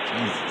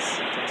 Jesus.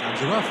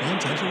 Times are rough, man.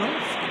 Times are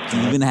rough. Do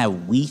you even have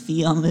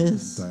Wi-Fi on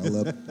this?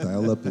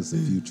 Dial up is the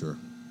future.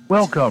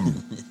 Welcome.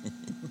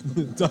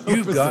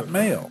 You've got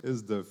mail.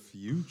 Is the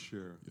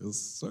future. Yes,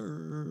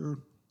 sir.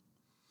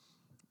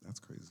 That's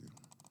crazy.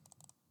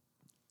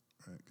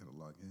 All right, gotta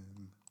log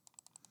in.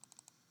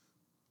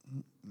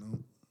 No.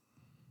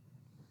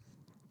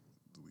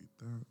 Delete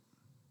that.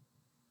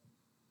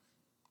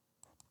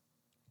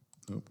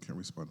 Nope, can't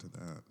respond to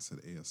that. It said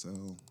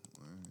ASL.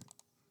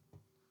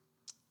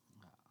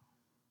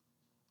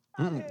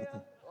 All right.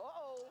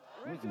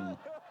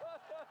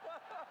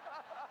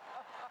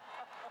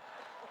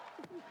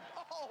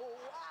 Oh,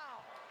 wow.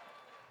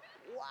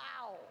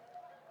 Wow.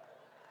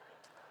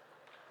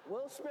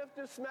 Will Smith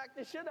just smacked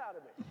the shit out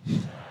of me.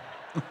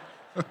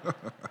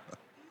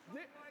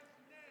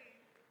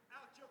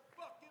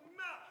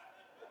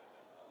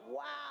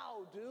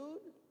 Wow, dude.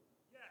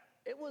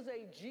 It was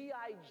a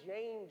G.I.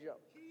 Jane jump.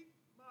 Keep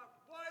my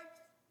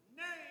wife's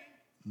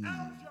name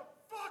out your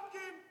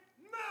fucking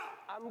mouth.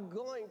 I'm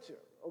going to,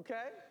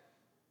 okay?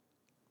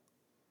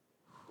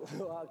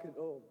 Okay.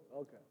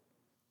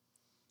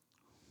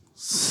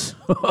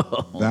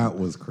 That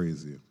was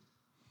crazy.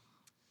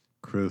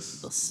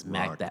 Chris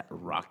Smack Rock, that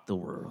rocked the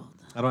world.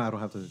 I don't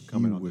have to he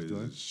comment on this, do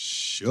I? was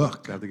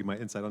shook. I have to give my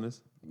insight on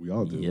this We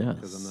all do. Yes.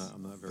 because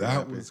I'm not very That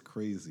happy. was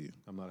crazy.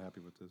 I'm not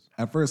happy with this.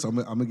 At first, I'm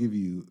gonna keep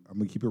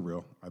it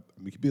real. I'm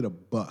gonna keep it a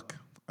buck.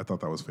 I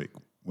thought that was fake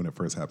when it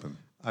first happened.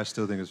 I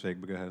still think it's fake,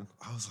 but go ahead.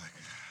 I was like,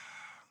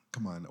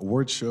 come on,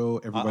 award show,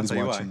 everybody's tell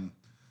you why. watching.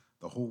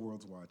 The whole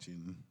world's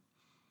watching.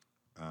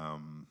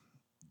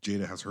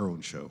 Jada has her own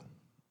show.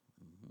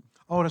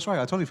 Oh, that's right.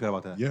 I totally forgot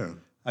about that. Yeah.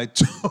 I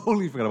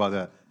totally forgot about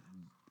that.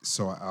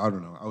 So I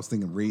don't know. I was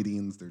thinking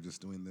ratings, they're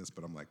just doing this,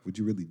 but I'm like, would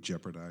you really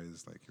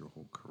jeopardize like your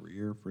whole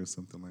career for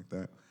something like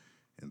that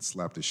and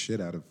slap the shit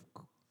out of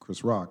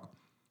Chris Rock?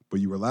 But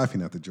you were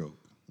laughing at the joke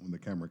when the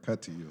camera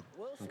cut to you.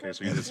 Okay,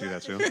 so you did see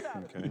that too. Okay,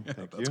 thank you.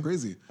 That's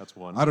crazy. That's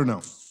one. I don't know.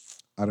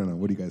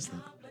 What do you guys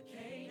think?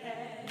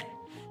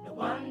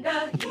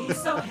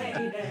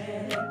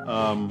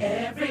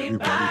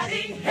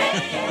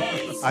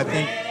 I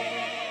think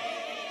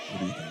What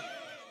do you think?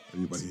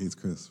 Everybody hates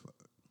Chris.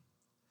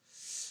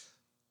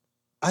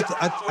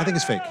 I think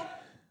it's fake,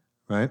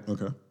 right?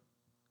 Okay.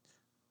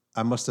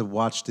 I must have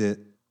watched it.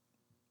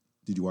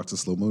 Did you watch the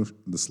slow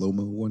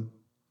mo one?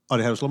 Oh,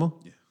 they had a slow mo?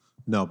 Yeah.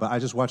 No, but I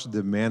just watched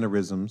the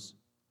mannerisms,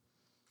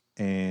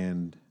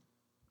 and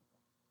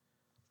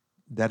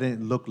that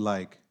didn't look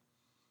like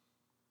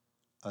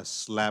a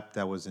slap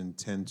that was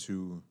intended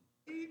to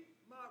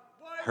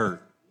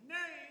hurt.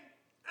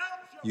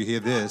 You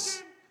hear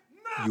this,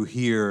 you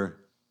hear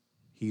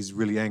he's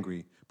really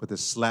angry, but the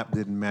slap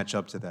didn't match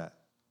up to that.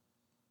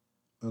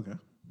 Okay.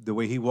 The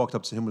way he walked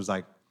up to him was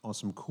like on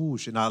some cool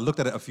shit. Now I looked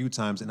at it a few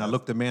times and I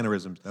looked at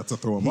mannerisms. That's to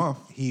throw him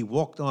off. He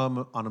walked on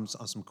him on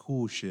some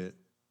cool shit,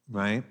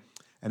 right?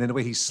 And then the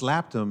way he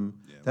slapped him,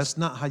 that's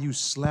not how you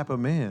slap a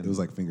man. It was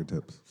like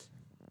fingertips.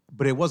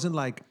 But it wasn't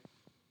like,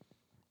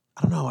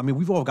 I don't know. I mean,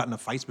 we've all gotten in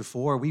fights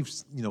before. We've,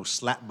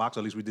 slapped box.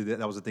 At least we did that.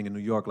 That was a thing in New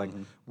York. Like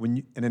when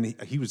you, and then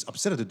he was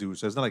upset at the dude.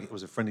 So it's not like it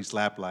was a friendly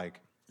slap. Like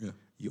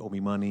you owe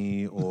me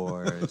money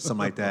or something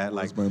like that.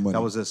 Like my money?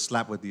 that was a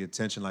slap with the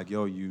attention. Like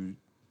yo, you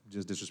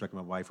just disrespected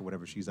my wife or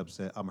whatever. She's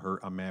upset. I'm hurt.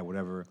 I'm mad.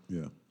 Whatever.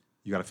 Yeah.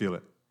 You got to feel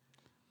it.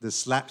 The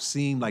slap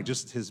seemed like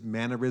just his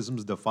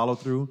mannerisms, the follow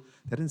through.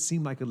 That didn't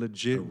seem like a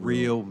legit,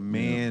 real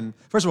man.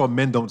 First of all,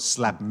 men don't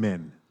slap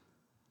men.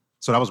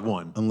 So that was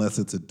one. Unless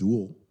it's a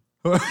duel.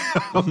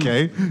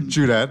 Okay,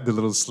 true that. The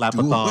little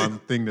slap-a-thon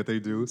thing that they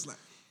do.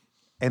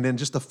 And then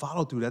just the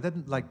follow through. That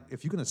didn't, like,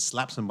 if you're going to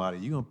slap somebody,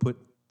 you're going to put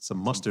some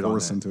mustard on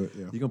force it. into it,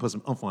 yeah. You're going to put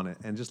some oomph on it.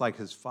 And just like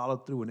his follow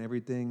through and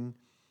everything,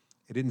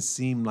 it didn't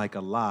seem like a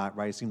lot,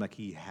 right? It seemed like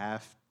he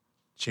half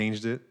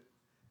changed it.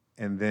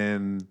 And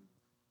then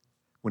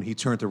when he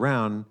turned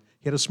around,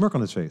 he had a smirk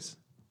on his face.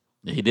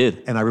 Yeah, he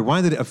did. And I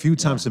rewinded it a few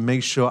times to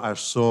make sure I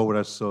saw what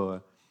I saw.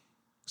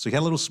 So he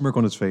had a little smirk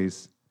on his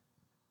face.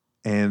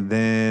 And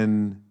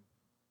then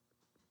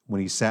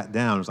when he sat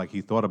down, it was like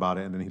he thought about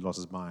it and then he lost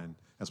his mind.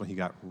 That's when he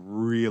got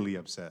really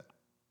upset.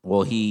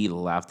 Well, he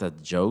laughed at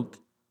the joke,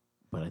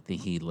 but I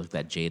think he looked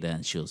at Jada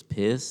and she was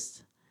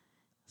pissed.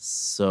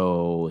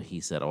 So he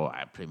said, "Oh,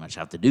 I pretty much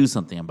have to do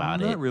something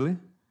about it." Not really.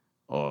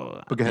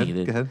 Oh, But go I think he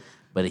ahead, did. go ahead.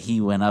 But he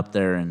went up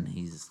there and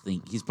he's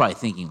probably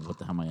thinking, "What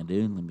the hell am I gonna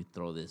do? Let me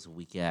throw this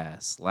weak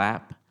ass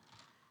slap,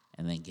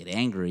 and then get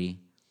angry."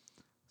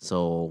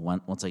 So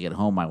once I get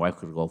home, my wife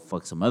could go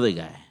fuck some other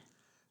guy.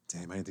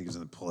 Damn, I didn't think he was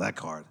going to pull that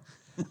card.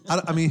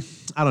 I mean,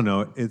 I don't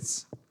know.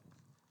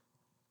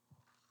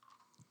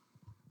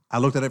 I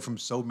looked at it from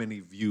so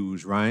many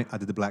views, right? I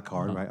did the black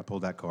card, right? I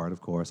pulled that card,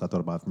 of course. I thought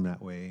about it from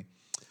that way.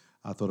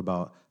 I thought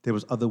about there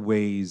was other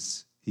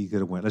ways he could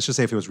have went. Let's just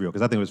say if it was real,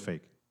 because I think it was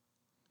fake.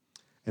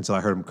 And so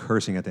I heard him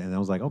cursing at the end. I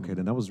was like, okay,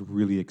 then that was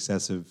really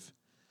excessive.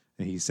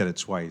 And he said it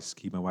twice.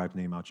 Keep my wife's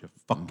name out your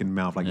fucking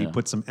mouth. Like he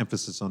put some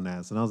emphasis on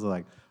that. So I was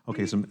like,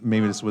 okay, so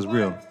maybe this was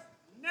real.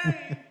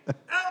 Name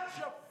out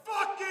your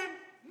fucking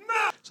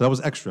mouth. So that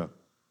was extra.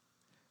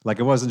 Like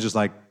it wasn't just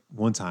like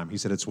one time. He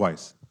said it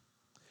twice.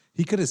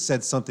 He could have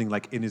said something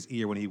like in his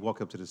ear when he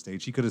walked up to the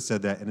stage. He could have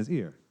said that in his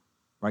ear,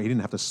 right? He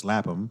didn't have to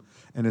slap him.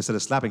 And instead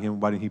of slapping him,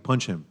 why didn't he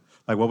punch him?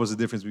 Like what was the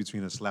difference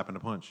between a slap and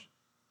a punch,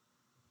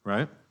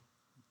 right?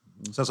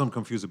 So that's what I'm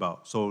confused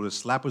about. So the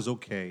slap was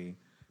okay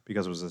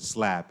because it was a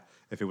slap.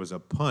 If it was a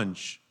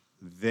punch,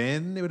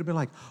 then it would have been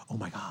like, oh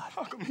my God.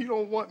 How come he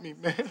don't want me,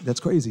 man? That's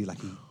crazy. Like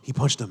he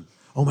punched him.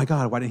 Oh my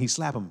God, why didn't he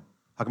slap him?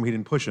 How come he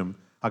didn't push him?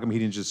 How come he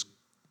didn't just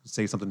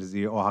say something in his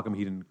ear? Or how come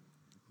he didn't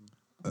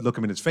look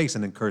him in his face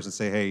and then curse and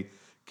say, hey,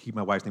 keep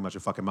my wife's name out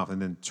your fucking mouth,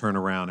 and then turn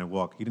around and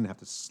walk? He didn't have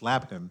to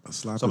slap him. A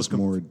slap So I was is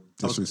more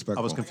I was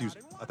disrespectful. confused,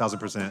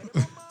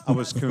 1,000%. I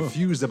was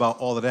confused about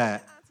all of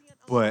that,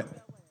 but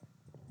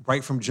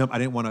right from jump, I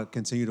didn't want to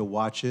continue to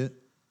watch it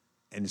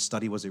and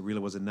study was it real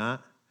or was it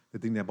not. The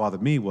thing that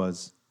bothered me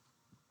was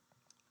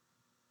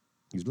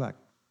he's black,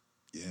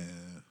 Yeah.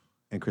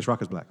 and Chris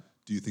Rock is black.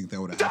 Do you think that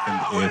would have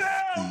happened if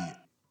the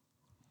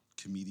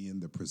comedian,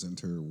 the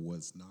presenter,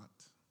 was not?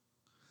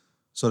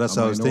 So that's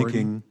A what I was minority?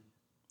 thinking.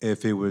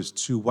 If it was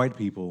two white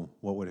people,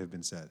 what would have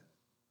been said?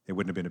 It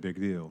wouldn't have been a big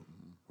deal,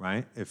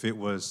 right? If it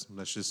was,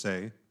 let's just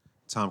say,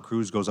 Tom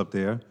Cruise goes up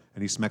there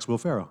and he smacks Will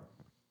Ferrell.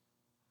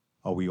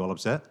 Are we all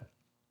upset?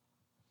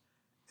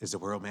 Is the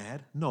world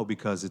mad? No,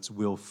 because it's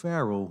Will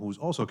Ferrell, who's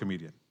also a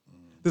comedian.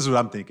 This is what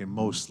I'm thinking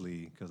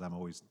mostly, because I'm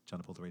always trying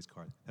to pull the race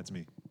card. That's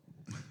me.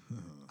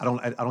 I don't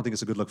think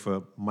it's a good look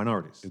for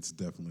minorities. It's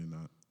definitely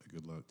not a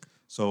good look.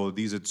 So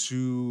these are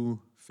two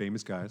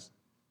famous guys,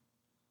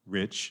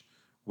 rich,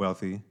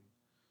 wealthy.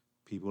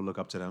 People look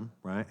up to them,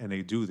 right? And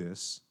they do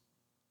this.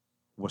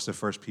 What's the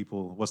first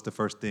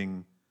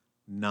thing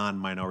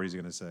non-minorities are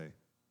going to say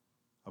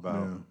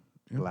about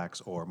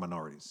blacks or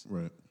minorities?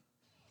 Right.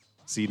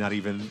 See, not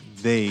even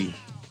they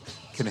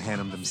can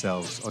handle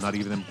themselves, or not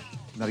even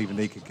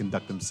they can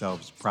conduct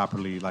themselves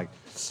properly. Like,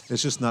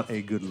 it's just not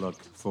a good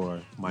look for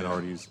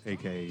minorities,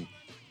 aka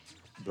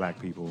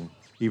black people.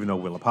 Even though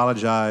Will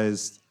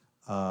apologized,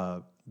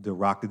 The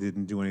Rock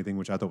didn't do anything,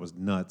 which I thought was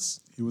nuts.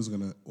 He was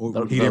gonna.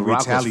 He didn't Rock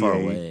was far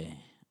retaliate. away.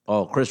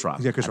 Oh, Chris Rock.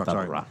 Yeah, Chris I Rock. thought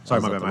Sorry, The Rock. sorry,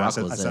 I my thought bad. The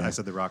man. Rock I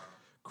said The Rock.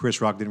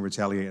 Chris Rock didn't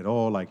retaliate at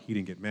all. Like he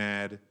didn't get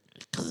mad.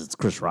 because it's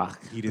Chris Rock.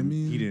 He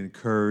didn't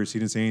curse. He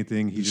didn't say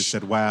anything. He just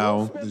said,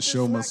 "Wow." The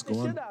show must go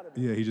on.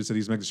 Yeah, he just said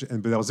he smacked the shit,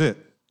 but that was it.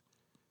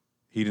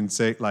 He didn't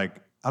say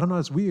like, I don't know.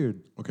 It's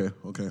weird. Okay.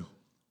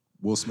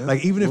 Will Smith.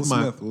 Like, even if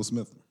Will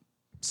Smith,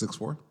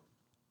 6'4",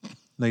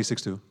 No, he's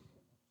 6'2",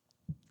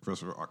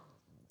 Chris Rock,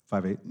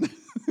 5'8",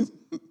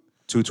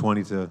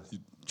 220 to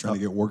trying to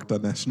get worked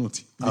on national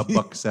TV.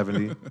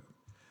 $170.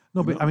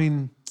 No, but I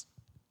mean,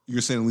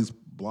 You're saying at least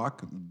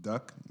block,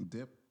 duck,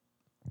 dip,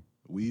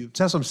 weave.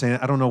 that's what I'm saying.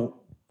 I don't know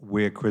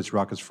where Chris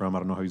Rock is from. I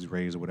don't know how he's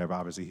raised or whatever.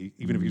 Obviously,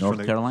 even if he's North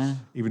from Carolina?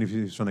 even if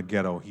he's from the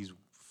ghetto, he's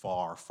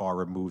far, far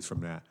removed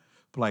from that.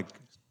 But like,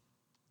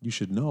 you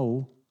should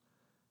know.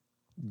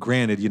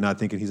 Granted, you're not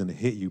thinking he's going to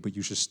hit you, but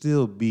you should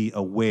still be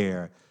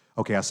aware.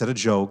 Okay, I said a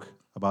joke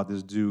about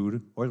this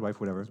dude or his wife,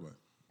 whatever.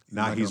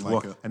 Now not he's gonna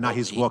like walking, it. and now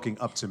he's walking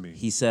up to me.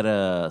 He said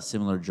a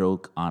similar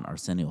joke on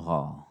Arsenio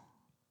Hall.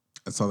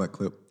 I saw that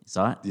clip. You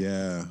saw it?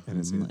 Yeah.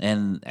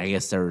 And I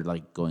guess they're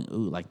like going,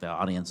 ooh, like the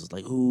audience was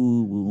like,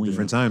 ooh, woo,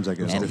 Different times, I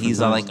guess. And Different he's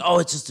all times. like, oh,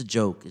 it's just a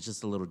joke. It's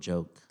just a little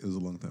joke. It was a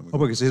long time ago.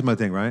 Oh, okay, so here's my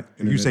thing, right?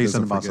 If you Internet say doesn't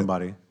something about forget.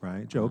 somebody,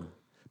 right, joke,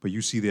 but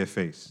you see their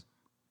face,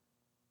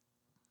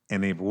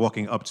 and they're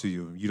walking up to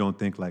you, you don't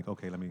think like,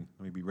 okay, let me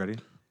be ready,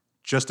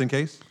 just in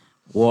case.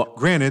 Well,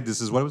 Granted,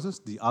 this is what was this?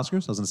 The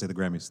Oscars? I was gonna say the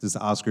Grammys. This is the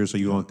Oscars, so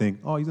you don't think,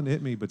 oh, he's gonna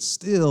hit me, but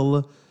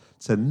still,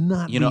 to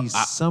not You know, be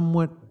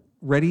somewhat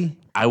ready.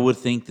 I would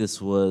think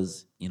this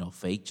was,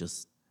 fake,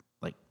 just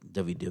like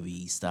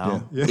WWE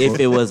style. Yeah. If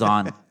it was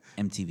on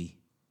MTV.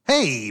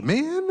 Hey,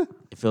 man!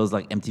 If it was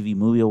like MTV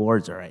Movie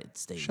Awards, all right,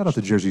 staged. Shout out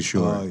to Jersey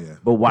Shore. Oh yeah.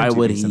 But why MTV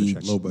would sent a he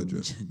check. Low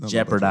budget. Not low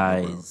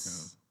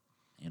jeopardize,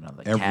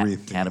 the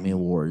Everything. Academy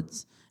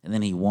Awards? And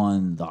then he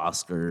won the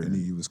Oscar. And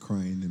he was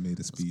crying and made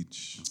a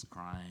speech.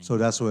 crying. So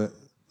that's what,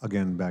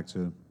 again, back to,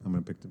 I'm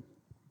going to pick the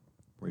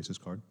racist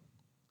card.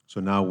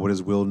 So now what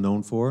is Will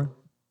known for?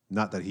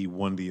 Not that he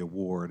won the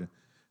award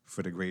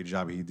for the great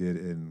job he did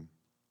in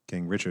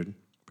King Richard.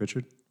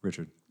 Richard?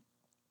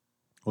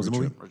 What was the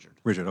movie?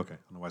 Richard, okay. I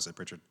don't know why I said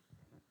Richard.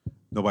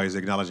 Nobody's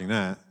acknowledging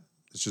that.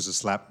 It's just a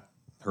slap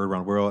heard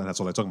around the world, and that's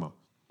all they're talking about.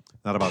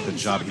 Not about the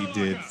job he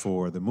did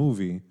for the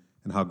movie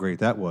and how great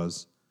that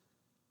was.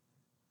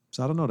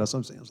 So I don't know. That's what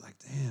I'm saying. I was like,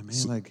 damn,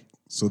 man,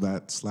 So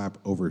that slap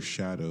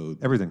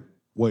overshadowed everything.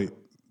 Wait,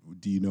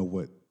 do you know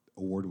what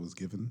award was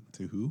given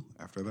to who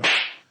after that?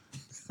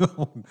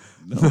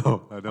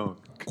 No, I don't.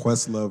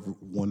 Questlove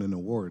won an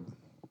award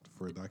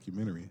for a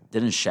documentary.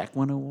 Didn't Shaq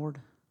win an award?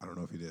 I don't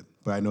know if he did,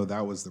 but I know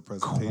that was the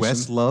presentation.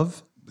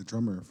 Questlove? The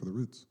drummer for the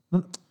Roots.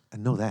 No, I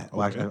know that.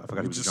 Well, actually, I forgot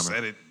he You was a just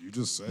drummer. said it. You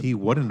just said He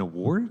won an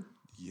award?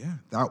 Yeah,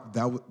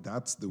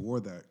 that's the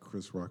award that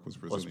Chris Rock was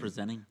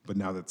presenting. But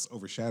now that's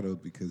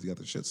overshadowed because he got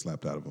the shit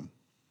slapped out of him.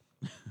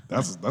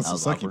 That's the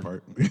was sucky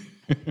awkward.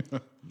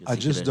 part. I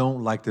just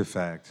don't like the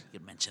fact You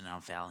mentioned it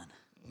on Fallon.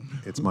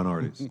 it's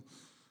minorities.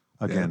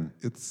 Again,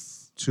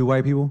 It's two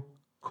white people,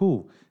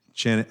 cool.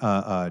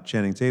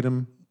 Channing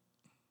Tatum,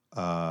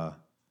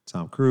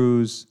 Tom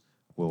Cruise,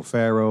 Will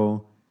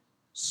Ferrell.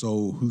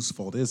 so whose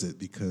fault is it?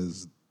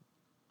 Because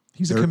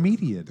He's a there-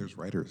 comedian. There's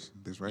writers.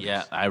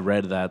 Yeah, I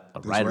read that.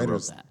 A writer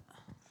writers. wrote that.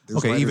 There's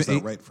Okay, writers even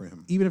that write for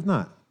him. Even if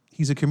not,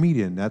 he's a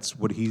comedian. That's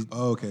what he.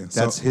 Oh, okay.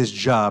 That's So- his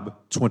job,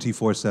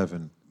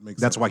 24/7. Makes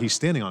That's sense. why he's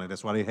standing on it.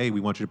 That's why they, hey, we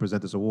want you to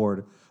present this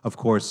award. Of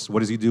course, what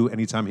does he do?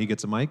 Anytime he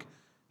gets a mic,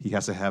 he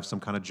has to have some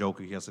kind of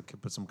joke. He has to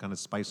put some kind of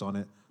spice on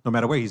it, no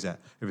matter where he's at.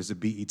 If it's a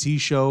BET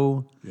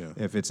show, Yeah.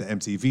 if it's an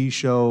MTV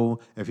show,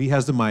 if he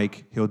has the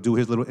mic, he'll do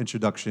his little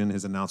introduction,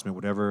 his announcement,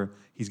 whatever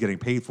he's getting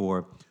paid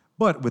for.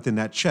 But within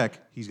that check,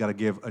 he's got to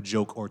give a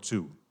joke or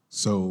two.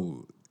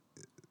 So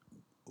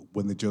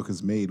when the joke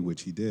is made,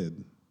 which he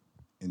did,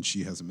 and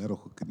she has a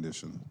medical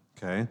condition,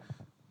 Okay.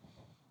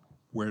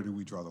 where do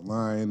we draw the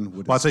line?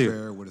 What Well, I'll is tell you,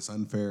 fair? What is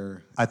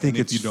unfair? I think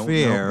And it's if you don't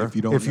fair. Know,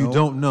 if you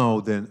don't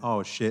know, then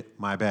oh shit,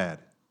 my bad.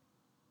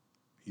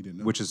 he didn't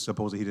know. Which is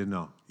supposedly he didn't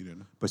know. He didn't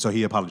know. But so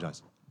he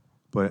apologized.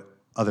 But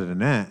other than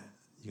that,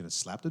 you gonna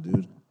slap the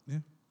dude? Yeah.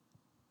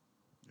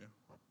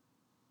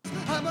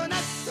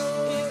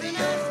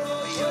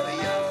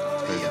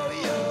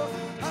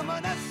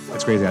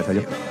 It's crazy, I tell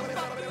you.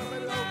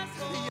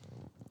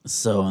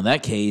 So in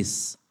that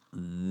case,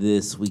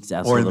 this week's Or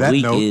asshole in of the that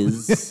week note,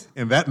 is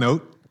in that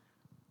note,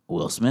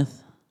 Will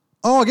Smith.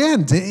 oh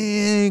again,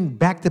 dang,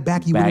 back to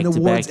back, he Back winning to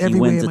awards back, he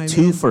everywhere. wins a my man.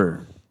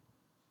 twofer.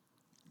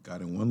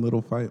 Got in one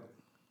little fight.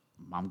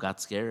 Mom got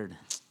scared.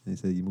 They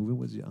said you moving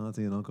with your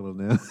auntie and uncle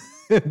now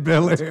in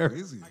Bel Air.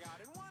 Crazy.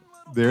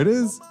 There it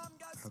is.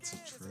 That's a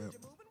trip.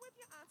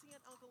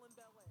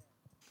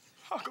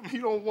 How come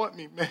you don't want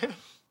me, man?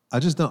 I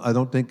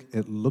don't think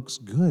it looks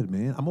good,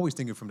 man. I'm always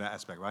thinking from that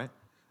aspect, right?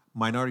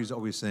 Minorities are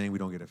always saying we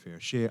don't get a fair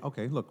share.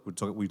 Okay, look,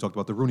 we talked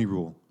about the Rooney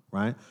Rule,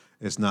 right?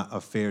 It's not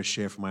a fair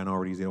share for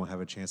minorities. They don't have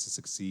a chance to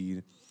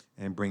succeed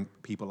and bring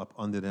people up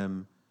under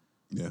them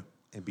Yeah.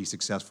 and be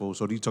successful.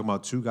 So you're talking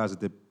about two guys at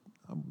the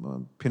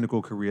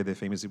pinnacle career. They're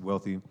famously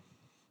wealthy.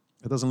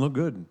 It doesn't look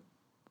good.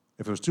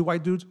 If it was two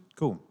white dudes,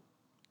 cool.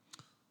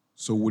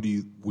 So what do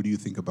you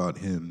think about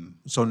him?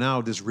 So now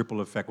this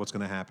ripple effect, what's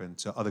going to happen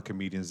to other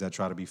comedians that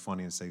try to be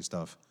funny and say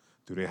stuff?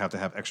 Do they have to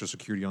have extra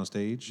security on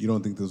stage? You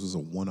don't think this was a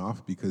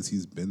one-off because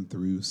he's been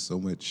through so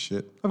much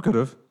shit? I could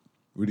have.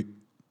 What do you-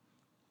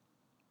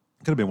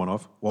 Could have been one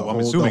off. Well, The I'm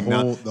whole- assuming the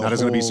now whole- the there's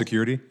going to be whole-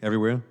 security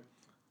everywhere.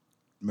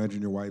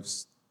 Imagine your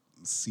wife's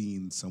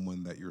seeing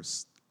someone that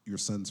your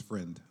son's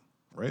friend,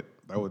 right?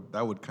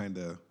 That would kind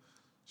of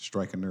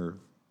strike a nerve.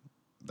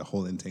 The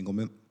whole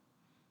entanglement,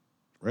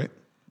 right?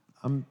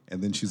 And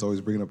then she's always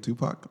bringing up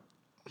Tupac.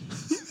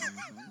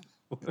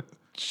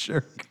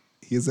 Sure.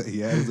 He was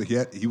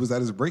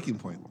at his breaking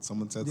point.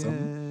 Someone said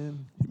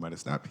something. He might have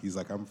snapped. He's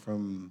like, I'm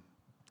from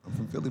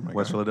Philly, my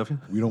West guy. Philadelphia?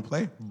 We don't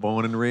play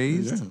Born and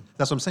raised. Yeah.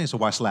 That's what I'm saying. So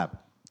why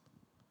slap?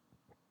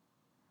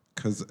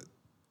 because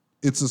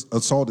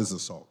assault is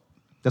assault.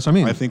 That's what I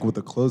mean. I think with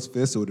a closed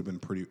fist, it would have been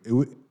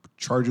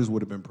charges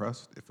would have been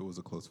pressed if it was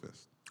a closed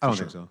fist. I don't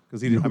For think sure. so.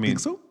 Because You don't think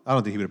so? I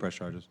don't think he would have pressed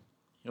charges.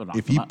 He'll knock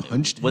If him he out.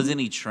 punched him- wasn't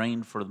he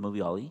trained for the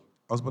movie Ali?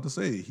 I was about to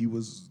say he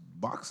was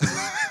boxing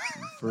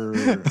for.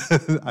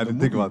 I didn't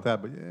think about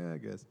that, but yeah, I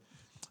guess.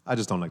 I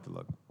just don't like the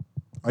look.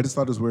 I just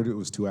thought it was weird. It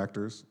was two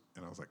actors,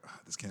 and I was like,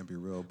 this can't be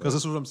real. Because But this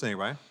is what I'm saying,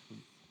 right?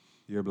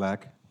 You're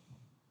black.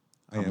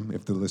 I am.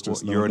 If the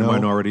listeners You're in don't a know,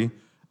 minority.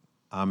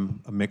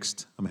 I'm a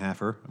mixed, I'm a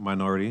halfer, a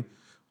minority.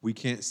 We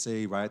can't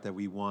say, right, that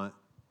we want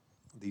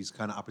these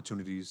kind of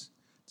opportunities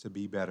to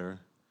be better,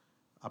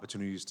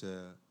 opportunities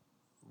to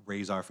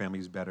raise our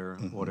families better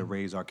or to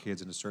raise our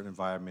kids in a certain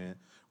environment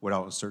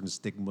without certain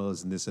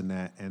stigmas and this and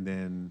that, and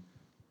then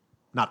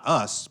not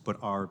us, but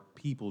our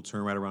people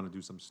turn right around and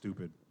do something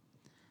stupid.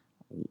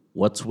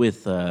 What's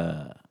with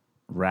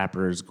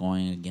rappers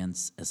going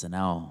against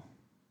SNL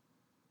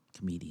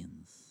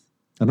comedians?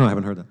 I know, I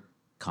haven't heard that.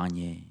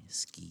 Kanye,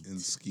 Skeet, In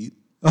Skeet.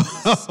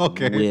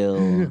 Okay.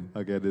 Will,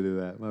 Okay, I did do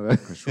that. My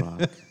bad. Chris Rock.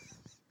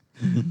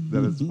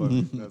 That is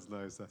funny. That's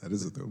nice. That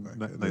is a throwback.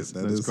 Nice,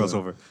 That nice is,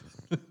 crossover.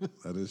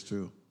 That is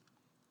true.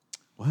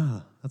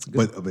 Wow, that's a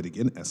good. But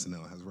again,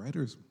 SNL has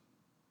writers.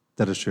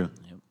 That is true.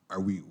 Are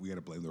we got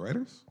to blame the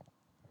writers?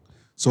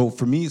 So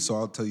for me,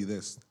 I'll tell you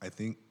this. I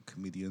think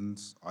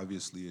comedians,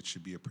 obviously, it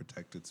should be a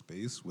protected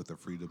space with a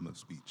freedom of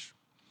speech.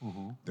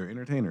 They're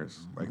entertainers.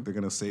 Like, they're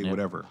going to say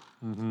whatever.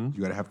 You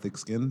got to have thick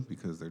skin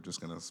because they're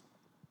just going to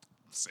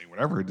say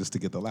whatever just to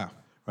get the laugh.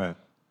 Right.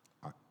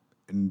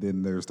 And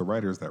then there's the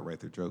writers that write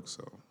their jokes.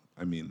 So,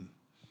 I mean,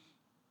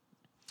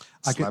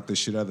 I slap the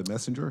shit out of the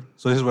messenger.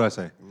 So this is what I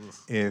say.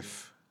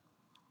 If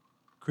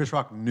Chris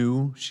Rock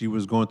knew she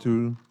was going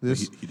through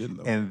this, he didn't,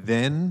 though. and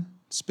then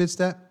spits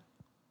that,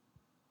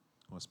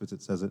 or spits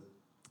it, says it,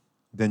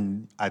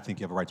 then I think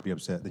you have a right to be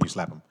upset. Then you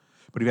slap him.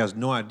 But if he has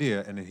no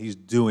idea, and then he's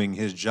doing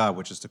his job,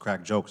 which is to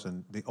crack jokes,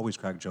 and they always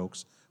crack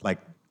jokes, like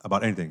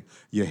about anything,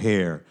 your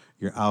hair,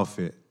 your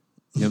outfit,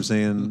 you know what I'm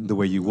saying? The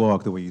way you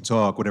walk, the way you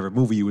talk, whatever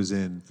movie you was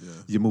in,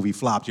 your movie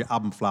flopped, your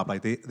album flopped.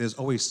 Like there's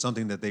always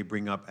something that they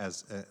bring up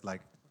as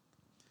like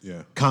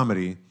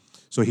comedy.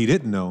 So he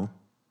didn't know,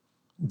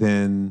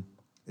 then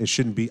it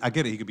shouldn't be. I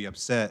get it. He could be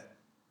upset.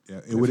 Yeah,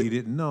 If he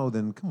didn't know,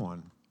 then come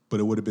on. But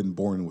it would have been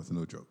born with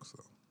no jokes,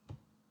 though.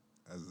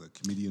 As a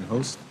comedian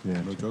host,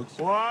 no jokes.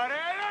 What an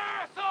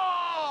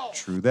asshole!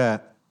 True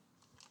that.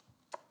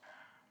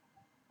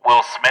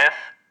 Will Smith,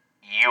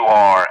 you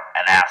are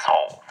an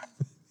asshole.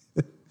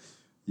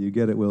 You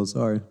get it, Will.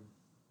 Sorry.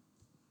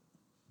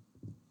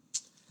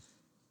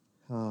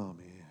 Oh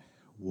man,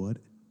 what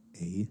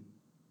a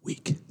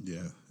week!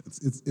 Yeah,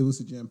 it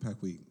was a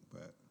jam-packed week,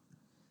 but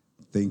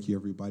thank you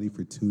everybody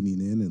for tuning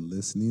in and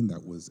listening.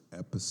 That was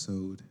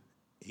episode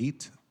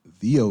 8,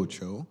 the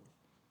Ocho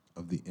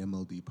of the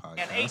MLD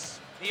podcast.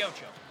 The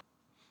Ocho.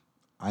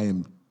 I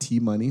am T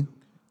Money,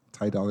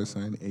 Ty Dollar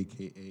Sign,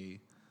 aka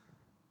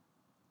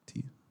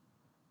T.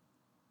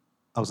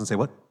 I was gonna say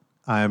what?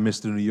 I am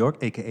Mr. New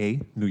York, aka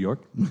New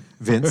York.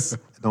 Vince.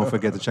 Don't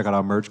forget to check out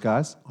our merch,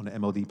 guys, on the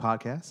MLD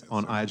podcast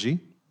on IG.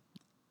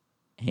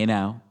 Hey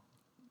now.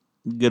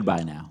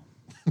 Goodbye now.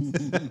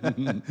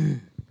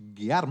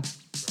 Got him.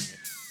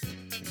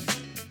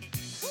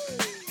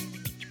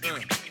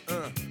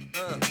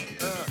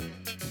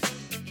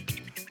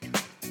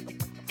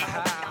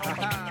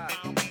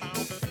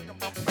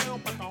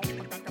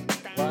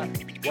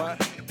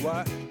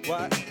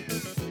 What?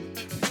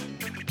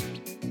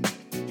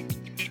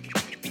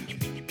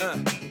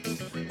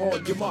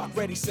 On your mark,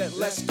 ready, set,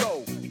 let's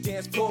go.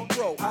 Dance floor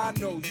pro, I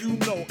know, you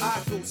know, I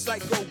go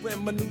psycho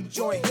when my new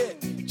joint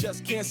hit.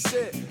 Just can't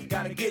sit,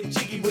 gotta get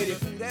jiggy with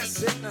it.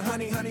 That's it, now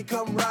honey,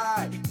 come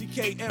ride.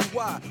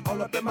 DKNY,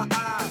 all up in my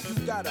eyes.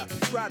 You got a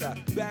Prada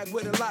bag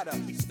with a lot of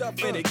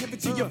stuff in it. Give it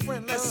to your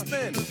friend, let's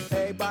spin.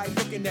 Everybody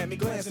looking at me,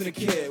 glancing a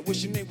kid.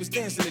 Wishing they was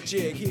dancing a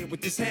jig here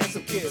with this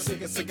handsome kid.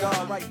 Sick a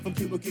cigar right from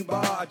Cuba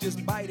Cuba. I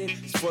just bite it,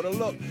 it's for the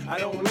look, I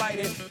don't light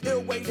it.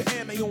 Ill way to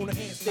ammo on the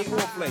hand, stay on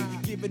play.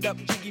 Give it up,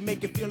 jiggy,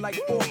 make it feel like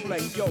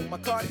foreplay. Yo, my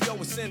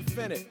cardio is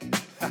infinite.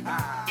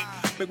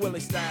 Big Willie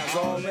style's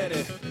all in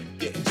it.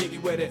 Getting jiggy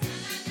with it.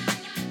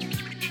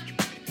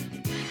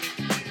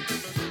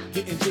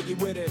 Getting jiggy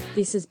with it.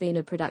 This has been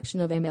a production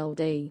of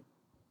MLD.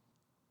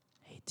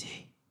 Hey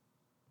T,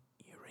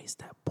 you erased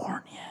that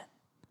porn yet?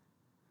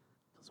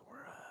 Because we're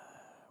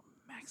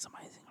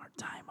maximizing our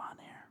time on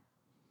air.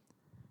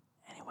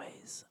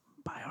 Anyways,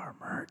 buy our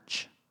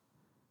merch.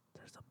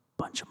 There's a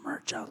bunch of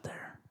merch out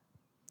there.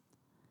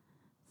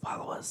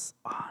 Follow us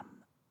on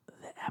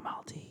the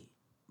MLD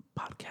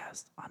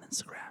podcast on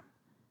Instagram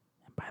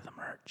and buy the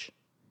merch.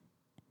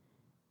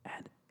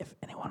 And if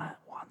anyone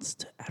wants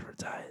to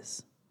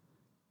advertise,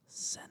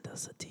 send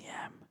us a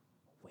DM.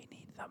 We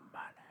need the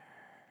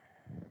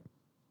money.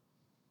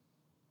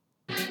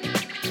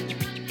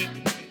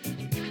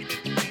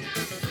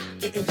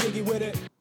 Getting jiggy with it.